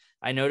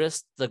 I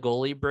noticed the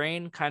goalie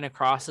brain kind of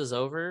crosses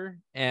over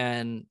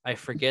and I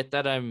forget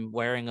that I'm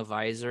wearing a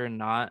visor and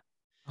not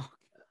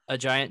a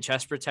giant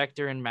chest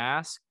protector and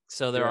mask.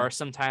 So there Yeah. are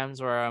some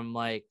times where I'm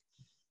like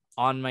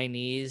on my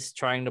knees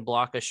trying to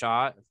block a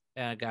shot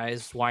and a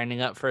guy's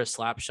winding up for a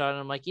slap shot. And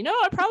I'm like,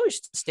 I probably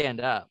should stand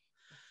up.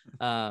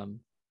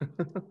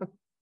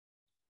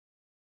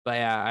 But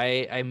yeah,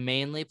 I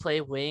mainly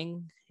play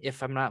wing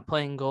if I'm not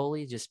playing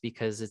goalie, just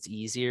because it's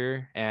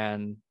easier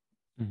and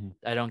Mhm.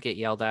 I don't get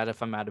yelled at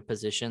if I'm out of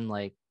position,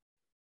 like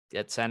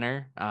at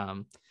center.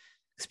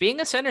 'Cause being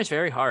a center is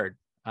very hard.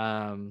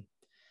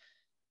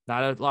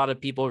 Not a lot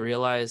of people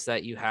realize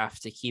that you have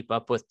to keep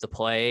up with the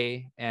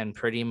play and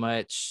pretty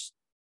much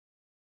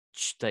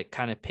like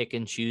kind of pick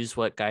and choose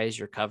what guys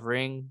you're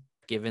covering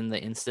given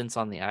the instance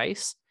on the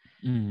ice.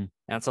 Mhm.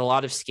 And it's a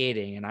lot of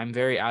skating, and I'm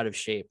very out of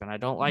shape and I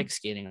don't like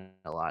skating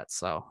a lot.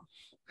 So,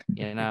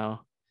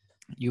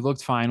 You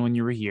looked fine when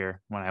you were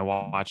here. When I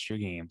watched your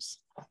games,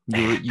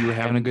 you were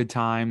having a good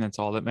time. That's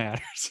all that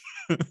matters.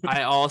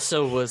 I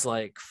also was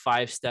like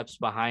 5 steps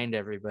behind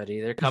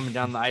everybody. They're coming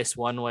down the ice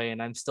one way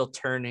and I'm still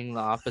turning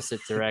the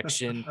opposite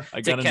direction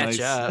I to got a catch nice,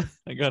 up.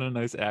 I got a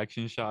nice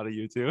action shot of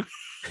you too.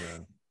 Yeah.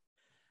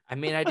 I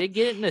mean, I did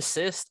get an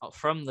assist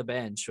from the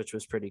bench, which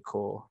was pretty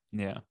cool.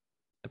 Yeah.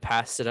 I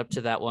passed it up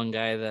to that one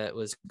guy that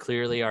was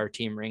clearly our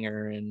team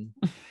ringer, and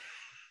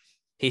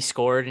he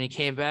scored and he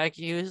came back.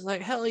 He was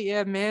like, hell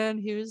yeah, man.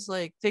 He was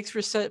like, thanks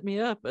for setting me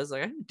up. I was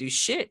like, I didn't do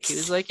shit. He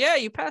was like, yeah,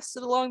 you passed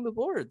it along the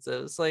boards. I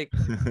was like,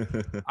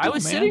 I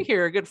was man. sitting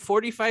here a good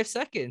 45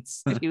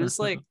 seconds. And he was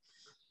like,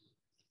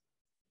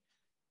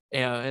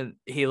 and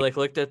he like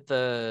looked at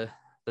the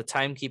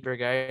timekeeper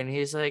guy and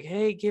he's like,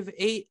 hey, give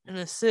 8 an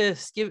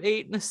assist. Give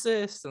 8 an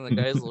assist. And the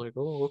guy's like,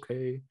 oh,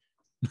 okay.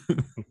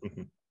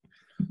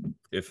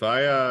 If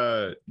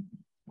I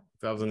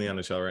was in the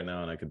NHL right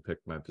now and I could pick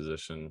my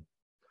position,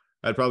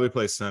 I'd probably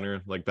play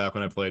center. Like back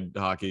when I played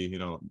hockey,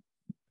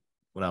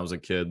 when I was a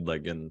kid,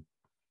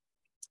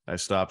 I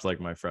stopped like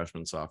my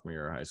freshman, sophomore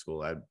year of high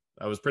school.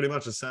 I was pretty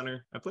much a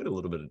center. I played a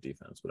little bit of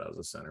defense, but I was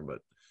a center.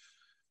 But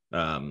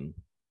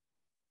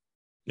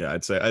yeah,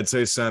 I'd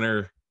say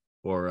center.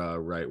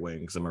 or right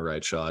wing because I'm a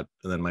right shot.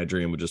 And then my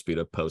dream would just be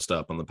to post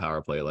up on the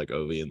power play like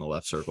Ovi in the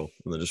left circle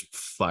and then just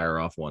fire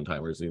off one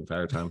timers the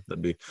entire time.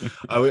 That'd be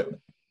I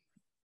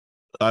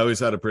always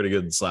had a pretty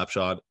good slap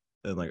shot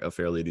and like a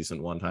fairly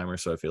decent one timer.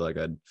 So I feel like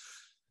I'd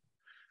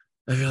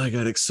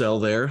excel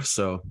there.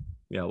 So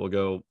yeah, we'll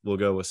go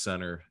with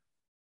center.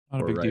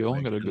 Not a or big right deal.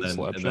 wing. Got a good and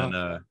slap then,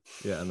 shot.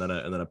 and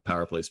then a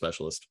power play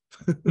specialist.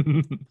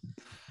 Go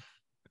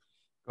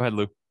ahead,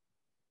 Lou.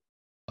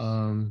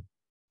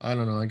 I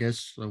don't know. I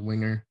guess a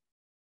winger.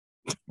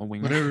 A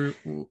winger.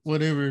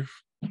 Whatever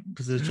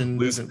position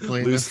doesn't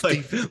play enough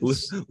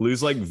defense.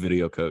 Lou's like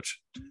video coach.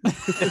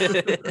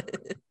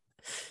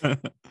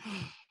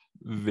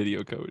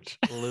 Video coach.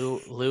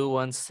 Lou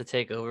wants to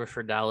take over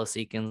for Dallas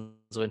Eakins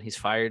when he's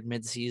fired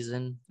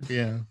mid-season.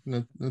 Yeah,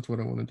 that's what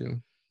I want to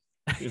do.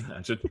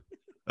 Imagine.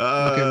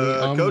 Look at me,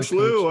 I'm Coach the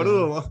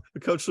Lou, coach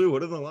Coach Lou,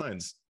 what are the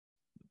lines?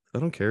 I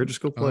don't care.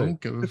 Just go I play.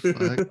 don't give a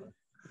fuck.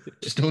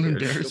 Just don't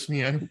embarrass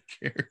me. I don't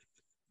care.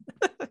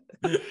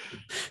 That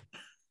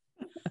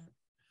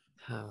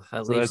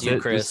So leaves that's you,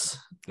 it, Chris.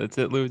 That's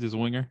it, Lou. Just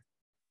winger.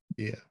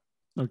 Yeah.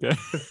 Okay.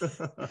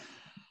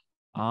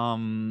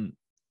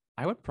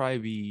 I would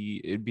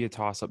probably it'd be a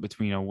toss up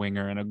between a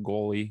winger and a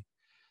goalie.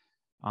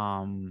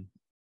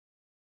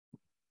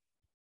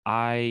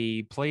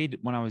 I played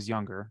when I was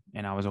younger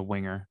and I was a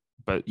winger,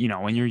 but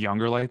when you're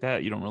younger like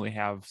that, you don't really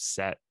have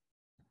set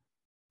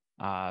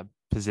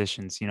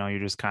positions. You're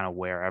just kind of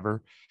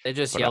wherever. They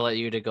just But yell at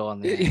you to go on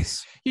the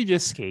ice. You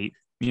just skate,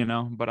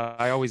 but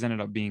I always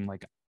ended up being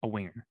like a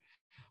winger.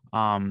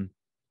 And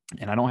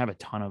I don't have a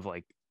ton of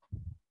like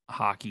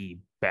hockey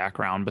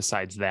background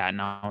besides that.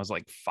 And I was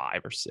like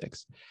 5 or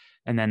 6.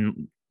 And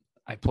then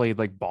I played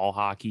like ball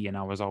hockey and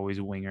I was always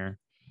a winger.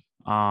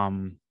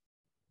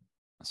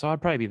 So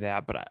I'd probably be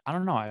that, but I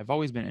don't know. I've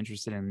always been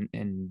interested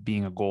in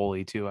being a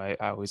goalie too. I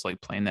always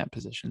like playing that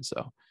position.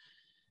 So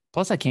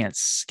plus I can't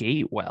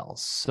skate well.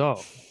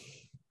 So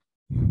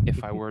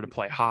if I were to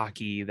play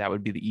hockey, that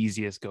would be the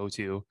easiest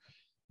go-to.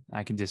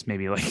 I can just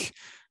maybe like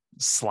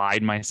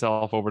slide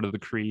myself over to the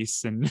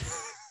crease and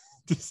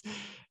just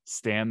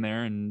stand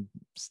there and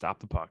stop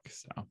the puck.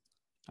 So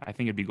I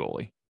think it'd be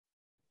goalie.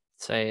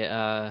 Say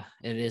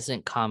it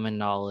isn't common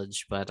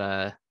knowledge, but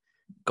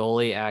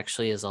goalie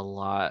actually is a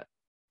lot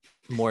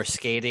more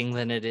skating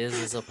than it is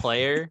as a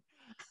player.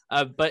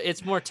 But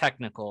it's more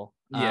technical.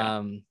 Yeah.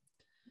 I'm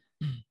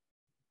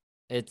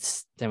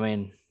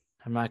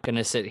not going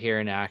to sit here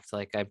and act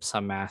like I'm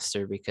some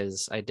master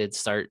because I did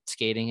start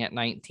skating at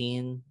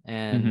 19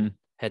 and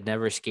had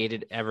never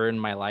skated ever in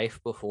my life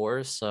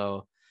before.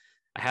 So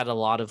I had a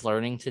lot of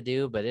learning to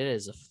do, but it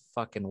is a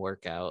fucking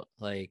workout.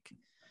 Like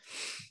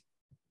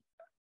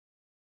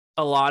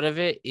a lot of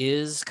it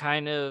is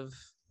kind of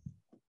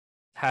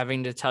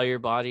having to tell your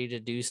body to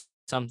do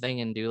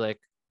something and do like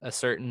a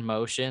certain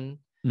motion,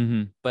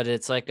 but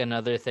it's like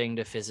another thing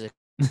to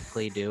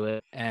physically do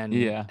it. And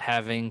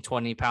having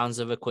 20 pounds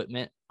of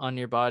equipment on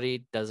your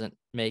body doesn't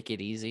make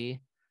it easy.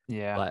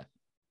 Yeah. But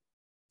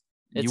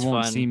it's you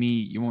won't fun. see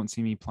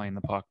me playing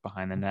the puck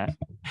behind the net.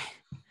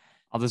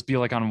 I'll just be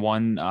like on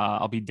one,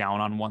 I'll be down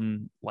on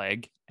one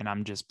leg and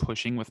I'm just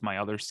pushing with my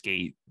other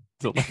skate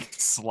to like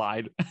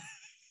slide.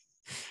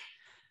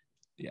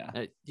 Yeah.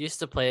 I used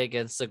to play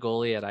against a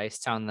goalie at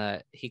Icetown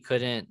that he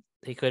couldn't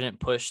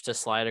push to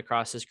slide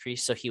across his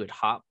crease, so he would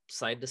hop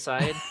side to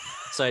side.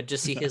 So I'd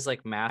just see his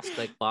like mask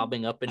like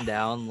bobbing up and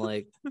down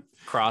like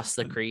across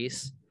the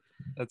crease.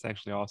 That's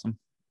actually awesome.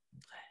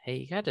 Hey,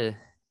 you gotta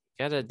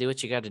do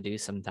what you gotta do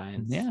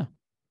sometimes. Yeah.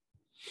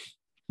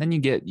 Then you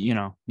get, you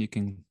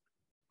can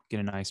get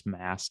a nice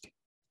mask.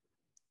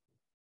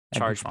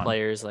 Charge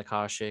players like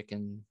Hasek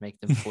and make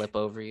them flip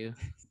over you.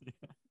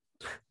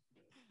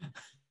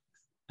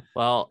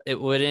 Well, it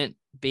wouldn't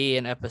be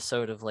an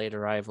episode of Late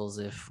Arrivals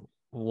if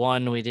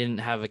one, we didn't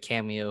have a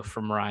cameo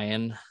from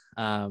Ryan.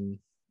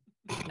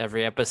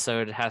 Every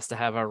episode has to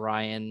have a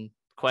Ryan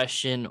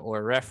question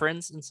or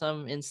reference in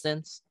some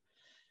instance.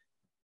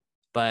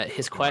 But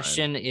his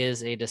question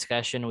is a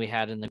discussion we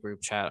had in the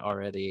group chat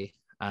already.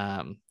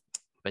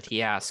 But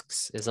he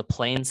asks, is a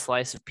plain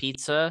slice of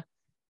pizza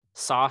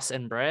sauce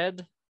and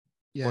bread?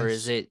 Yes. Or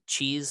is it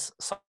cheese,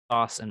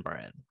 sauce, and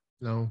bread?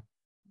 No.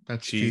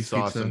 That's Cheese,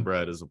 sauce, pizza. and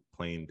bread is a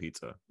plain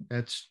pizza.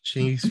 That's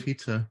cheese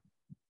pizza.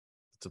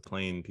 It's a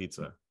plain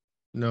pizza.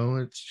 No,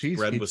 it's cheese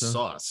Bread pizza. with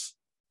sauce.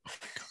 Oh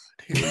my God,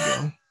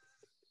 here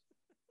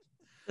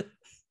we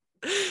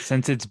go.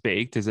 Since it's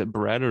baked, is it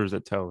bread or is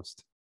it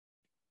toast?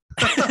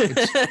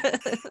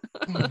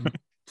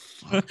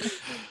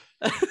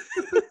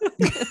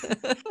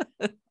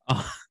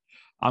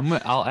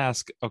 I'll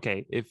ask,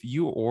 okay, if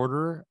you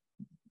order,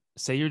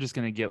 say you're just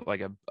gonna get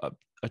like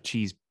a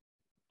cheese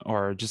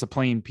or just a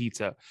plain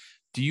pizza,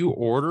 do you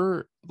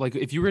order like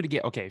if you were to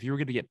get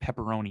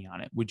pepperoni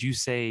on it, would you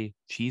say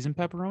cheese and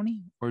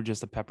pepperoni or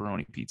just a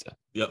pepperoni pizza?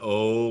 Yeah.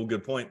 Oh,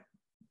 good point.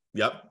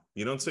 Yep.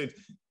 You don't say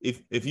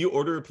if you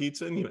order a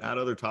pizza and you add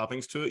other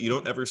toppings to it, you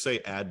don't ever say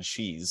add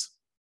cheese.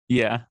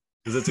 Yeah.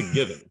 Because it's a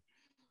given.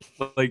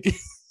 Like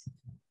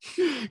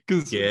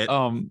because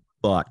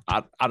fuck.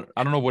 I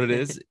don't know what it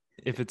is.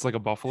 if it's like a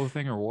Buffalo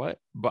thing or what,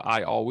 but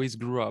I always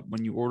grew up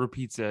when you order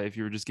pizza, if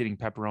you were just getting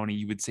pepperoni,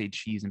 you would say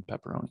cheese and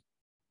pepperoni,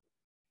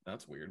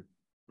 That's weird.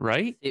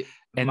 right? It-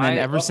 And my- then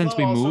ever since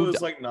we also moved,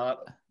 is like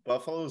not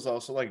Buffalo is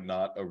also like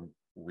not a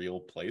real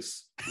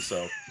place.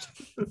 So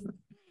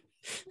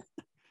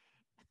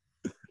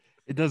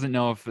it doesn't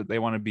know if they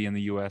want to be in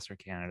the US or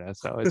Canada,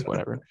 so it's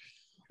whatever.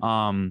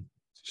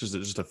 it's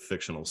just a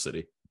fictional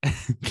city.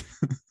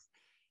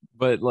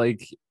 But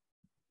like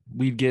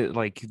we'd get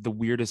like the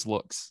weirdest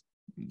looks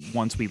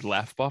once we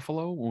left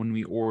Buffalo when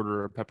we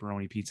order a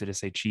pepperoni pizza to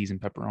say cheese and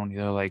pepperoni.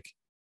 They're like,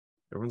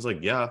 Everyone's like,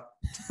 yeah.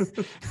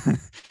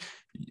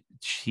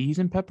 cheese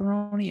and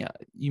pepperoni?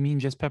 You mean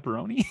just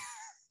pepperoni?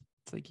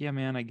 It's like, yeah,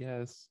 man, I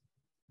guess.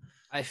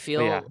 I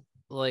feel yeah.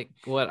 like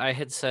what I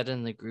had said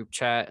in the group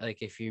chat,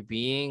 like if you're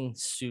being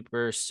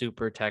super,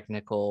 super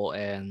technical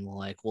and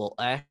like, well,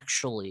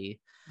 actually,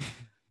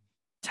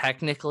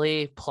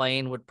 technically,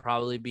 plain would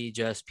probably be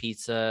just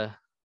pizza,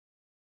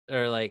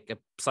 or like a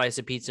slice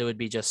of pizza would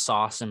be just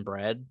sauce and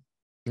bread,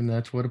 And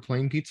that's what a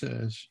plain pizza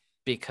is.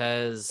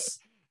 because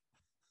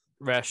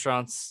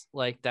restaurants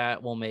like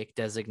that will make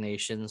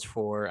designations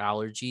for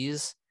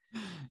allergies.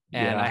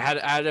 And Yeah. I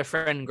had a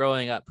friend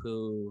growing up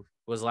who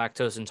was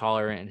lactose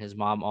intolerant, and his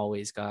mom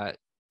always got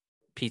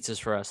pizzas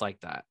for us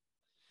like that.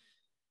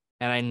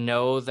 And I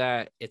know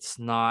that it's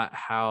not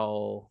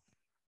how,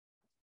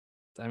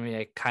 I mean,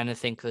 I kind of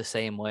think the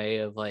same way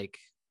of like,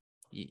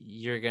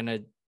 you're going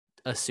to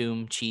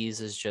assume cheese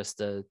is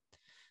just a,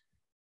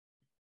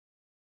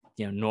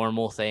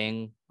 normal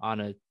thing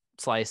on a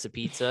slice of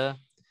pizza.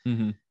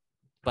 Mhm.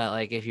 But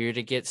like, if you're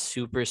to get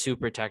super,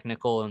 super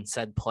technical and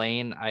said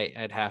plain,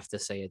 I'd have to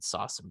say it's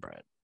sauce and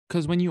bread.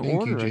 Because when you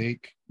Thank you, order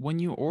Jake. when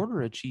you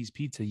order a cheese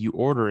pizza, you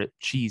order it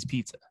cheese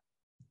pizza.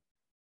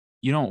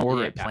 You don't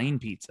order it Yeah. plain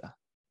pizza.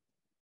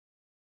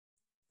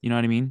 You know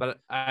what I mean? But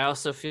I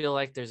also feel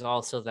like there's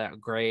also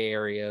that gray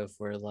area of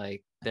where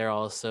like they're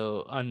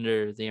also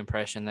under the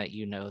impression that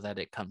that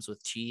it comes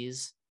with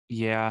cheese.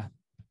 Yeah.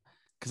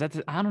 Because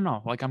that's, I don't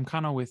know. Like I'm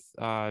kind of with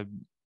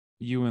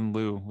you and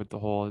Lou with the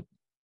whole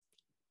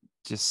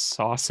just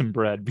sauce and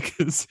bread,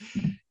 because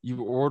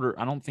you order,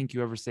 I don't think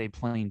you ever say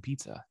plain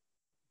pizza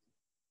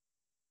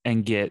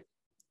and get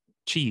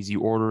cheese. You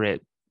order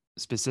it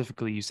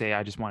specifically. You say,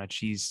 I just want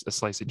a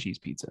slice of cheese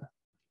pizza,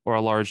 or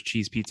a large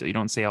cheese pizza. You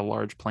don't say a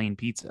large plain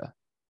pizza.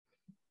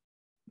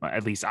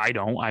 At least I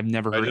don't. I've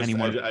never heard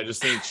anyone. I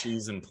just think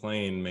cheese and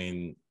plain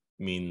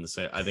mean the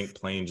same. I think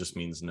plain just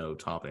means no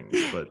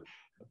toppings. But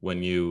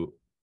when you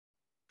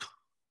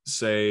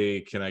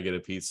say, can I get a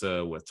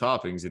pizza with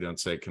toppings, you don't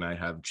say, can I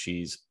have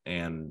cheese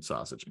and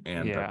sausage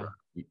and pepper.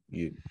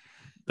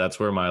 That's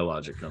where my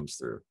logic comes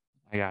through.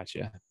 I got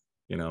you.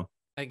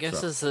 I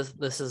guess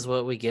this is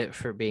what we get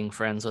for being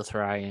friends with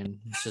Ryan.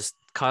 It's just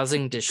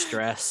causing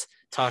distress,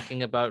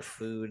 talking about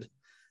food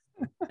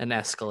and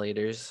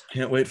escalators.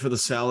 Can't wait for the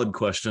salad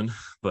question,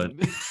 but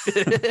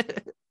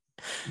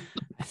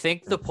I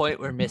think the point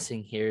we're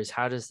missing here is,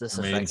 how does this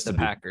affect the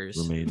Packers?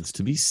 Remains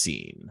to be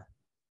seen.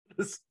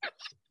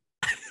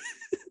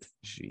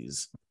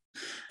 Jeez.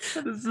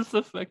 How does this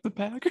affect the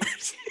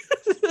Packers?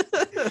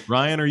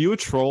 Ryan, are you a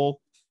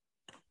troll?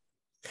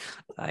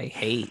 I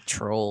hate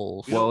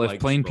trolls. You don't Well, if like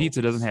plain trolls.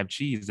 pizza doesn't have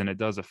cheese, then it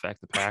does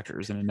affect the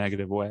Packers in a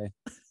negative way.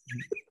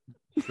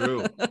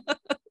 True.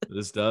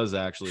 This does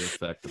actually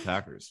affect the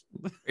Packers.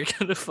 You're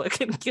gonna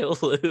fucking kill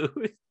Lou.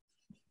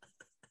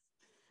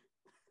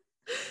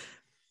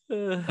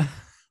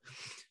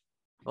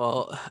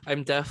 Well,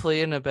 I'm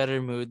definitely in a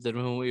better mood than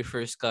when we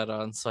first got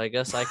on, so I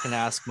guess I can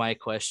ask my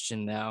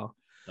question now.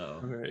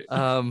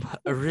 Oh,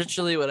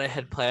 Originally what I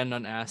had planned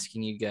on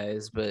asking you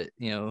guys, but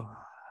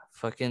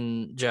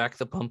fucking Jack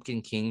the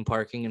Pumpkin King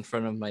parking in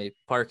front of my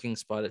parking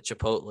spot at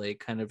Chipotle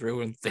kind of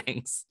ruined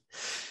things.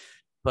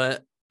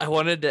 But I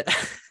wanted to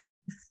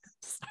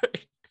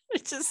sorry, I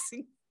just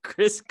see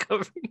Chris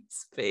covering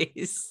his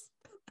face.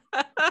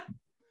 All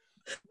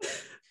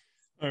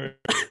right.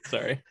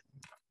 Sorry.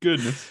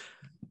 Goodness.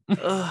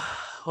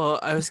 Well,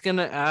 I was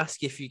gonna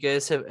ask if you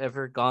guys have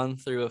ever gone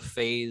through a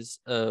phase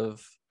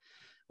of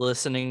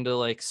listening to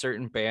like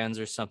certain bands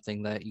or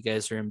something that you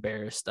guys are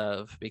embarrassed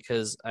of,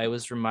 because I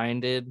was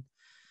reminded,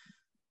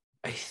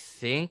 I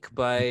think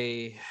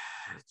by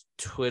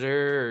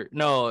Twitter,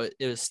 no,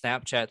 it was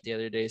Snapchat the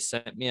other day,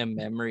 sent me a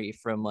memory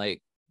from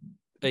like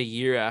a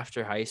year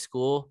after high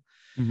school.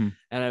 Mm-hmm.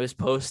 And I was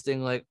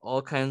posting like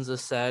all kinds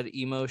of sad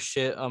emo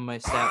shit on my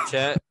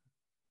Snapchat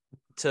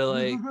to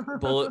like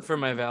bullet for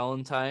my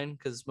Valentine,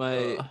 because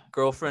my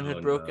girlfriend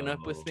had broken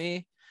up with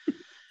me.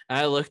 And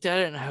I looked at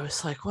it and I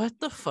was like, what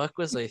the fuck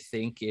was I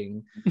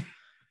thinking?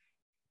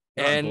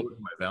 And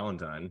my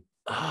Valentine.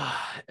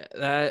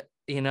 that,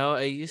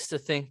 I used to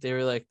think they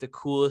were like the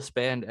coolest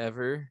band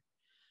ever.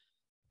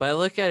 But I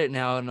look at it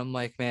now and I'm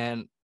like,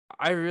 man,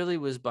 I really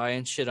was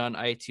buying shit on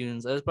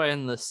iTunes. I was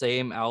buying the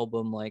same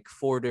album like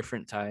 4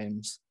 different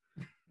times.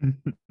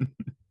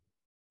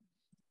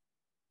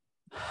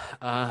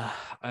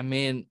 I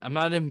mean, I'm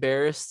not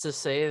embarrassed to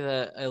say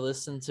that I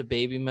listened to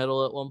Baby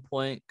Metal at one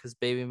point, because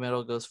Baby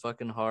Metal goes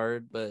fucking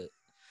hard, but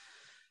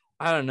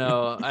I don't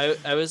know.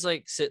 I was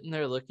like sitting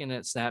there looking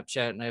at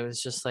Snapchat and I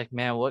was just like,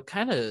 man, what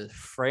kind of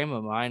frame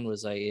of mind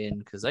was I in?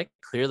 Because I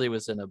clearly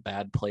was in a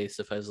bad place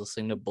if I was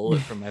listening to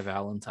Bullet for my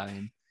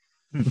Valentine.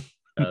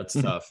 That's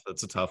tough.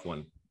 That's a tough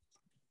one.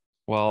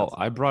 Well, That's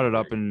I not brought it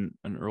up great. in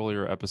an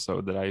earlier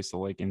episode that I used to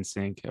like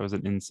NSYNC. I was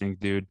an NSYNC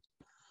dude.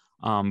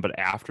 But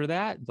after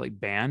that, like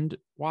band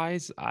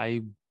wise,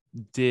 I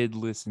did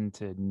listen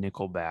to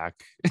Nickelback.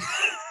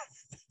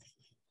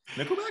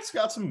 Nickelback's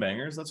got some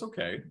bangers. That's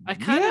okay. I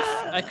kind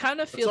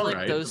Yeah. of feel all like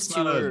right. those That's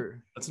two not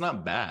are. That's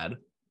not bad.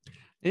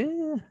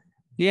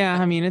 Yeah.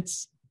 I mean,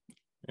 it's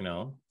You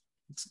know,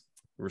 it's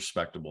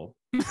respectable.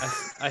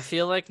 I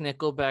feel like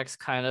Nickelback's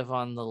kind of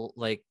on the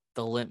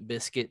Limp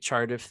Bizkit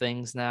chart of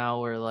things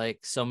now, where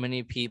like so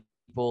many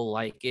people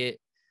like it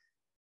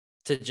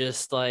to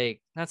just like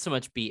not so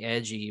much be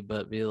edgy,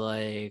 but be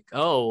like,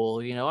 oh,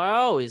 well, I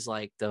always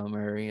liked them,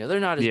 or they're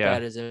not as Yeah.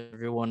 bad as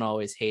everyone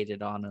always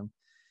hated on them.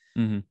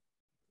 Mhm.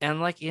 And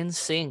like in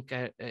sync,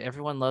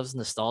 everyone loves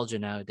nostalgia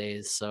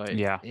nowadays. So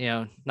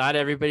Yeah. not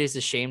everybody's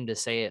ashamed to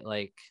say it.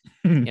 Like,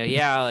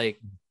 yeah,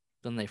 like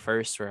when they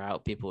first were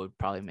out, people would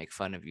probably make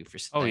fun of you for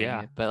saying Oh,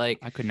 yeah. it. But like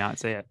I could not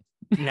say it.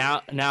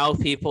 now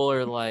people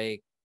are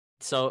like,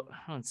 so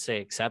I don't say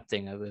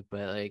accepting of it,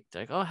 but like,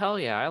 oh hell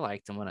yeah, I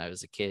liked them when I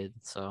was a kid.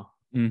 So,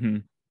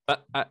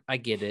 but I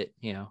get it.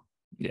 Yeah.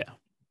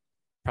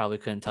 Probably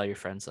couldn't tell your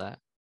friends that.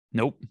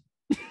 Nope.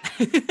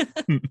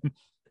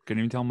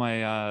 Couldn't even tell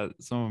my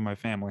some of my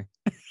family.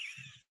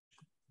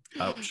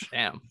 Ouch.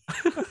 Damn.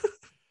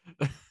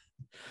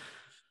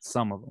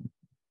 Some of them.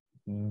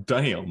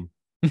 Damn.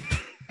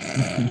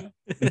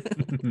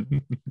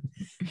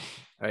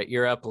 All right,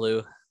 you're up,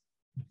 Lou.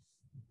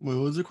 What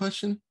was the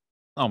question?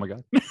 Oh my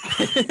god.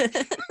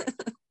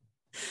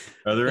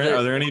 Are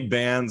there any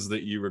bands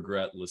that you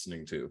regret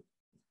listening to?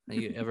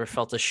 You ever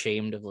felt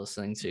ashamed of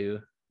listening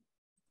to?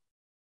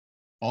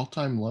 All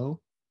time low.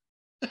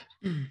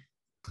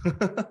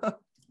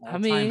 I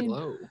mean,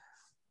 low.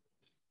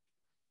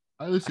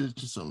 I listened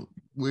to some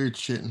weird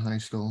shit in high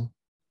school.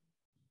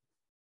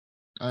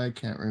 I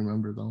can't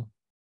remember though.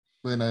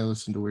 But I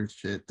listened to weird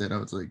shit that I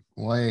was like,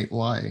 why?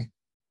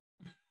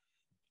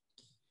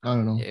 I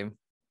don't know. yeah,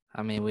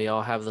 I mean, we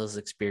all have those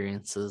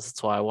experiences.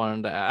 That's why I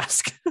wanted to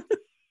ask.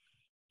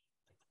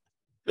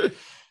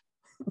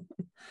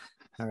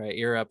 All right,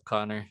 you're up,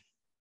 Connor.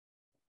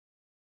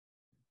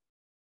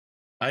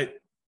 I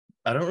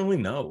don't really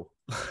know.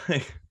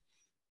 Like,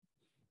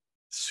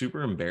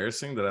 super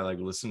embarrassing that I like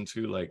listen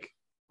to like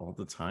all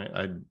the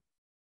time.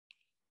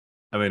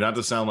 I mean, not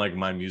to sound like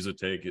my music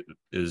take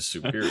is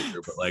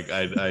superior, but like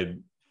I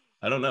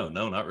don't know.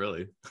 No, not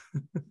really.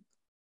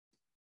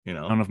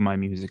 None of my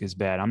music is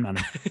bad. I'm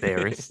not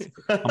embarrassed.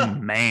 I'm a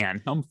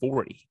man. I'm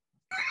 40.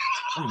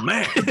 Oh,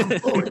 man. I'm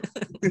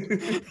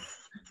 40.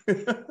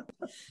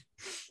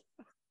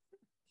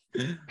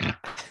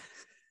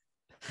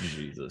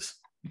 Jesus.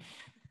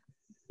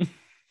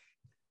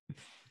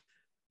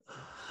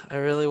 I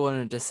really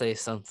wanted to say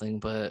something,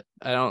 but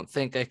I don't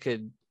think I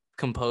could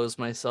compose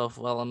myself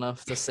well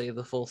enough to say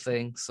the full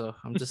thing. So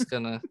I'm just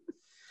gonna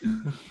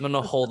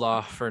hold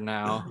off for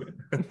now.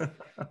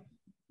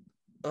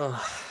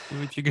 Ugh. Do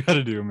what you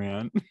gotta do,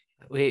 man.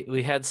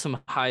 We had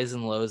some highs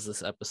and lows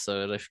this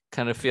episode. I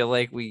kind of feel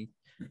like we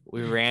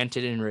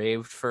ranted and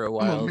raved for a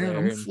while there.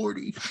 I'm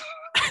 40.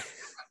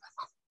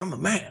 I'm a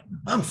man.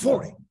 I'm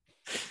 40.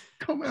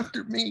 Come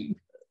after me.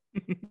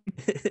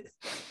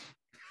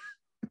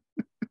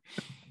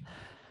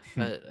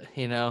 But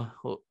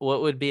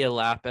what would be a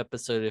lap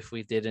episode if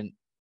we didn't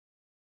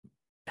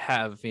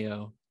have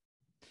a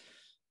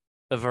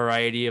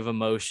variety of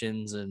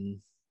emotions and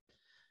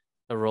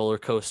a roller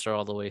coaster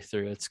all the way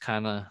through? It's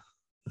kind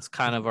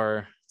of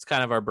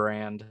our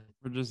brand.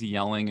 We're just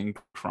yelling and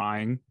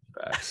crying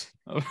Facts.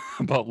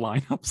 about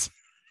lineups.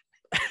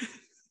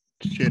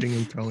 Shitting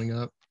and throwing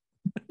up.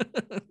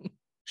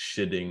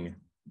 Shitting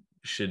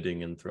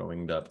and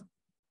throwing up.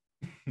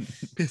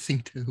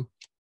 Pissing too.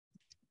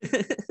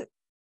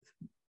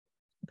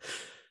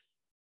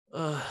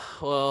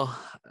 Well,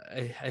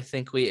 I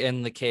think we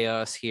end the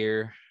chaos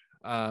here.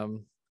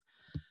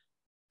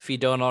 If you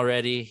don't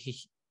already,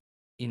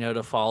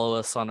 to follow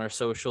us on our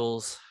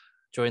socials,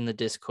 join the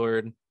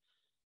Discord,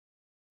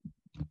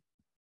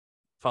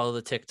 follow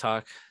the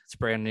TikTok. It's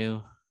brand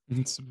new.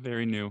 It's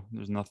very new.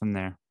 There's nothing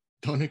there.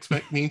 Don't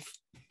expect me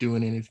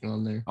doing anything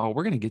on there. Oh,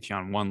 we're gonna get you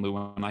on one, Lou,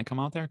 when I come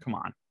out there. Come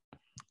on.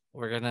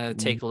 We're gonna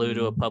take Lou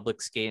to a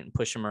public skate and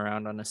push him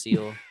around on a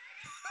seal.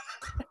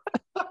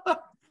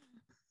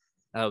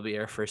 That'll be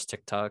our first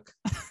TikTok.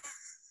 You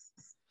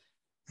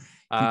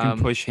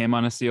can push him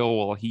on a seal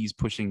while he's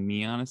pushing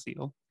me on a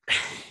seal.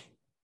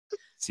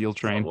 Seal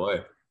train.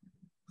 Oh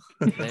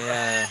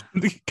boy.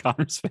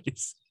 Connor's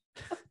face.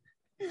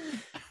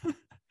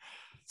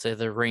 So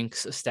the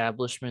rinks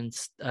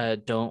establishments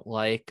don't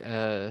like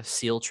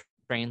seal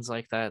trains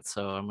like that.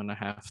 So I'm gonna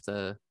have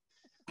to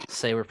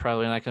say we're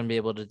probably not gonna be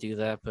able to do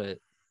that, but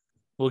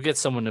we'll get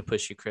someone to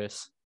push you,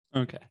 Chris.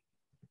 Okay.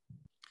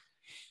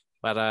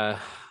 But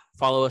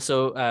follow us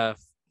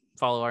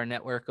follow our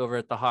network over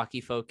at the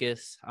Hockey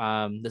Focus.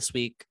 This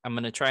week, I'm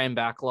going to try and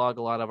backlog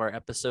a lot of our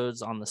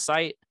episodes on the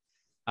site.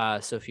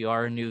 So if you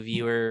are a new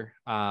viewer,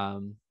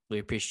 we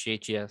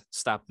appreciate you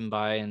stopping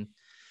by and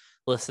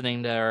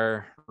listening to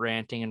our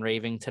ranting and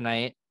raving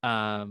tonight.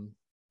 But,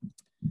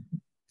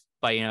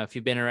 if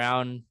you've been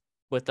around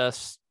with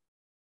us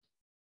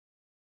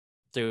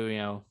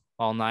through,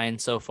 all 9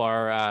 so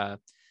far,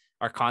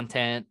 our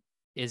content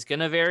is going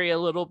to vary a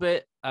little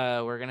bit.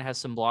 We're going to have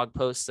some blog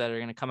posts that are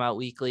going to come out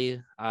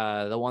weekly.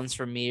 The ones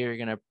from me are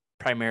going to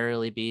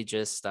primarily be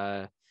just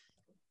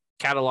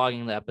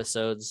cataloging the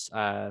episodes,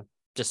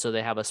 just so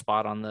they have a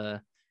spot on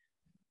the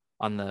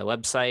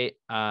website.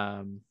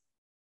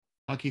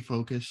 Hockey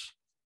Focus.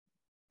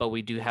 But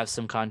we do have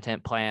some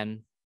content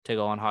planned to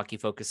go on Hockey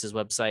Focus's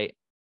website.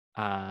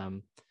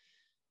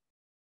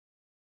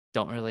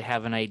 Don't really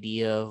have an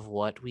idea of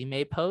what we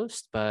may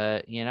post,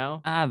 but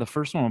the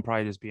first one will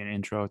probably just be an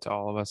intro to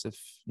all of us, if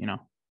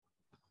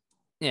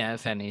yeah,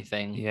 if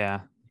anything.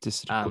 Yeah,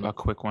 just a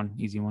quick one,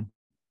 easy one.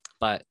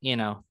 But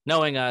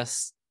knowing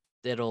us,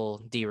 it'll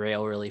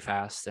derail really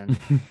fast, and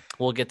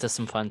we'll get to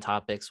some fun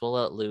topics. We'll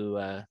let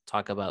Lou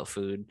talk about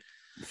food.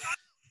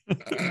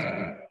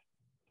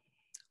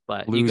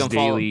 But Lou's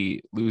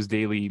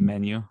daily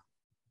menu,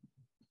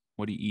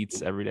 what he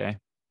eats every day.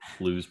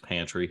 Lou's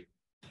pantry.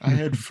 I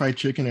had fried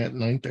chicken at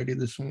 9:30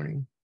 this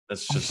morning.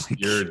 That's just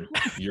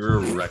you're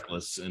a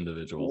reckless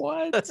individual.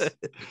 What?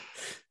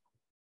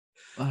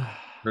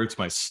 Hurts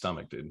my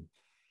stomach, dude.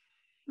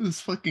 It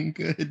was fucking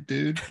good,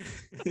 dude.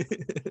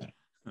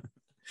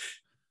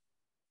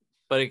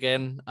 But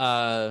again,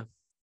 go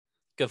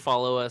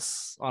follow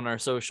us on our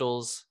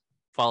socials.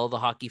 Follow the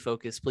Hockey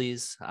Focus,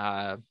 please.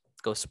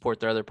 Go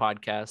support their other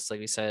podcasts. Like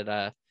we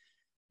said,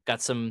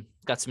 got some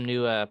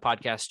new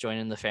podcasts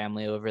joining the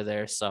family over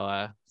there.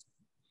 So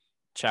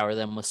shower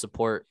them with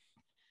support.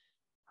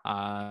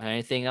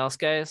 Anything else,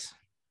 guys?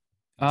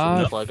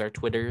 Plug our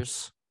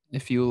Twitters.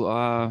 If you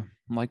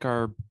like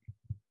our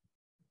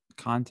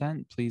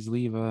content, please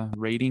leave a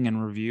rating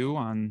and review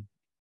on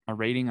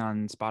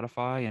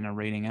Spotify and a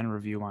rating and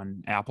review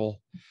on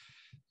Apple.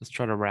 Let's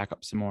try to rack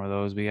up some more of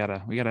those. We got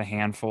a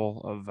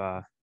handful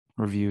of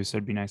reviews, so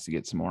it'd be nice to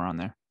get some more on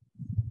there.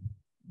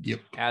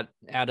 Yep.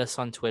 Add us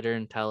on Twitter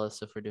and tell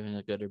us if we're doing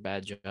a good or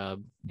bad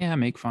job. Yeah,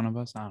 make fun of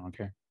us. I don't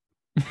care.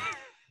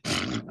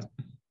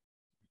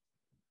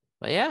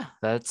 But yeah,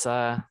 that's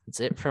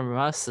it from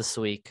us this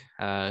week.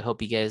 I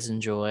hope you guys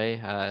enjoy.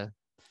 Like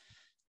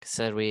I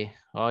said, we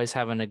always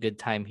having a good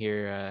time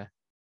here,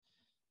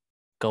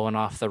 going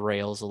off the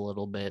rails a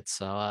little bit.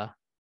 So a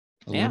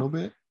little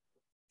bit.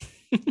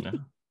 Yeah.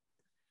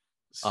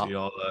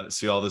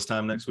 See y'all this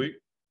time next week.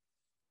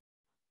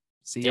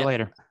 See you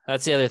later.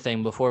 That's the other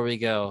thing before we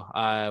go.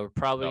 We're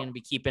probably going to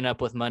be keeping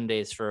up with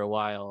Mondays for a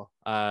while,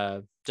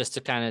 just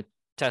to kind of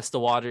test the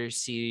waters,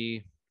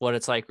 see what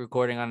it's like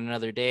recording on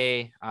another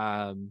day,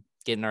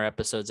 getting our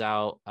episodes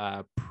out.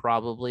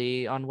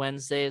 Probably on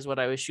Wednesday is what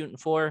I was shooting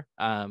for.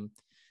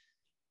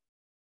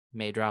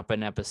 May drop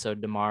an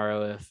episode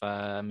tomorrow if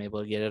I'm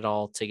able to get it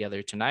all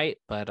together tonight,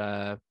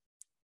 but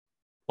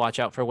watch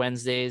out for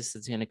Wednesdays.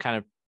 It's going to kind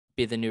of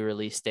be the new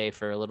release day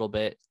for a little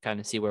bit, kind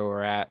of see where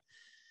we're at,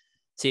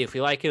 see if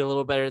we like it a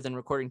little better than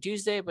recording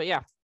Tuesday. But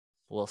yeah,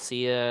 we'll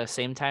see you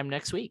same time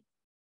next week.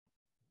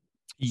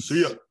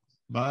 See ya.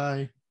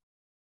 Bye.